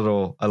have a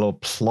little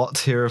plot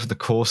here of the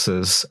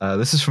courses.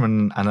 This is from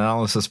an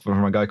analysis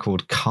from a guy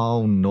called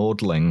Carl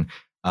Nordling,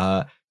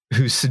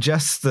 who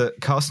suggests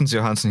that Karstens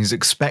Johansson, he's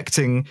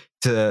expecting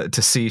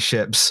to see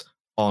ships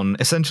on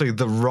essentially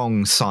the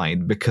wrong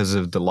side because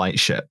of the light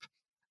ship.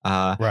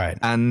 Right.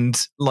 And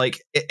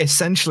like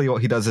essentially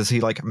what he does is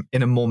he, like,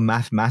 in a more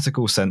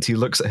mathematical sense, he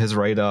looks at his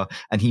radar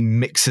and he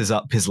mixes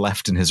up his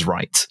left and his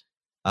right.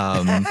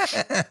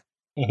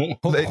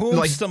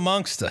 Who's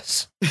amongst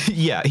us?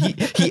 Yeah,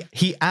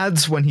 he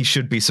adds when he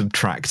should be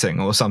subtracting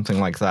or something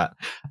like that.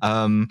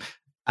 And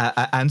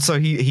so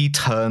he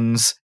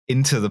turns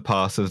into the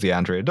path of the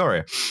Andrea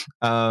Doria.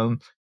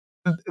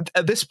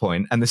 At this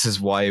point, and this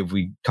is why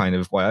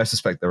I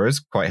suspect there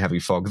is quite heavy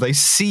fog, they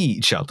see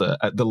each other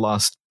at the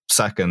last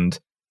second.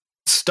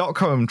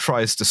 Stockholm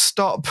tries to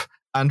stop.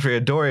 Andrea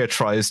Doria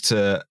tries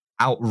to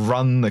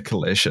outrun the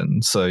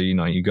collision. So,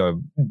 you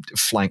go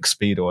flank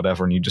speed or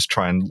whatever, and you just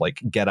try and like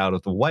get out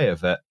of the way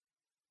of it.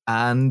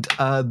 And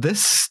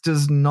this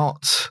does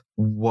not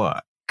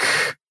work.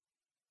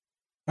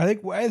 I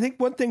think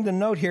one thing to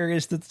note here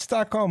is that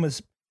Stockholm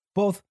is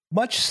both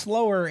much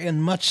slower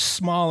and much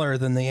smaller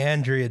than the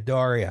Andrea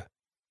Doria.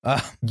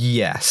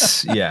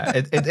 Yes, yeah.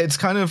 It's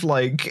kind of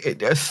like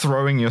Mm-hmm.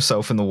 throwing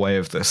yourself in the way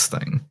of this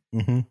thing.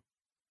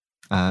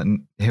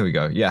 Here we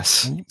go.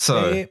 Yes.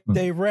 So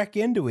they wreck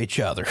into each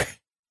other.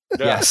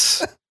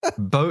 Yes.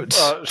 Boats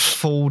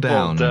fall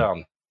down,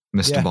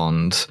 Mr. Yeah.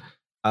 Bond.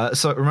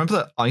 So remember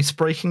that ice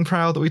breaking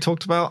prow that we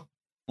talked about?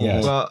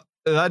 Yes. Well,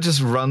 that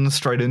just runs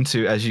straight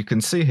into, as you can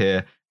see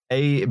here,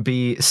 A,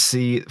 B,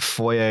 C,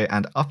 foyer,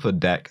 and upper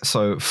deck.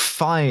 So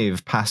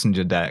 5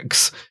 passenger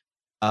decks.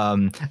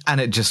 And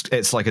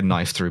it's like a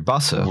knife through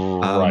butter.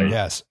 Right.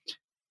 Yes.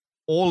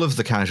 All of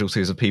the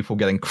casualties are people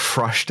getting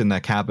crushed in their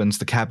cabins.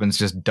 The cabins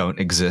just don't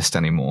exist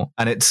anymore.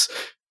 And it's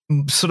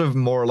sort of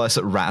more or less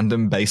at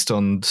random based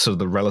on sort of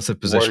the relative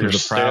position of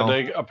the prow.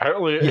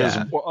 Apparently,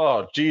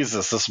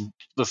 Jesus,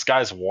 this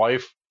guy's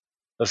wife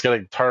is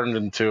getting turned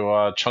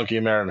into chunky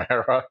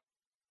marinara.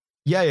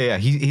 Yeah.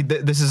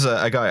 This is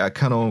a guy,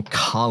 Colonel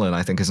Carlin,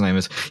 I think his name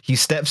is. He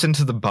steps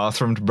into the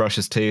bathroom to brush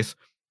his teeth.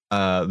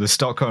 The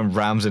Stockholm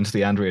rams into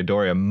the Andrea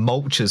Doria,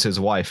 mulches his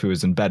wife, who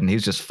is in bed, and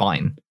he's just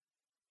fine.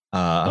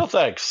 No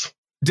thanks.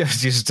 He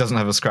just doesn't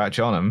have a scratch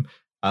on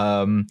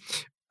him.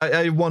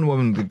 One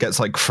woman gets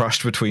like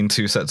crushed between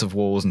 2 sets of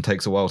walls and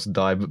takes a while to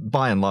die, but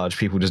by and large,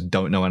 people just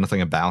don't know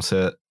anything about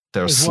it.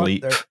 They're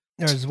asleep.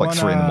 There's like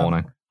 3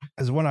 a.m.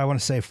 There's one, I want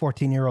to say,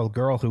 14-year-old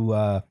girl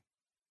who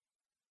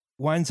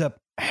winds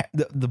up,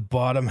 the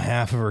bottom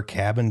half of her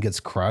cabin gets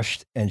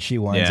crushed, and she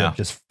winds up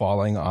just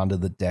falling onto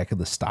the deck of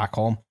the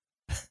Stockholm.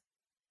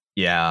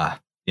 Yeah.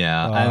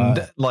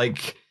 And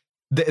like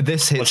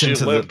this hits she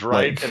into lived, the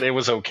right, like, and it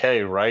was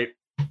okay, right?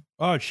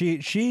 Oh,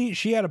 she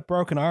had a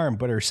broken arm,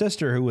 but her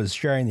sister, who was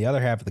sharing the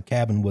other half of the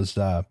cabin, was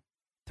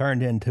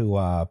turned into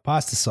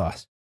pasta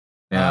sauce.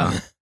 Yeah.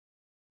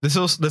 This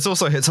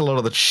also hits a lot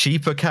of the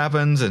cheaper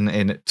cabins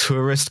in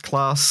tourist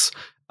class,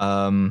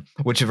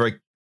 which are very.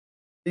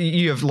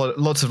 You have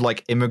lots of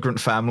like immigrant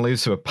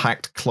families who are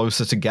packed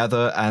closer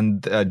together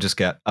and just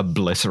get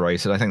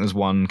obliterated. I think there's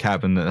one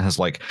cabin that has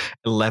like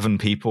 11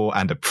 people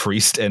and a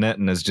priest in it,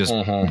 and is just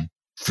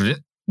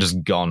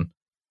gone.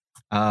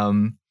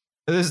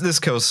 This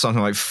kills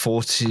something like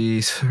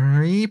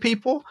 43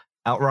 people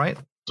outright.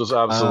 Just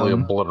absolutely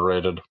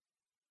obliterated.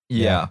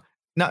 Yeah.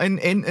 Now,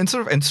 in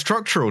sort of in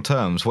structural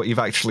terms, what you've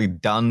actually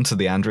done to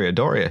the Andrea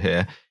Doria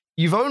here,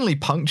 you've only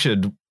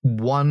punctured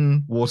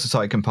one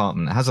watertight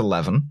compartment. It has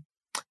 11.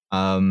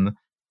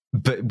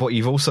 But what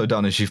you've also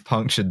done is you've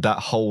punctured that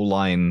whole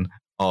line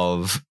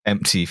of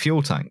empty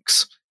fuel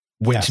tanks,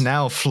 which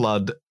now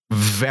flood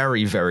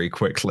very, very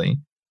quickly.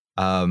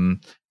 And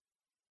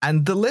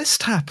the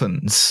list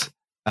happens.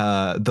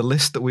 The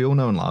list that we all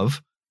know and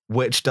love,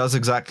 which does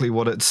exactly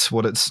what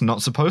it's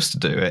not supposed to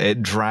do.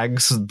 It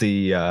drags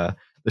the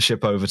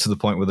ship over to the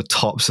point where the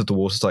tops of the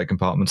watertight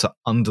compartments are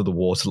under the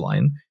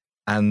waterline,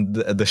 and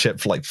the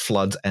ship like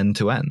floods end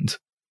to end.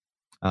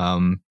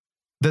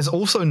 There's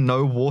also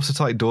no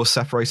watertight door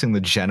separating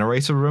the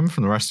generator room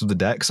from the rest of the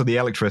deck, so the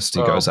electricity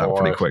goes out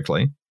pretty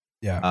quickly.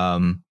 Yeah.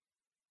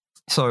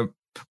 So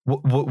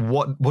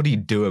what do you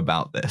do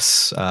about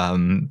this?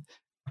 And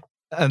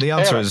the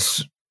answer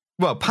is,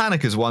 well,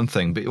 panic is one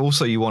thing, but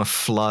also you want to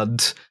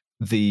flood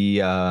the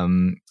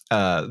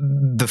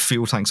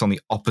fuel tanks on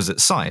the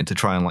opposite side to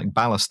try and like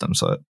ballast them,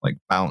 so it like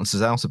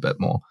balances out a bit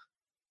more.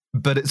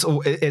 But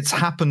it's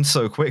happened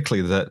so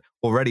quickly that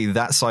already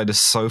that side is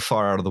so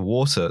far out of the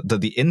water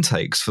that the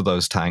intakes for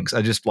those tanks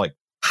are just like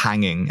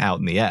hanging out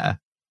in the air.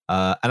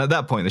 And at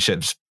that point, the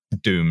ship's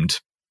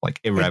doomed, like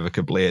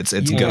irrevocably. It's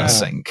gonna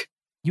sink.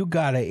 You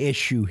got an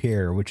issue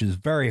here, which is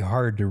very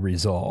hard to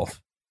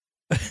resolve.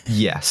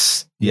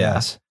 Yes.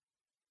 Yes.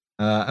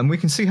 And we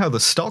can see how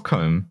the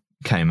Stockholm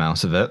came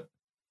out of it.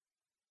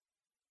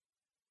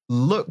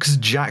 Looks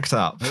jacked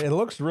up. It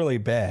looks really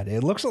bad.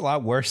 It looks a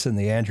lot worse than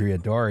the Andrea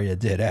Doria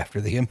did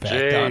after the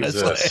impact,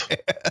 honestly.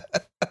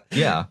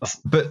 Yeah,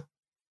 but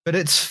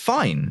it's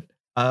fine.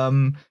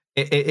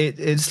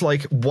 It's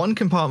like one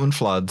compartment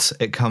floods.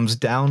 It comes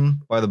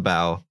down by the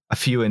bow a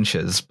few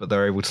inches, but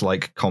they're able to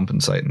like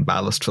compensate and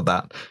ballast for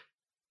that.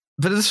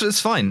 But it's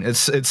fine.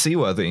 It's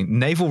seaworthy.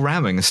 Naval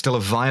ramming is still a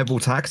viable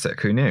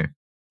tactic. Who knew?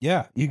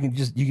 Yeah, you can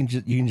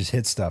just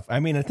hit stuff. I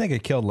mean, I think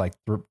it killed like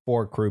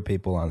 4 crew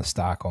people on the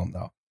Stockholm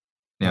though.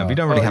 Yeah, we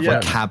don't really have yeah.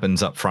 like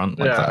cabins up front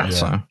like Yeah. that. Yeah.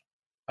 So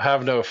I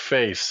have no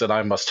face, and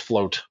I must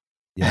float.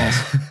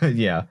 Yes.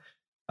 yeah.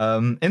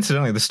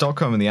 Incidentally, the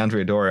Stockholm and the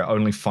Andrea Doria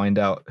only find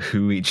out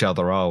who each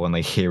other are when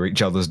they hear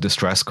each other's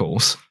distress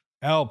calls.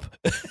 Help.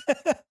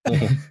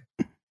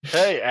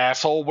 Hey,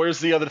 asshole, where's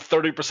the other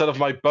 30% of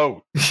my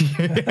boat?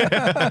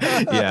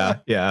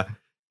 yeah.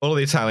 All of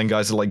the Italian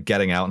guys are like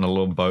getting out in a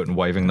little boat and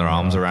waving their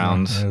arms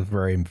around. I was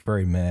very,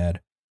 very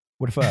mad.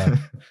 What if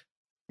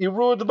You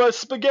ruined my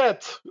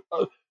spaghetti.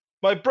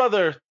 My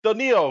brother,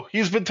 Danilo,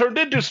 he's been turned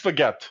into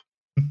spaghetti.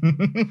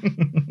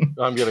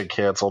 I'm getting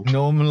canceled.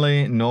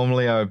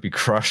 Normally I would be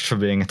crushed for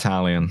being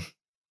Italian.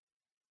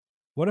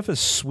 what if a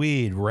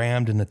Swede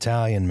rammed an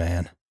Italian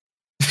man?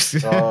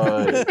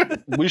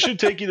 We should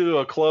take you to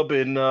a club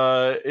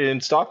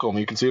in Stockholm.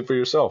 You can see it for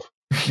yourself.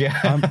 Yeah,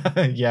 I'm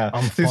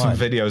do some fine.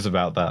 videos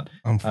about that.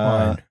 I'm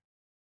fine.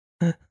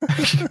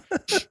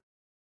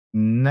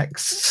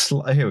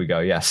 Here we go.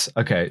 Yes.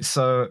 Okay.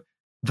 So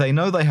they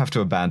know they have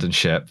to abandon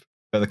ship,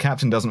 but the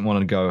captain doesn't want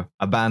to go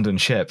abandon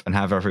ship and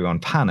have everyone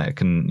panic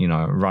and,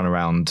 run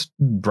around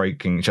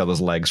breaking each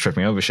other's legs,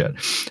 tripping over shit.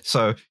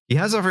 So he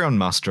has everyone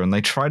muster and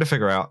they try to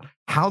figure out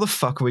how the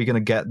fuck are we going to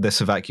get this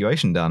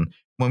evacuation done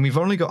when we've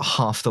only got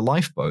half the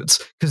lifeboats,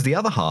 because the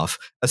other half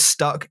are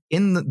stuck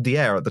in the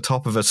air at the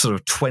top of a sort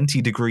of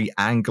 20-degree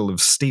angle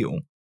of steel.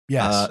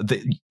 Yes.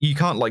 You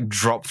can't like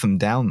drop them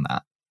down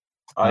that.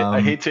 I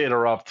hate to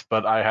interrupt,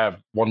 but I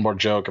have one more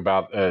joke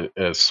about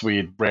a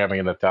Swede ramming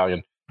an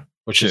Italian,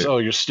 which is,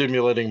 you're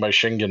stimulating my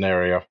Schengen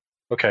area.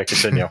 Okay,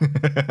 continue.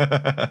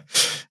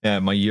 Yeah,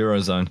 my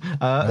Eurozone.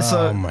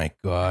 Oh my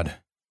God.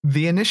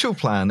 The initial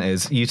plan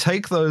is you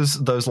take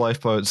those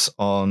lifeboats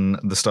on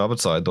the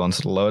starboard side, the ones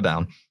that are lower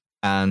down,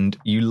 and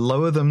you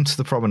lower them to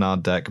the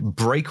promenade deck,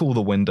 break all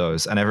the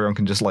windows, and everyone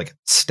can just like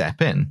step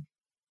in.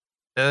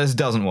 This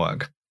doesn't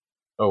work.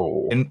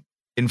 Oh.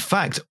 In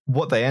fact,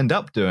 what they end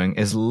up doing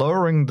is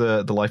lowering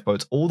the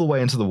lifeboats all the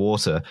way into the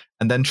water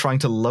and then trying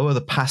to lower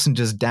the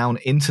passengers down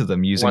into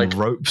them using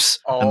ropes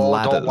and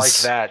ladders. Don't like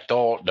that.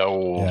 No.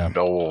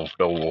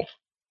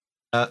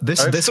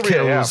 This 3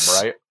 kills...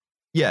 a.m., right?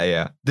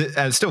 Yeah.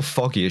 And it's still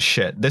foggy as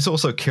shit. This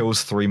also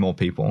kills 3 more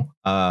people.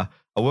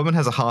 A woman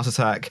has a heart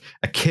attack.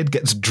 A kid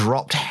gets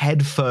dropped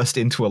headfirst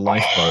into a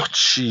lifeboat. Oh,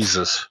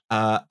 Jesus.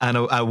 And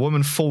a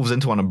woman falls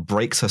into one and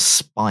breaks her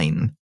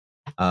spine.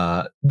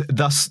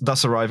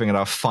 Thus arriving at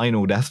our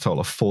final death toll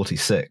of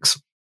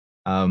 46.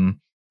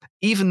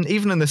 Even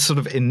in this sort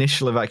of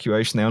initial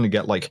evacuation, they only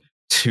get like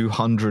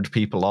 200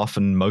 people off,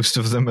 and most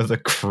of them are the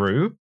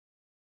crew.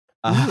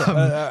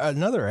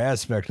 Another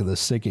aspect of the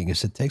sinking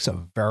is it takes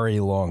a very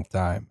long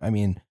time. I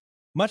mean,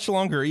 much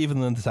longer even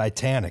than the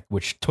Titanic,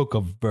 which took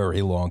a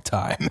very long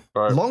time.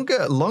 Right.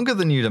 Longer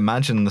than you'd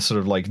imagine the sort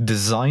of like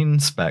design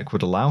spec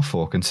would allow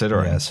for,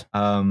 considering. Yes.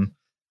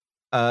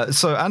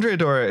 So Andrea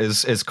Doria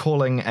is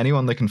calling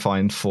anyone they can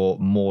find for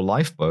more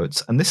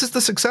lifeboats, and this is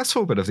the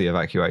successful bit of the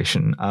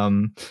evacuation.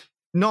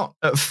 Not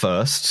at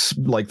first,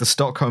 like the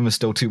Stockholm is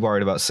still too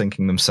worried about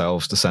sinking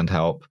themselves to send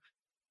help.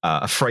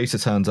 A freighter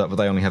turns up, but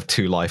they only have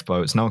 2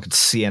 lifeboats. No one could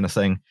see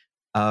anything.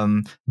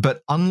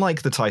 But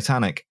unlike the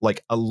Titanic,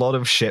 like a lot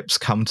of ships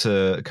come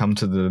to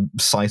the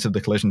site of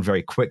the collision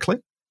very quickly.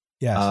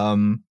 Yes.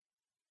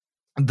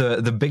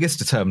 The biggest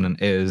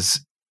determinant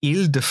is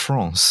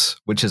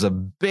Île-de-France, which is a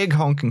big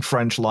honking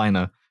French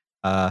liner,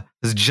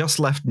 has just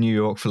left New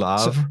York for Le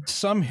Havre.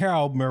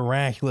 Somehow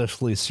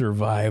miraculously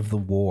survived the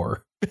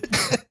war.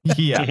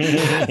 Yeah.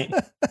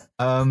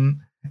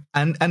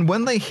 And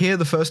when they hear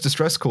the first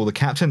distress call, the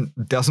captain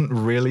doesn't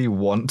really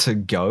want to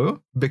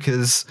go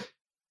because,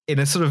 in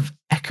a sort of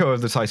echo of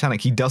the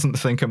Titanic, he doesn't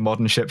think a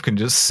modern ship can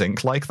just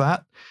sink like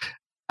that.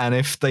 And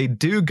if they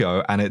do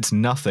go and it's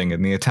nothing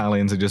and the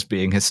Italians are just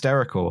being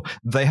hysterical,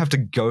 they have to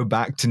go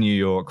back to New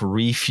York,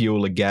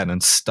 refuel again,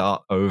 and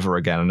start over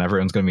again, and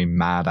everyone's going to be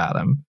mad at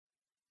them.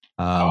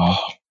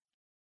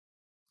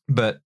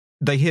 But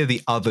they hear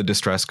the other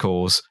distress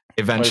calls.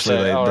 Eventually,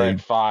 they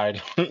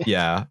fine.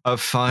 Yeah,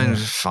 fine.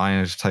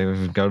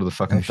 Go to the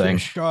fucking thing.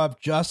 Show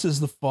up just as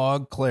the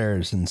fog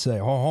clears and say,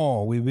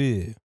 "Oh, oui,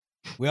 oui.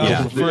 We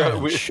are the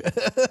French."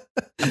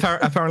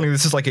 Apparently,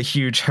 this is like a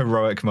huge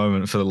heroic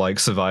moment for the like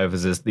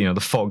survivors. Is the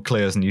fog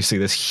clears and you see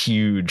this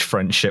huge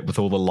French ship with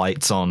all the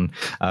lights on,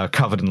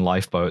 covered in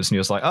lifeboats, and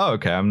you're just like, "Oh,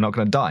 okay, I'm not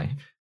going to die."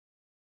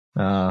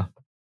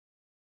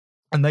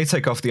 And they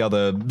take off the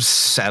other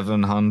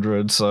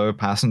 700 so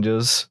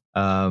passengers.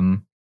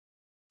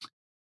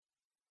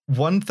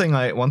 One thing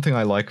I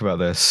like about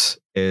this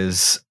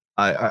is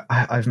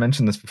I've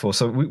mentioned this before.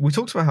 So we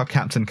talked about how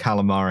Captain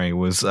Calamari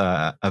was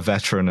a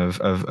veteran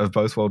of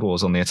both World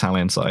Wars on the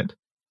Italian side.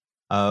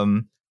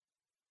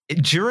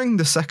 During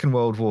the Second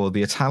World War,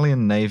 the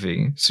Italian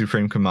Navy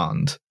Supreme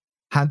Command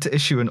had to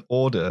issue an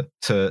order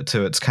to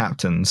its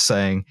captains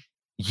saying,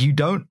 you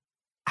don't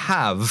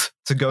have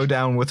to go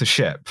down with a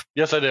ship.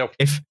 Yes, I do.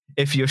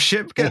 If your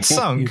ship gets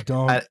sunk,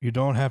 you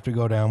don't have to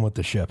go down with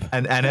the ship,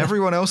 and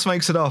everyone else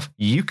makes it off,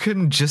 you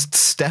can just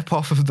step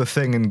off of the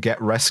thing and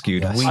get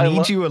rescued. Yes. We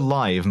need you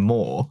alive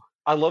more.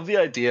 I love the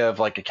idea of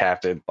like a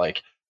captain,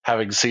 like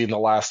having seen the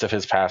last of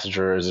his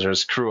passengers or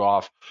his crew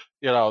off.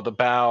 You know, the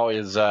bow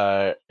is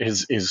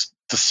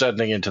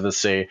descending into the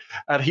sea,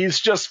 and he's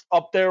just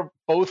up there,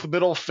 both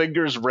middle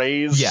fingers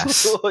raised.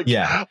 Yes, like,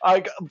 yeah.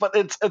 But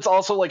it's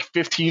also like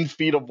 15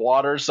 feet of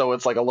water, so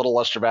it's like a little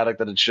less dramatic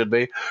than it should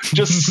be.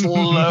 Just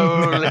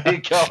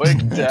slowly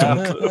going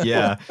down.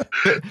 Yeah.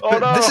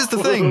 But this is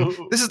the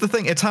thing. This is the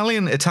thing.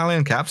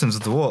 Italian captains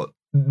of the war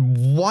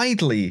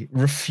widely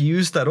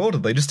refused that order.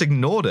 They just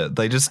ignored it.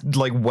 They just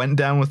like went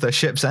down with their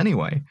ships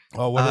anyway.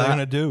 Oh, what are they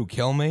gonna do?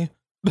 Kill me?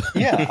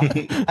 Yeah,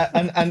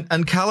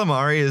 and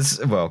Calamari is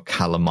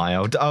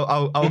Calamaio.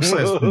 I'll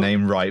say his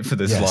name right for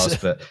this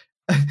last bit.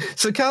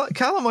 So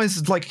Calamari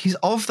is like, he's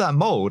of that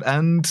mold,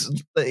 and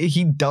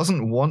he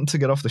doesn't want to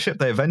get off the ship.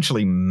 They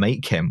eventually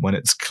make him when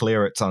it's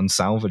clear it's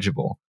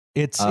unsalvageable.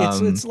 It's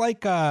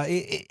like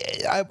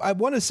I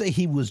want to say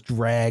he was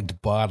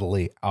dragged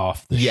bodily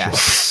off the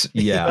ship.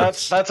 Yeah,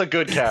 that's a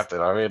good captain.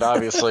 I mean,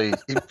 obviously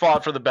he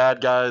fought for the bad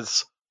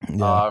guys,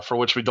 for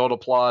which we don't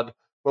applaud.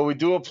 But we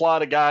do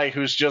applaud a guy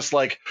who's just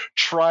like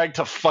trying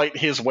to fight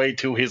his way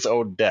to his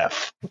own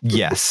death.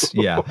 Yes,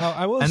 yeah. Well,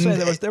 I will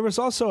say there was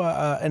also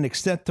an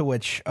extent to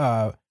which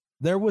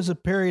there was a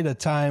period of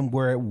time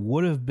where it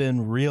would have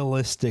been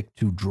realistic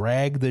to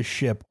drag the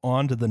ship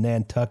onto the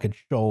Nantucket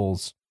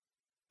Shoals.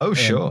 Oh,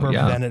 sure,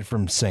 prevent it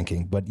from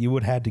sinking, but you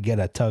would have to get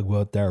a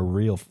tugboat there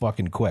real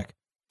fucking quick.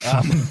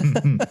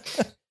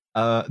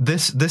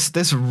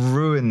 This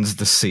ruins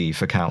the sea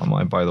for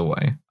Calamai, by the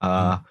way.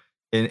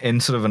 In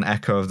sort of an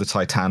echo of the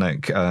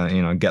Titanic,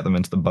 get them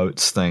into the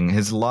boats thing.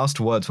 His last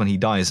words when he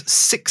dies,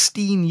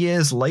 16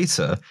 years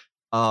later,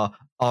 are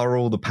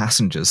all the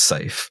passengers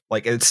safe?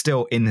 Like, it's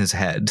still in his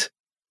head.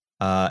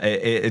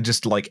 It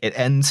just like it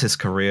ends his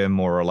career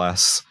more or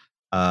less,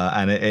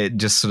 and it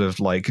just sort of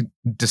like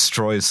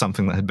destroys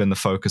something that had been the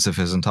focus of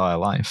his entire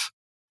life.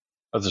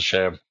 That's a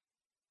shame.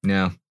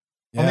 Yeah.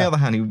 On the other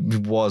hand, he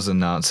was a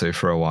Nazi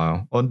for a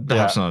while. Or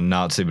perhaps not a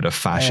Nazi, but a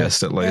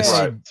fascist at least.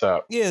 Right.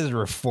 So He is a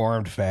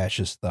reformed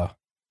fascist, though.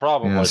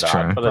 probably not,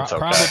 true. but it's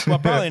okay.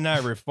 Probably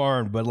not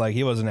reformed, but like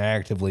he wasn't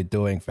actively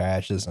doing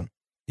fascism.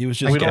 He was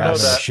just We don't know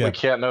grabbing the that. We ship.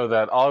 can't know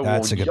that.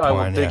 That's a good I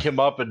will point, dig him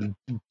up and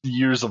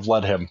years of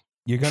let him.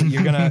 You're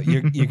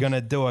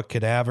gonna do a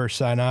cadaver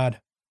synod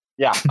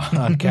Yeah.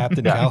 on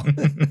Captain Cal.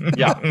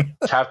 Yeah.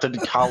 Captain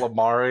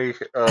Calamari.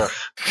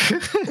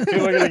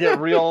 People are gonna get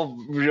real.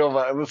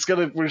 We're just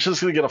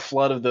gonna get a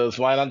flood of those.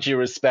 Why don't you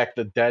respect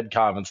the dead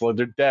comments? Like,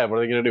 they're dead. What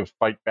are they gonna do?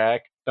 Fight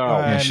back? No.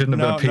 Yeah, shouldn't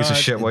have been a piece of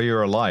shit while you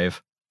were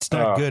alive. It's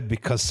not good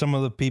because some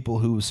of the people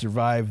who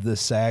survived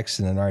this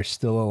accident are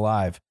still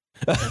alive.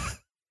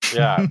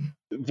 Yeah.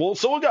 Well,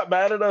 someone got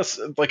mad at us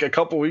like a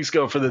couple weeks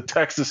ago for the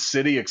Texas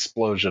City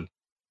explosion.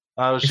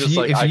 I was just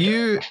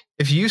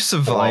if you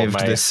survived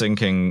mate. this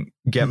sinking,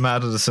 get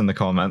mad at us in the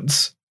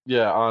comments.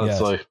 Yeah,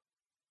 honestly.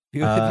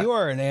 If you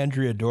are an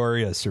Andrea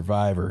Doria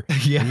survivor,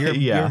 and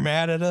you're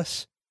mad at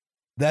us,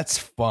 that's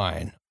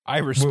fine. I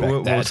respect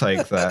that. We'll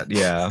take that.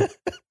 Yeah.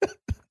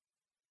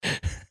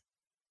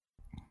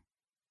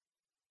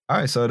 All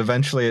right, so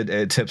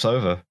it tips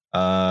over.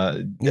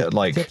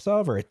 It tips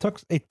over.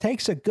 It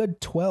takes a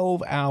good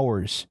 12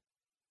 hours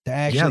to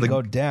actually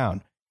go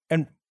down,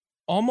 and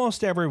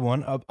almost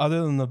everyone,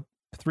 other than the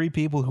 3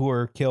 people who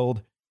were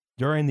killed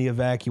during the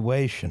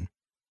evacuation,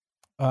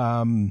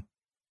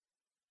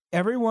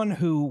 everyone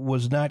who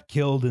was not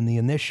killed in the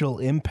initial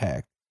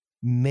impact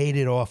made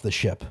it off the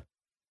ship.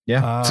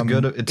 Yeah, it's a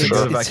good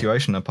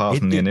evacuation apart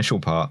from the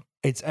initial part.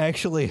 It's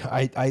actually,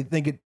 I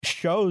think it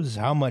shows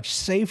how much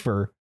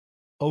safer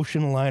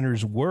ocean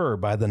liners were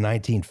by the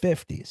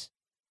 1950s.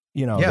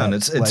 And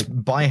it's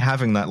by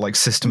having that like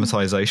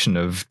systematization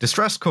of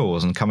distress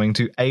calls and coming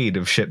to aid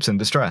of ships in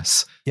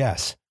distress.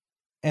 Yes.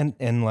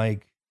 And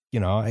like,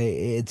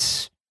 I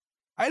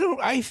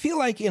feel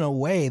like in a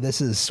way this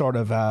is sort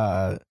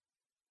of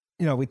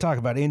we talk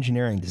about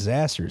engineering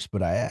disasters,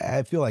 but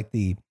I feel like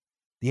the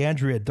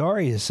Andrea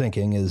Doria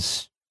sinking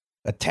is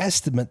a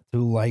testament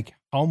to like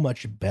how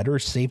much better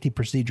safety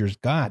procedures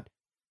got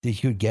that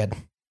you could get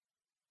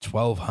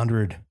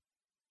 1,200,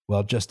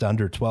 just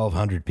under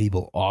 1,200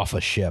 people off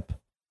a ship.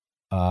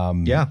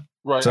 Right.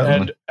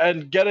 Certainly.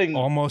 And getting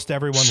almost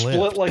everyone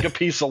split like a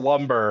piece of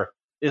lumber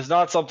is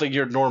not something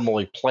you're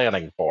normally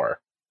planning for.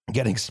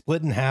 Getting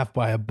split in half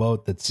by a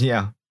boat that's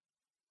 1/3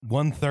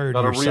 Not your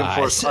a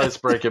reinforced size.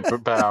 icebreaker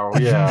bow.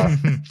 Yeah.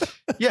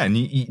 Yeah, and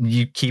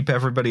you keep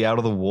everybody out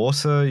of the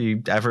water.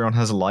 Everyone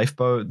has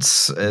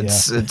lifeboats.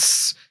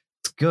 It's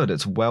good.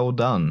 It's well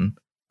done.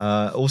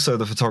 Also,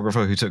 the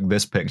photographer who took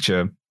this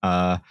picture,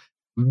 got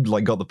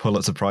the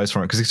Pulitzer Prize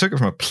for it because he took it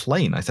from a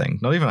plane. I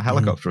think not even a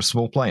helicopter, a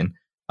small plane.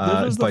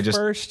 This was the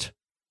first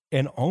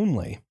and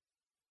only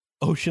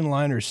ocean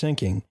liner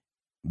sinking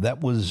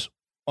that was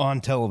on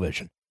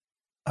television.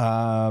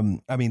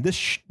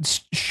 This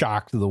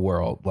shocked the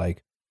world.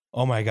 Like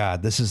oh my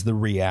God, this is the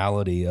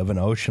reality of an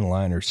ocean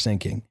liner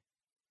sinking.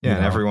 Yeah,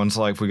 and everyone's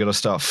like, we got to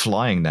start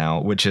flying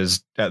now, which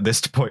is at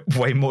this point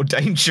way more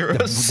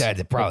dangerous.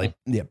 That probably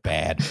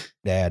bad.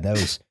 That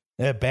was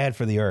bad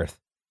for the Earth.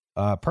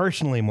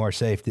 Personally, more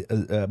safe,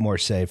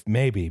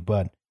 maybe,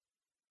 but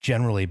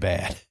generally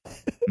bad.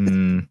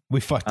 We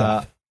fucked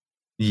up.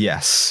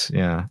 Yes,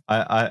 yeah.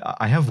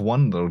 I have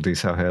one little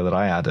detail here that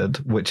I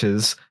added, which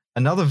is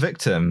another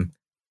victim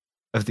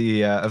of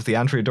the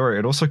Andrea Doria.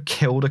 It also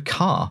killed a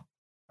car.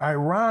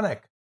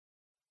 Ironic.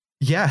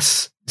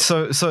 Yes.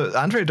 So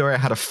Andrea Doria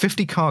had a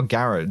 50-car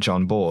garage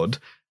on board,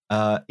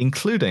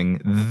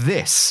 including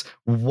this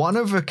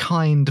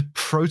one-of-a-kind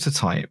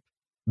prototype,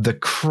 the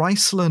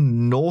Chrysler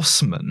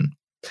Norseman.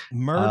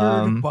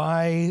 Murdered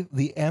by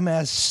the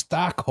MS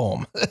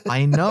Stockholm.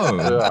 I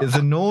know.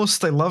 The Norse,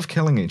 they love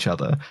killing each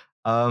other.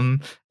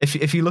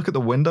 If you look at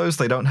the windows,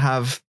 they don't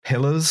have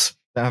pillars.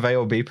 They don't have A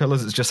or B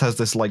pillars. It just has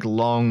this like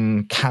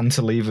long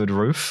cantilevered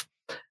roof.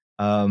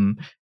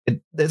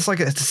 It's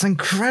this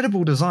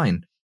incredible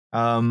design.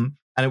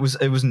 And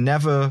it was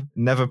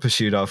never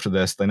pursued after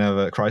this.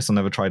 Chrysler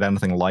never tried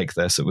anything like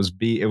this. It was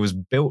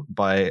built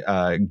by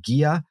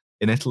Ghia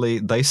in Italy.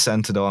 They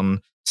sent it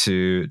on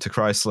to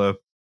Chrysler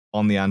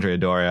on the Andrea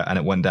Doria, and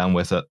it went down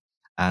with it.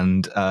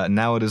 And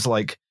now it is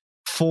like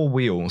 4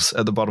 wheels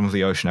at the bottom of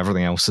the ocean.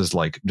 Everything else is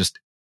like just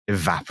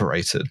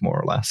evaporated, more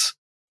or less.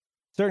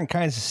 Certain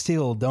kinds of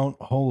steel don't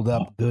hold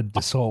up good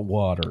to salt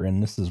water,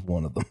 and this is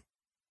one of them.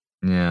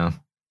 Yeah,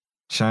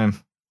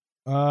 shame.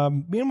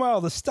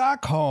 Meanwhile, the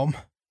Stockholm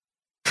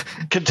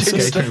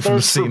continues escaping from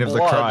the scene of the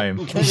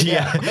crime.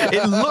 Yeah,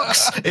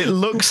 it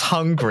looks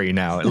hungry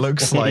now. It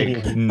looks like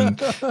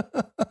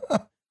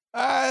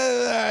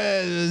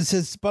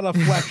it's but a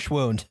flesh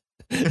wound.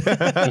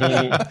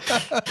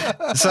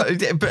 So,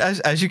 but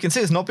as you can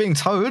see, it's not being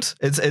towed.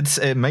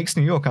 It makes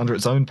New York under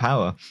its own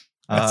power.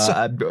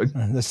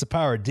 That's the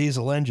power of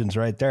diesel engines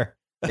right there.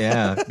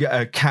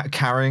 Yeah,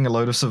 carrying a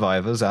load of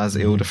survivors, as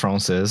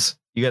Ile-de-France is.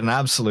 You get an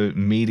absolute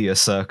media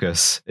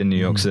circus in New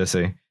York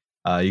City.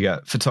 You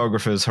get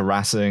photographers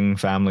harassing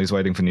families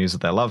waiting for news of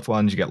their loved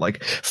ones. You get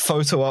like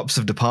photo ops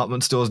of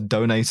department stores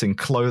donating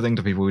clothing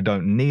to people who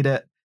don't need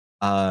it.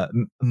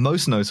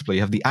 Most notably,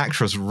 you have the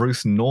actress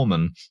Ruth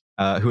Norman,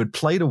 who had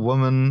played a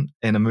woman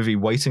in a movie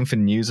waiting for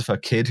news of her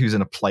kid who's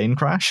in a plane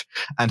crash,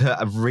 and her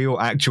real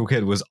actual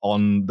kid was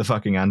on the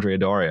fucking Andrea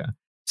Doria.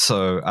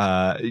 So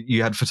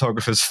you had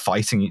photographers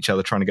fighting each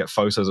other trying to get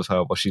photos of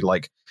her while she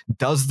like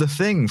does the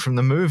thing from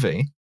the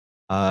movie.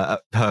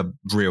 Her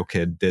real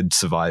kid did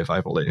survive,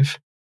 I believe,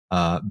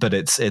 but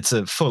it's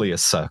fully a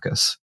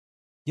circus.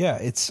 Yeah,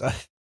 it's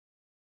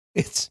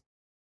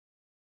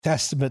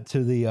testament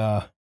to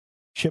the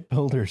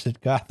shipbuilders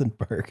at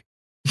Gothenburg.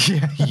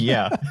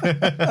 Yeah.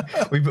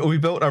 we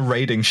built a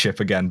raiding ship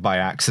again by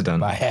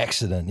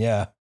accident.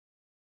 Yeah.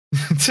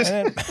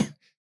 And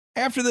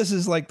after this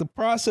is like the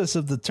process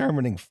of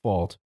determining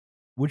fault,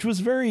 which was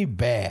very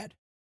bad.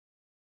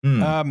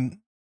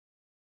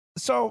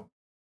 So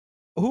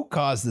who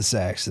caused this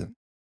accident?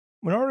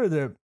 In order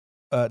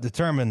to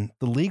determine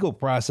the legal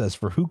process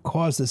for who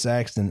caused this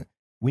accident,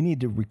 we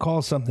need to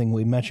recall something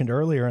we mentioned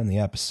earlier in the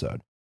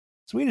episode.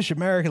 Swedish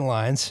American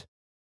Lines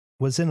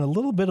was in a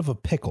little bit of a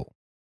pickle,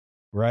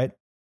 right?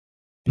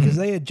 Because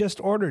they had just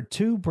ordered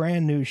 2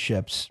 brand new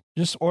ships,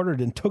 just ordered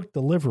and took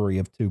delivery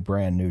of 2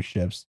 brand new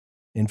ships,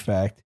 in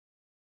fact,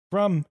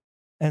 from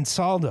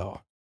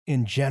Ansaldo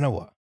in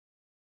Genoa,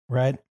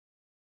 right?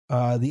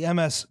 The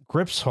MS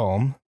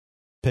Gripsholm,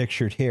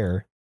 pictured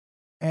here,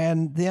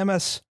 and the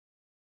MS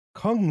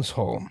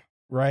Kungsholm,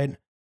 right?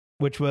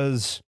 Which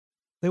was,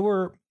 they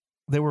were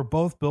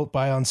both built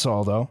by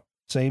Ansaldo,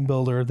 same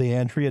builder of the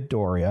Andrea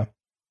Doria.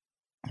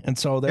 And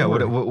so they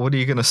what are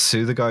you going to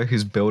sue the guy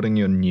who's building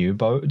your new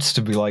boats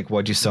to be like,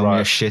 why'd you sell me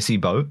a shitty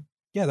boat?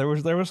 Yeah, there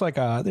was like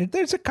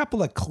there's a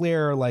couple of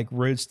clear like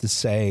routes to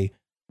say,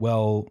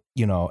 well,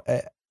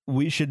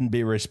 we shouldn't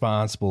be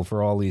responsible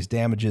for all these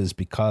damages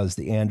because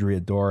the Andrea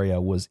Doria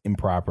was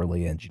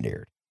improperly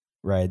engineered,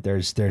 right?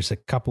 There's a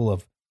couple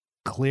of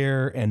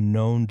clear and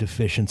known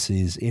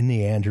deficiencies in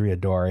the Andrea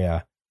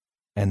Doria,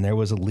 and there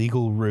was a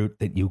legal route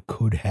that you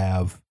could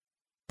have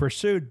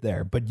pursued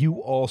there, but you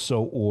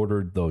also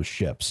ordered those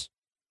ships.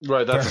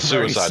 Right, that's a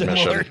suicide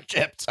mission.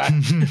 Ships.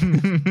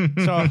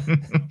 So,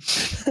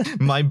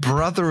 my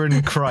brother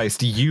in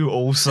Christ, you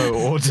also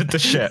ordered the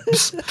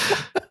ships.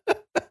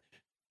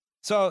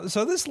 So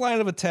this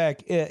line of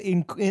attack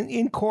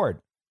in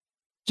court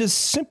just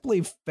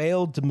simply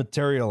failed to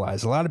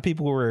materialize. A lot of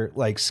people were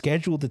like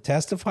scheduled to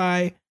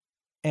testify,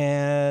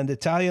 and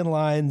Italian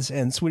Lines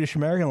and Swedish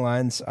American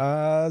Lines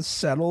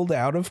settled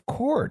out of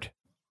court.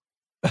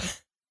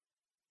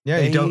 Yeah,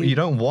 you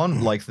don't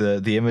want like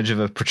the image of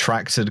a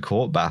protracted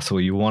court battle.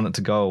 You want it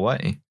to go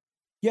away.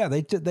 Yeah,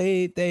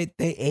 they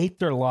ate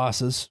their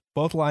losses.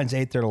 Both lines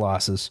ate their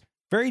losses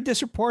very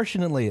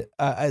disproportionately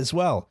as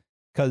well,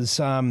 because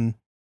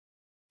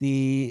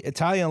the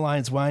Italian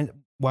Lines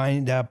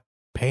wind up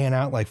paying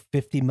out like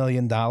 $50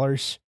 million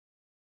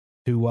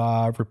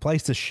to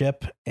replace the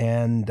ship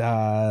and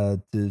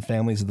the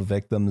families of the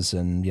victims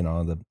and,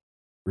 the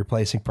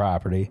replacing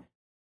property.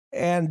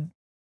 And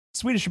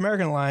Swedish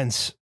American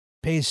Lines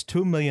pays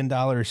 $2 million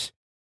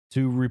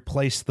to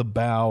replace the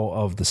bow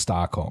of the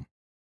Stockholm.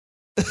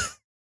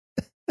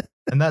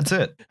 And that's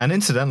it. And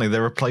incidentally, they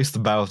replaced the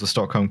bow of the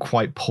Stockholm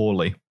quite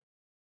poorly.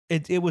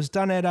 It was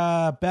done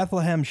at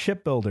Bethlehem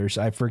Shipbuilders.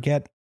 I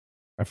forget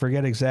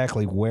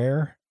exactly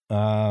where.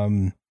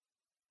 I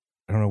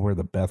don't know where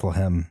the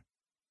Bethlehem.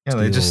 Yeah,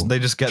 they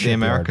just get the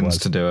Americans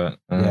to do it.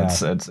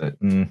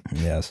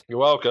 Yes. You're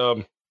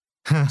welcome.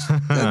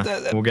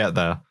 We'll get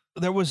there.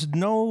 There was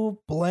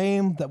no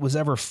blame that was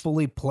ever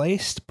fully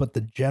placed, but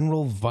the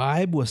general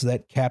vibe was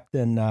that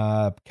Captain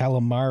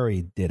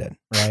Calamari did it,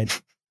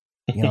 right?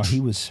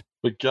 He was.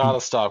 We gotta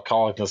stop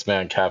calling this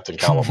man Captain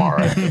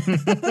Calamari.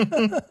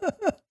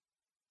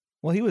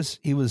 Well, he was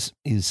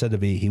said to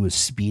be, he was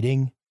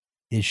speeding.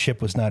 His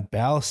ship was not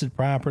ballasted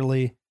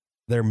properly.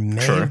 There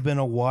may have been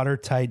a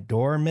watertight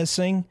door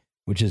missing,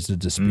 which is a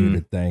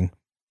disputed thing,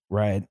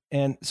 right?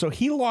 And so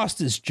he lost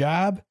his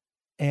job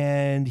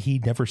and he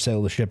never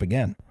sailed the ship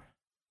again.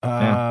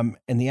 And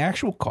the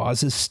actual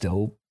cause is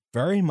still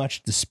very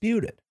much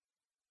disputed.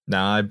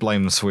 Nah, I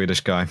blame the Swedish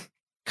guy.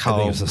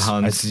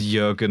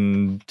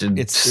 Hans-Jürgen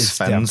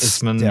Svensson. It's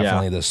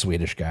definitely the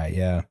Swedish guy,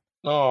 yeah.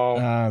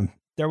 Oh.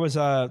 There was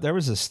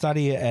a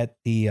study at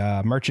the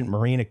Merchant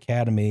Marine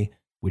Academy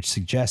which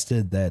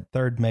suggested that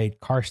third mate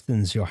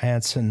Karstens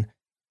Johansson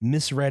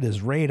misread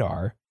his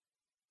radar.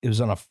 It was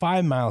on a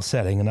 5-mile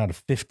setting and not a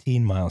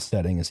 15-mile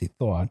setting as he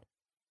thought.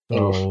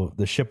 So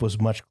the ship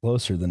was much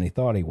closer than he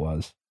thought he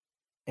was.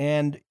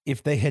 And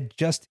if they had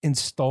just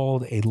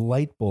installed a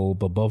light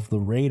bulb above the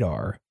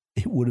radar,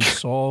 it would have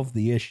solved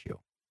the issue.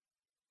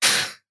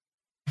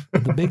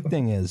 But the big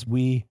thing is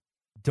we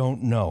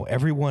don't know.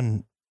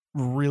 Everyone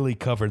really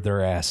covered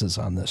their asses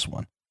on this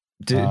one.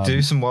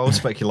 Do some wild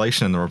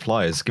speculation in the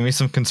replies. Give me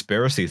some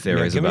conspiracy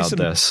theories about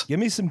this. Give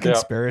me some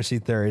conspiracy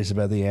theories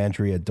about the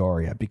Andrea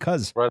Doria,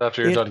 because right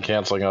after you're done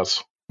canceling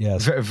us.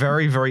 Yes.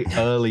 Very, very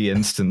early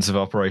instance of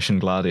Operation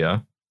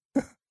Gladio.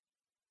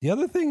 The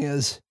other thing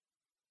is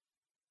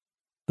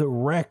the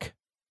wreck,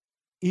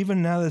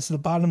 even now that's at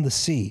the bottom of the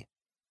sea,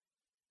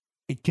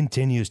 it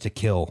continues to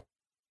kill.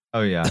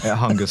 Oh yeah, it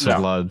hungers for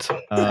blood.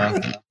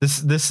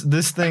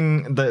 This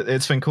thing that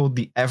it's been called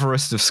the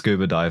Everest of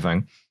scuba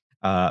diving,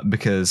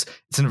 because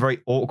it's in a very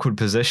awkward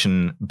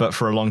position. But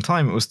for a long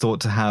time, it was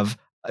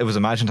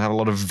imagined to have a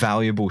lot of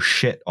valuable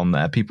shit on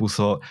there. People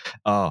thought,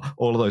 all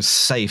of those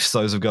safes,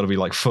 those have got to be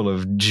like full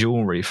of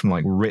jewelry from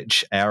like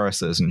rich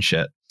heiresses and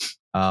shit.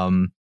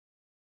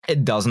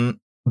 It doesn't,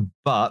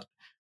 but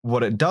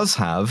what it does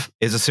have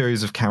is a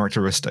series of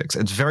characteristics.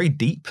 It's very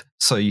deep,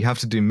 so you have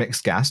to do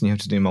mixed gas and you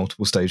have to do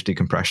multiple stage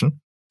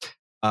decompression.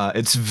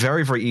 It's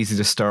very, very easy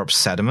to stir up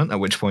sediment, at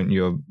which point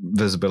your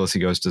visibility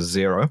goes to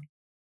 0.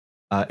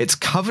 It's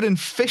covered in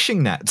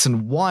fishing nets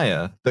and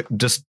wire that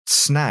just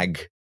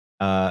snag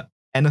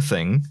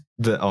anything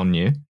on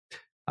you.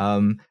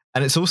 And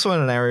it's also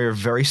in an area of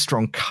very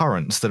strong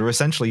currents that are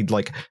essentially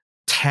like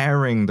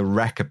tearing the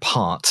wreck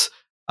apart.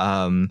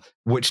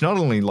 Which not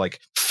only like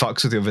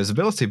fucks with your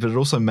visibility, but it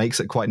also makes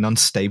it quite an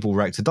unstable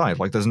wreck to dive.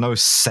 Like there's no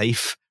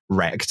safe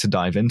wreck to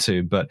dive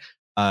into, but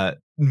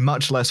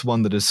much less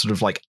one that is sort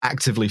of like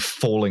actively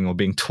falling or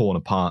being torn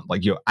apart.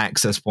 Like your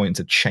access points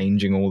are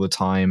changing all the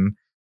time.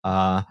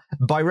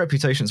 By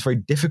reputation, it's a very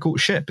difficult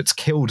ship. It's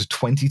killed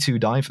 22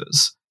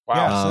 divers.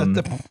 Wow.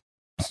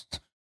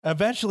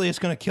 Eventually, it's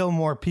going to kill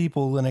more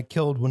people than it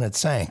killed when it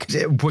sank.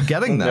 We're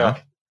getting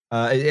there.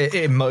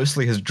 It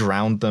mostly has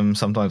drowned them,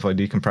 sometimes by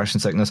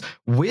decompression sickness.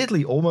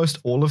 Weirdly, almost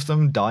all of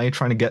them die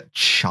trying to get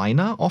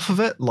china off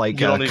of it, like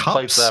you don't need cups.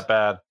 plates that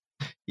bad.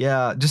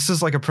 Yeah, just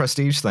as like a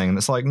prestige thing.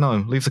 It's like, no,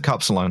 leave the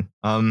cups alone.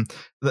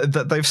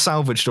 They've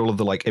salvaged all of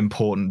the like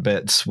important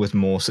bits with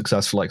more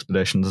successful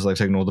expeditions, as they've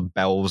taken all the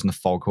bells and the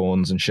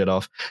foghorns and shit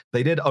off.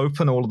 They did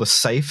open all of the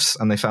safes,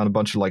 and they found a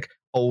bunch of like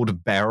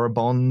old bearer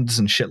bonds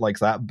and shit like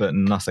that, but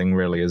nothing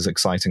really as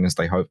exciting as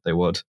they hoped they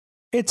would.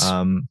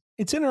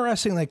 It's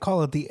interesting they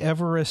call it the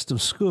Everest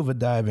of scuba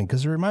diving,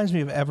 because it reminds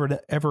me of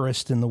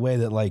Everest in the way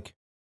that like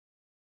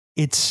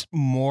it's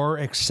more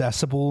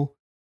accessible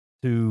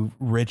to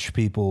rich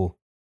people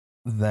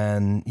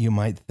than you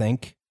might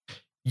think.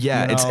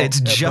 Yeah, it's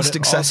just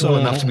accessible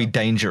enough to be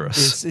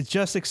dangerous. It's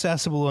just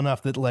accessible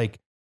enough that like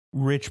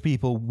rich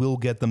people will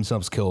get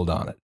themselves killed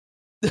on it.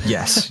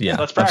 Yes, yeah,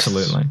 That's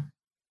absolutely.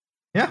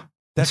 Yeah,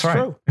 that's right.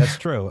 true. That's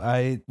true.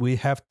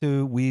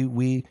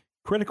 We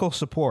critical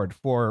support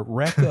for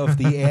wreck of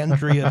the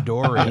Andrea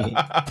Doria.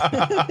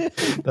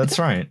 That's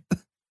right.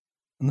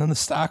 And then the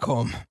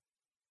Stockholm.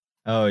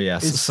 Oh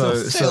yes. It's still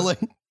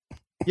sailing.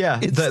 Yeah,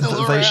 it's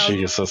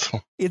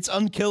it's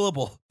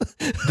unkillable.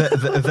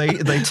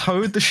 They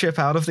towed the ship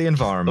out of the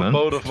environment. The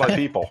boat of my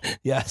people.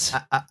 Yes.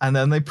 And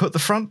then they put the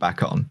front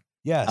back on.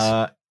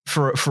 Yes.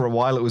 For a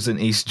while, it was in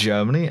East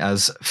Germany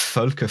as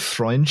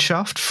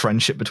Völkerfreundschaft,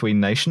 friendship between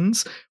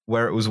nations,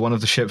 where it was one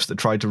of the ships that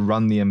tried to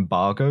run the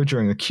embargo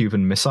during the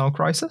Cuban Missile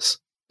Crisis.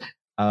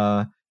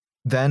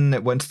 Then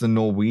it went to the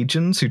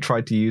Norwegians, who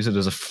tried to use it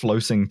as a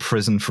floating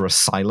prison for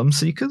asylum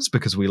seekers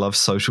because we love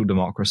social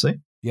democracy.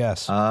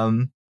 Yes.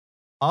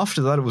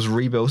 After that, it was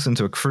rebuilt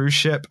into a cruise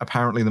ship.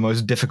 Apparently, the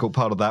most difficult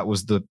part of that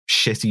was the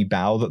shitty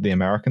bow that the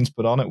Americans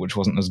put on it, which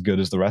wasn't as good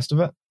as the rest of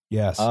it.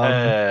 Yes.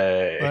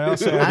 Hey. I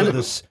also added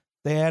this.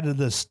 They added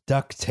this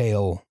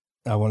ducktail.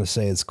 I want to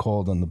say it's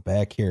called on the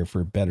back here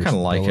for better. Kind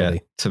of like stability.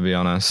 it, to be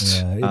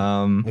honest.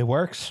 Yeah, it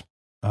works.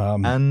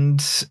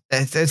 And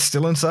it's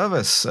still in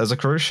service as a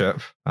cruise ship.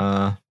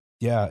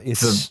 Yeah, it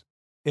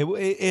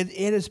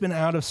has been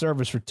out of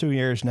service for 2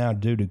 years now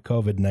due to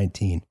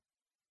COVID-19.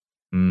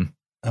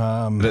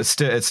 But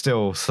it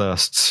still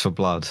thirsts for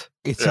blood.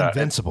 It's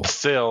invincible. It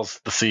sails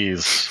the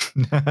seas,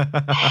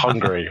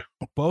 hungry.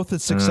 Both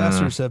its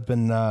successors have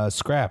been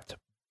scrapped,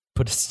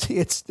 but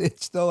it's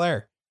still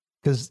there.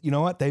 Because you know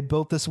what? They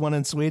built this one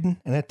in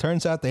Sweden, and it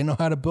turns out they know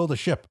how to build a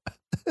ship.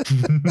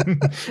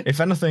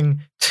 If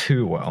anything,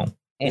 too well.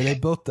 And they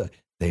built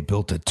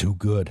it too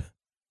good.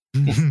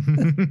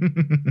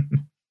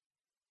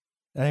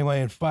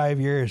 Anyway, in 5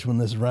 years, when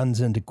this runs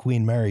into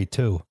Queen Mary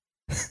 2.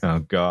 Oh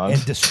God!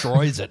 And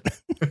destroys it.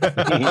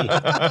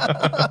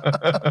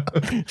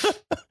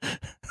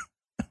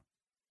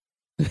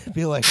 It'd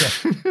be like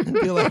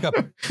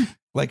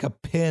a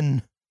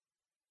pin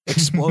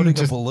exploding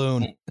a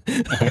balloon.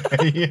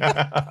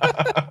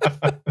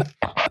 Yeah.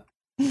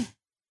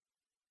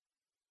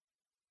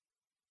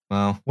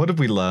 Well, what did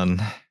we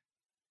learn?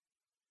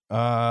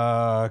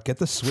 Get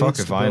the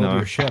Swedes to build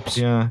your ships.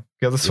 Yeah,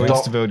 get the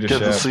Swedes to build your ships.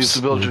 Get the Swedes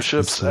to build your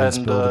ships,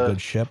 and build a good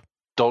ship.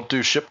 Don't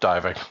do ship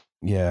diving.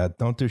 Yeah,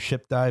 don't do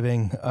ship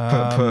diving.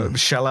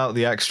 Shell out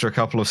the extra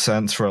couple of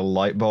cents for a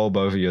light bulb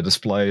over your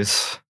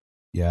displays.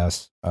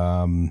 Yes.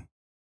 Even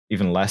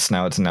less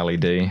now. It's an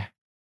LED.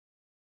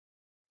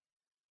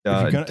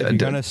 If you're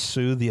gonna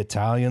sue the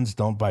Italians,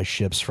 don't buy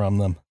ships from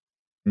them.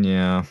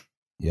 Yeah.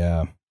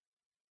 Yeah.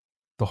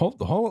 The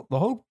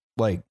whole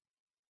like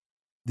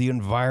the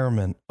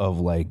environment of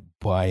like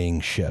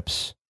buying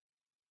ships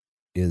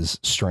is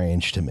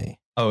strange to me.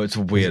 Oh, it's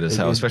weird as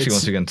hell, especially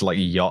once you get into like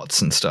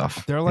yachts and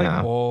stuff. They're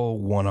like all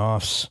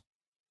one-offs,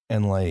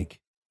 and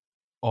like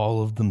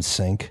all of them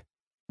sink.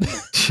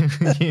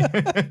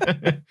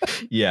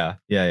 Yeah.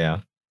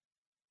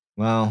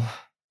 Well,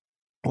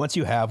 once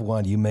you have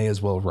one, you may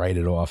as well write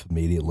it off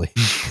immediately.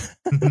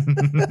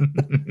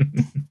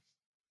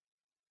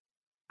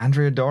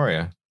 Andrea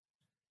Doria.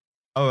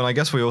 Oh, and I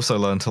guess we also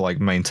learned to like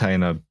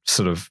maintain a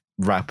sort of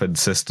rapid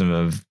system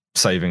of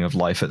saving of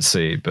life at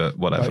sea, but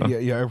whatever.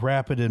 Yeah,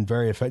 rapid and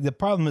very effective. The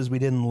problem is we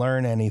didn't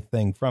learn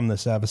anything from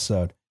this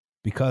episode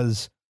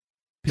because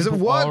it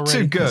worked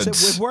too good.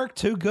 It worked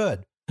too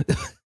good.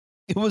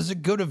 It was a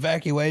good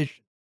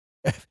evacuation.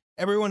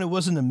 Everyone who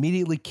wasn't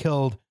immediately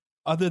killed,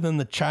 other than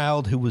the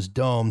child who was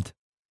domed,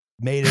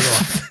 made it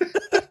off.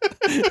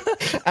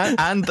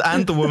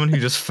 and the woman who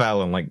just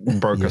fell and like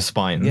broke her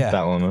spine. Yeah.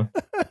 That woman.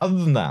 Other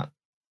than that.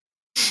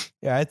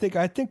 Yeah, I think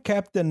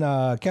Captain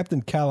Calamai,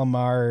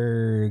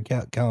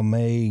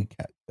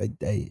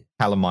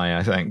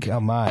 I think.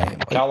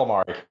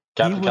 Calamari.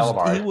 Captain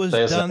Calamari. He was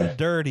done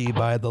dirty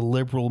by the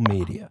liberal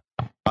media.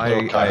 I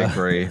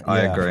agree.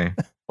 I agree.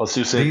 Well,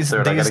 these days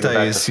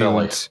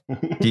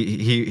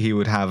he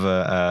would have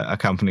a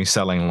company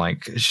selling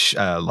like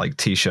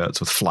t-shirts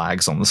with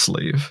flags on the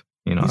sleeve.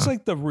 You know, he's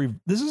like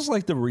this is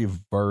like the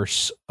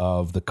reverse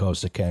of the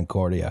Costa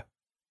Concordia.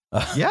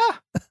 Yeah,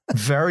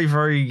 very,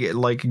 very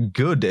like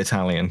good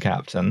Italian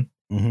captain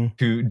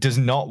who does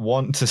not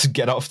want to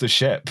get off the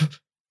ship.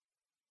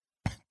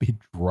 Be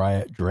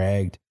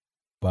dragged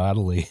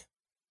bodily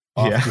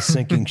off the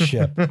sinking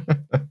ship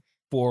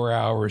 4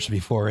 hours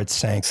before it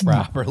sank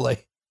properly.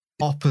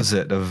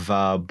 Opposite of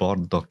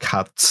Bordo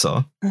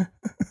Cazzo.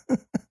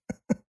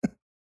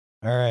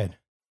 All right,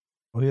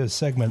 we have a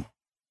segment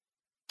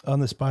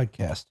on this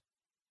podcast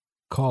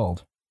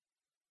called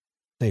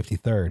Safety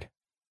Third.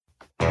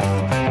 Shake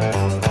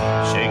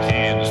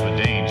hands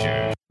with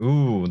danger.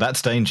 Ooh,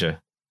 that's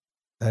danger.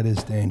 That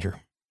is danger.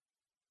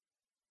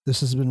 This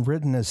has been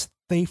written as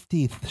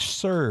Safety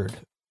Third.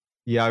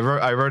 Yeah,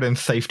 I wrote in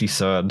Safety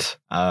Third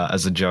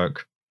as a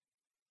joke.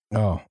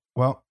 Oh,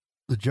 well,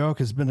 the joke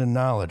has been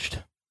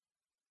acknowledged.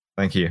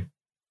 Thank you.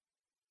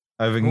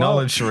 I've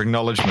acknowledged your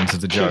acknowledgement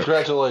of the joke.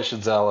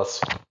 Congratulations,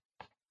 Alice.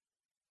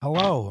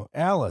 Hello,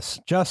 Alice,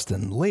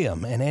 Justin,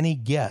 Liam, and any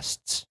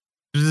guests.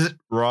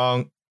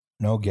 Wrong.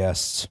 No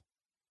guests.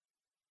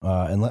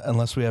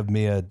 Unless we have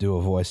Mia do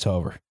a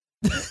voiceover.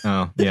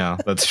 Oh, yeah,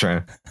 that's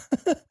true.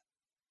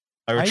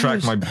 I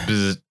retract my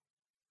bzz.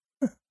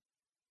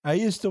 I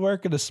used to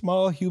work at a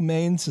small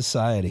humane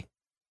society.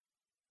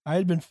 I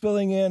had been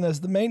filling in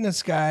as the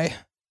maintenance guy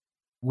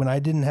when I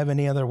didn't have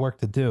any other work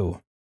to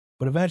do.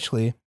 But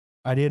eventually,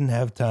 I didn't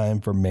have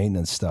time for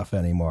maintenance stuff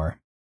anymore.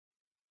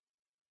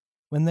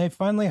 When they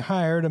finally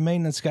hired a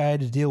maintenance guy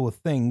to deal with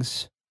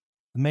things,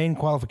 the main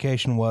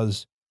qualification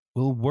was,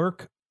 we'll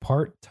work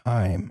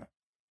part-time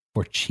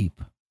for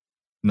cheap.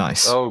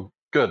 Nice. Oh,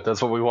 good.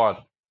 That's what we want.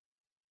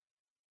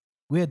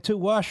 We had 2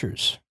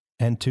 washers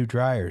and 2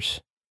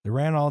 dryers They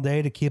ran all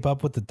day to keep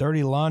up with the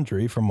dirty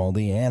laundry from all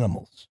the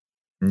animals.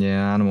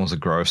 Yeah, animals are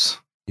gross.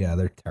 Yeah,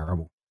 they're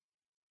terrible.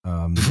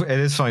 It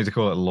is funny to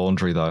call it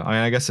laundry, though. I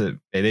mean, I guess it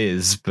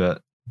is,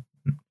 but...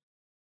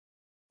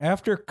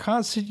 After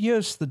constant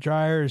use, the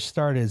dryers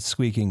started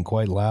squeaking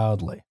quite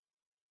loudly.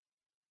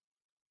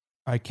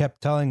 I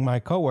kept telling my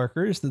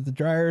coworkers that the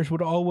dryers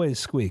would always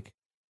squeak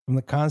from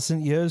the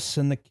constant use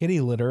and the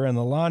kitty litter and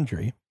the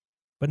laundry,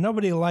 but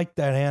nobody liked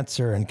that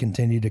answer and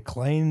continued to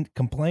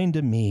complain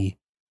to me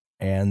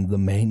and the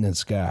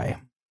maintenance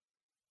guy.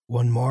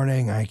 One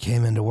morning, I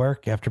came into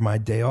work after my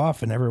day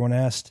off and everyone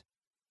asked,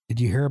 "Did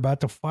you hear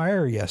about the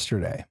fire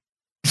yesterday?"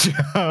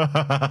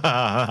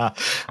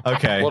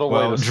 Okay. What a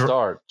way to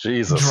start.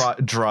 Jesus.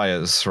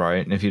 Dryers,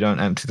 right? And if you don't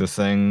empty the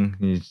thing,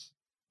 you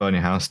burn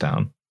your house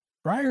down.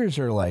 Dryers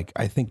are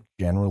I think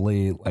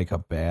generally a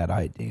bad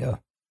idea.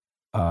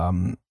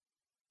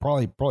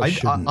 Probably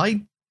shouldn't.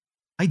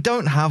 I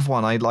don't have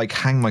one. I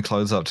hang my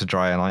clothes up to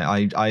dry, and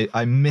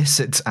I miss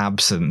its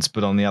absence.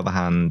 But on the other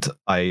hand,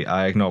 I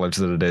acknowledge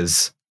that it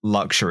is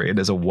luxury. It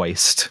is a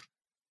waste.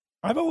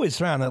 I've always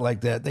found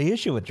that the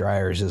issue with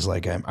dryers is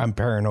I'm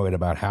paranoid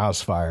about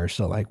house fires.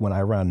 So when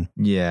I run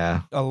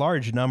a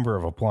large number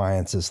of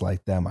appliances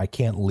like them, I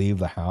can't leave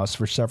the house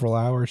for several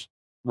hours.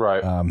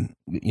 Right.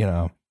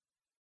 Yeah.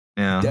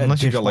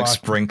 Unless you've got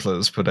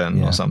sprinklers put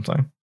in or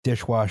something.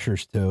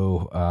 Dishwashers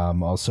too.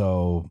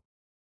 Also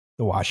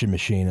the washing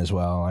machine as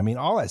well. I mean,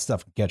 all that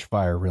stuff can catch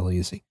fire real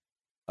easy.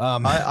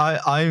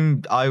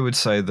 I would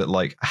say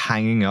that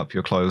hanging up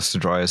your clothes to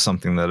dry is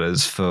something that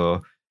is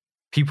for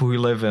people who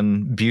live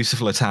in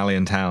beautiful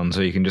Italian towns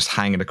where you can just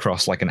hang it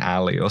across an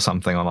alley or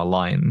something on a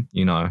line,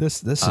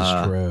 This is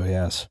true,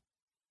 yes.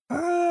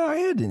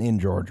 I had an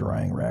indoor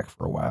drying rack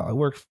for a while.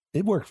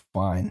 It worked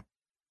fine.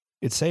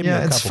 It saved me a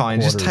couple it's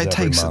fine. Just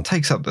month.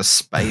 takes up the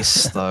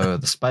space, though.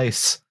 The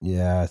space.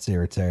 Yeah, it's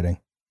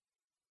irritating.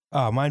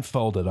 Oh, mine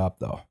folded up,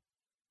 though.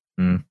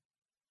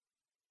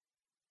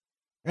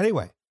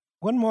 Anyway,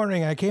 one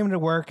morning I came to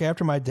work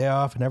after my day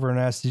off and everyone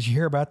asked, "Did you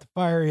hear about the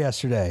fire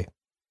yesterday?"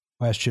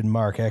 Question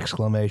mark,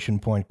 exclamation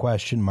point,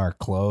 question mark,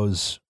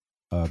 close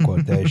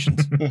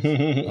quotations.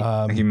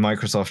 Thank you,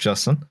 Microsoft,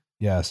 Justin.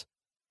 Yes.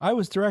 I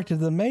was directed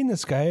to the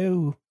maintenance guy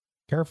who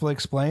carefully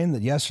explained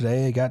that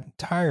yesterday he got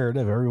tired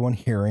of everyone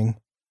hearing,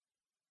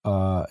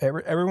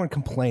 everyone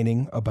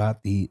complaining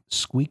about the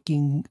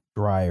squeaking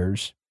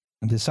dryers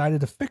and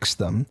decided to fix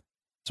them.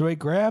 So he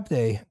grabbed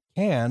a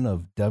can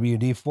of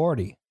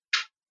WD-40.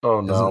 Oh,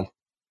 no.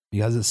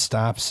 Because it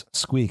stops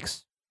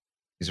squeaks.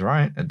 He's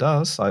right. It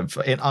does.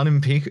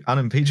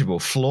 Unimpeachable,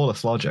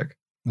 flawless logic.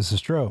 This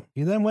is true.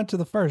 He then went to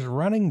the first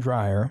running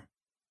dryer,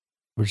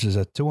 which is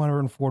a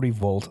 240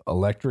 volt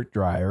electric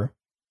dryer.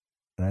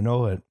 And I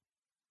know that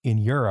in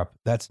Europe,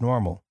 that's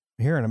normal.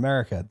 Here in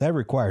America, that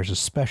requires a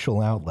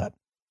special outlet.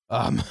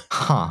 And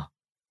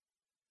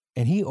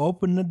he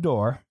opened the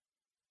door,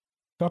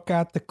 took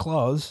out the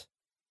clothes,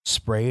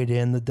 sprayed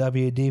in the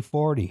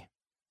WD-40.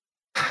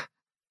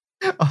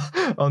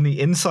 On the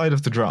inside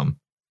of the drum.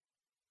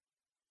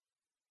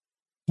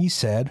 He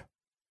said,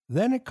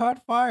 then it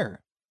caught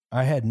fire.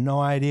 I had no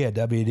idea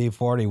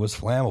WD-40 was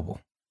flammable.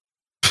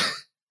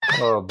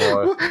 Oh,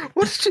 boy.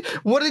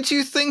 What did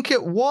you think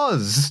it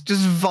was?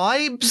 Just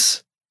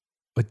vibes?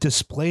 It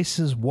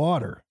displaces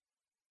water.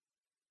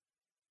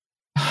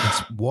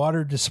 It's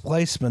water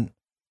displacement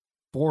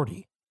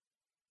 40.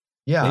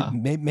 Yeah.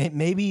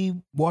 Maybe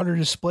water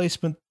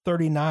displacement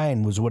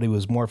 39 was what he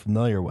was more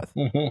familiar with.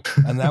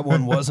 And that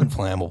one wasn't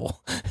flammable.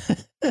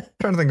 I'm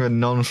trying to think of a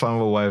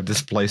non-flammable way of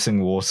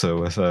displacing water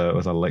with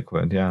a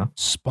liquid, yeah.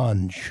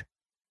 Sponge.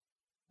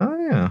 Oh,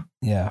 yeah.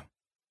 Yeah.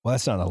 Well,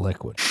 that's not a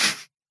liquid.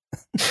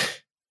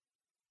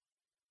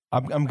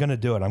 I'm going to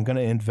do it. I'm going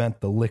to invent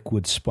the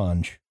liquid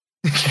sponge.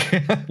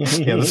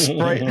 Yeah,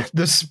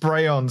 the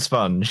spray-on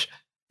sponge.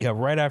 Yeah,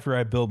 right after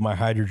I build my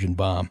hydrogen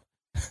bomb.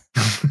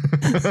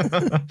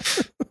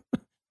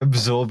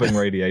 Absorbing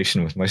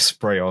radiation with my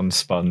spray-on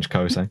sponge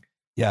coating.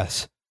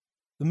 Yes.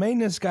 The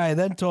maintenance guy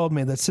then told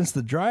me that since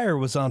the dryer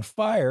was on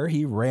fire,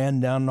 he ran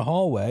down the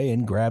hallway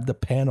and grabbed a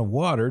pan of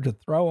water to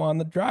throw on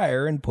the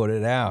dryer and put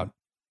it out.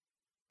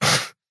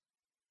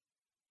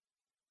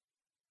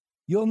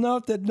 You'll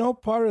note that no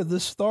part of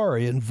this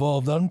story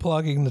involved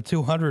unplugging the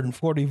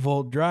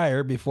 240-volt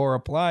dryer before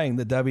applying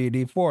the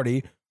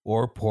WD-40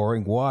 or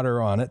pouring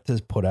water on it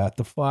to put out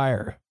the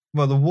fire.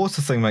 Well, the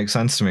water thing makes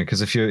sense to me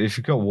because if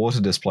you've got water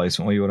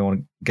displacement, what you want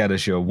to get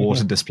is your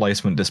water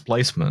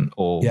displacement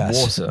or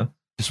water.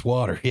 Just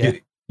water, yeah.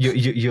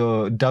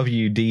 Your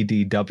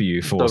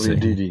WDDW 40.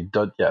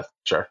 WDD, yes,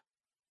 sure.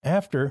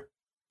 After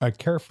I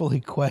carefully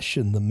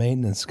questioned the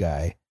maintenance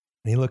guy,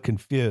 and he looked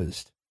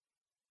confused.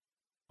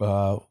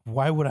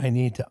 Why would I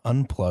need to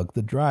unplug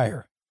the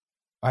dryer?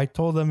 I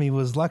told him he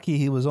was lucky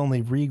he was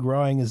only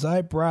regrowing his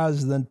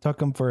eyebrows, and then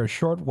took him for a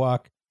short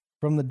walk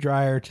from the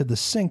dryer to the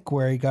sink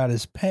where he got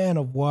his pan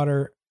of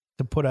water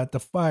to put out the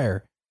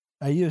fire.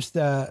 I used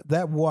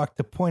that walk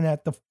to point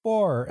at the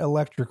 4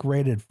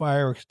 electric-rated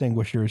fire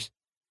extinguishers,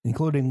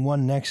 including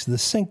one next to the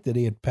sink that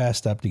he had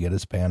passed up to get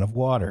his pan of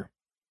water.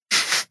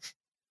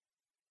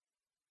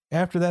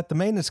 After that, the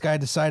maintenance guy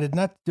decided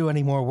not to do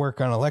any more work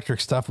on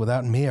electric stuff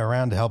without me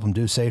around to help him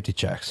do safety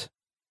checks.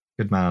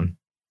 Good man.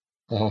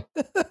 Uh-huh.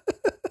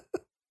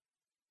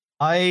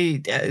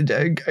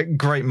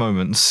 Great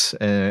moments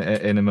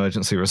in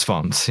emergency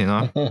response, you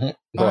know?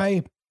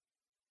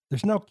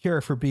 There's no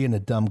cure for being a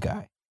dumb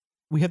guy.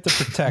 We have to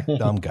protect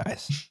dumb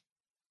guys.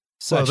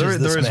 Well,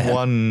 there is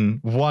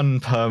one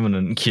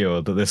permanent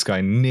cure that this guy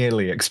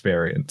nearly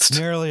experienced.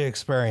 Nearly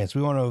experienced.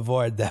 We want to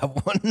avoid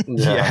that one.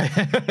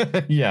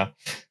 Yeah. Yeah.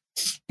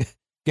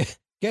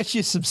 Get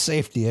you some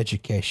safety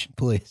education,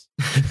 please.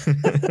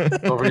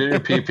 Don't forget your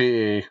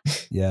PPE.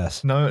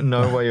 Yes. Know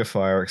where your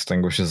fire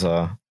extinguishers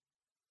are.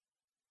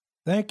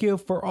 Thank you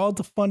for all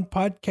the fun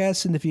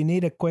podcasts. And if you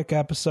need a quick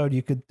episode,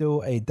 you could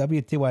do a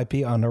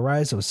WTYP on the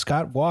rise of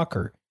Scott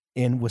Walker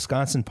in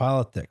Wisconsin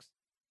politics.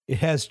 It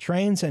has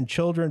trains and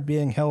children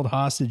being held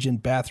hostage in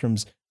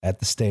bathrooms at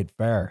the state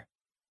fair.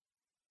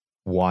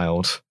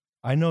 Wild.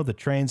 I know the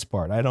trains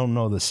part. I don't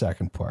know the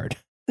second part.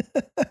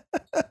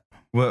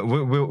 We'll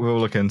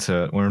look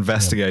into it. We're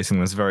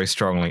investigating this very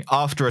strongly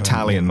after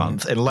Italian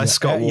month, unless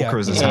Scott Walker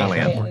is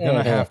Italian. We're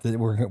gonna have to.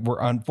 We're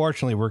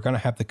unfortunately we're gonna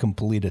have to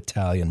complete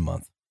Italian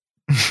month.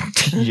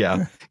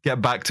 Yeah,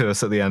 get back to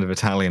us at the end of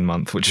Italian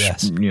month, which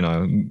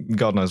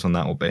God knows when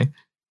that will be.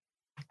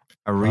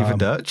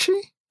 Arrivederci.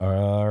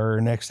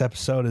 Our next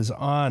episode is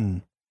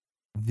on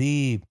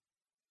the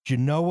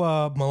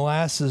Genoa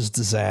molasses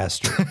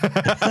disaster.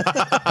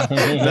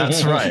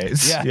 That's right.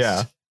 Yes.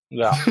 Yeah.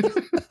 Yeah.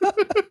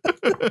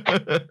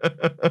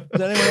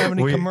 Does anyone have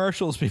any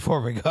commercials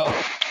before we go?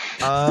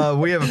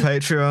 We have a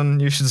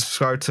Patreon. You should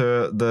subscribe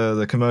to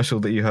the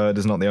commercial that you heard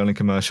is not the only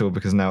commercial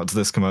because now it's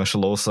this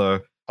commercial also.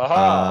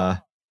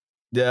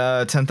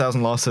 Yeah,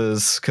 10,000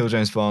 Losses, Kill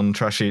James Bond,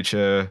 Trash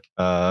Eater.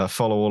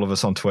 Follow all of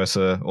us on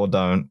Twitter or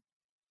don't.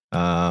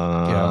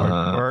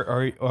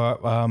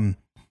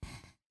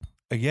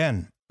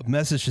 Again, a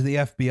message to the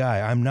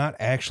FBI. I'm not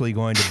actually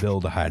going to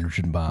build a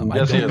hydrogen bomb.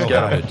 Yes, I don't know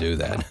how to do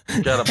that.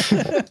 Get him.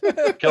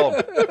 Kill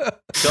him.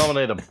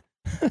 Dominate him.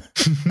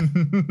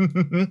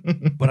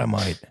 But I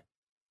might.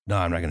 No,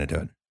 I'm not going to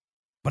do it.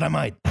 But I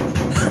might.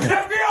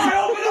 FBI,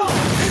 open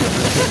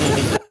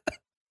up!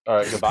 All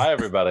right, goodbye,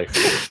 everybody.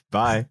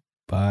 Bye.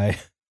 Bye.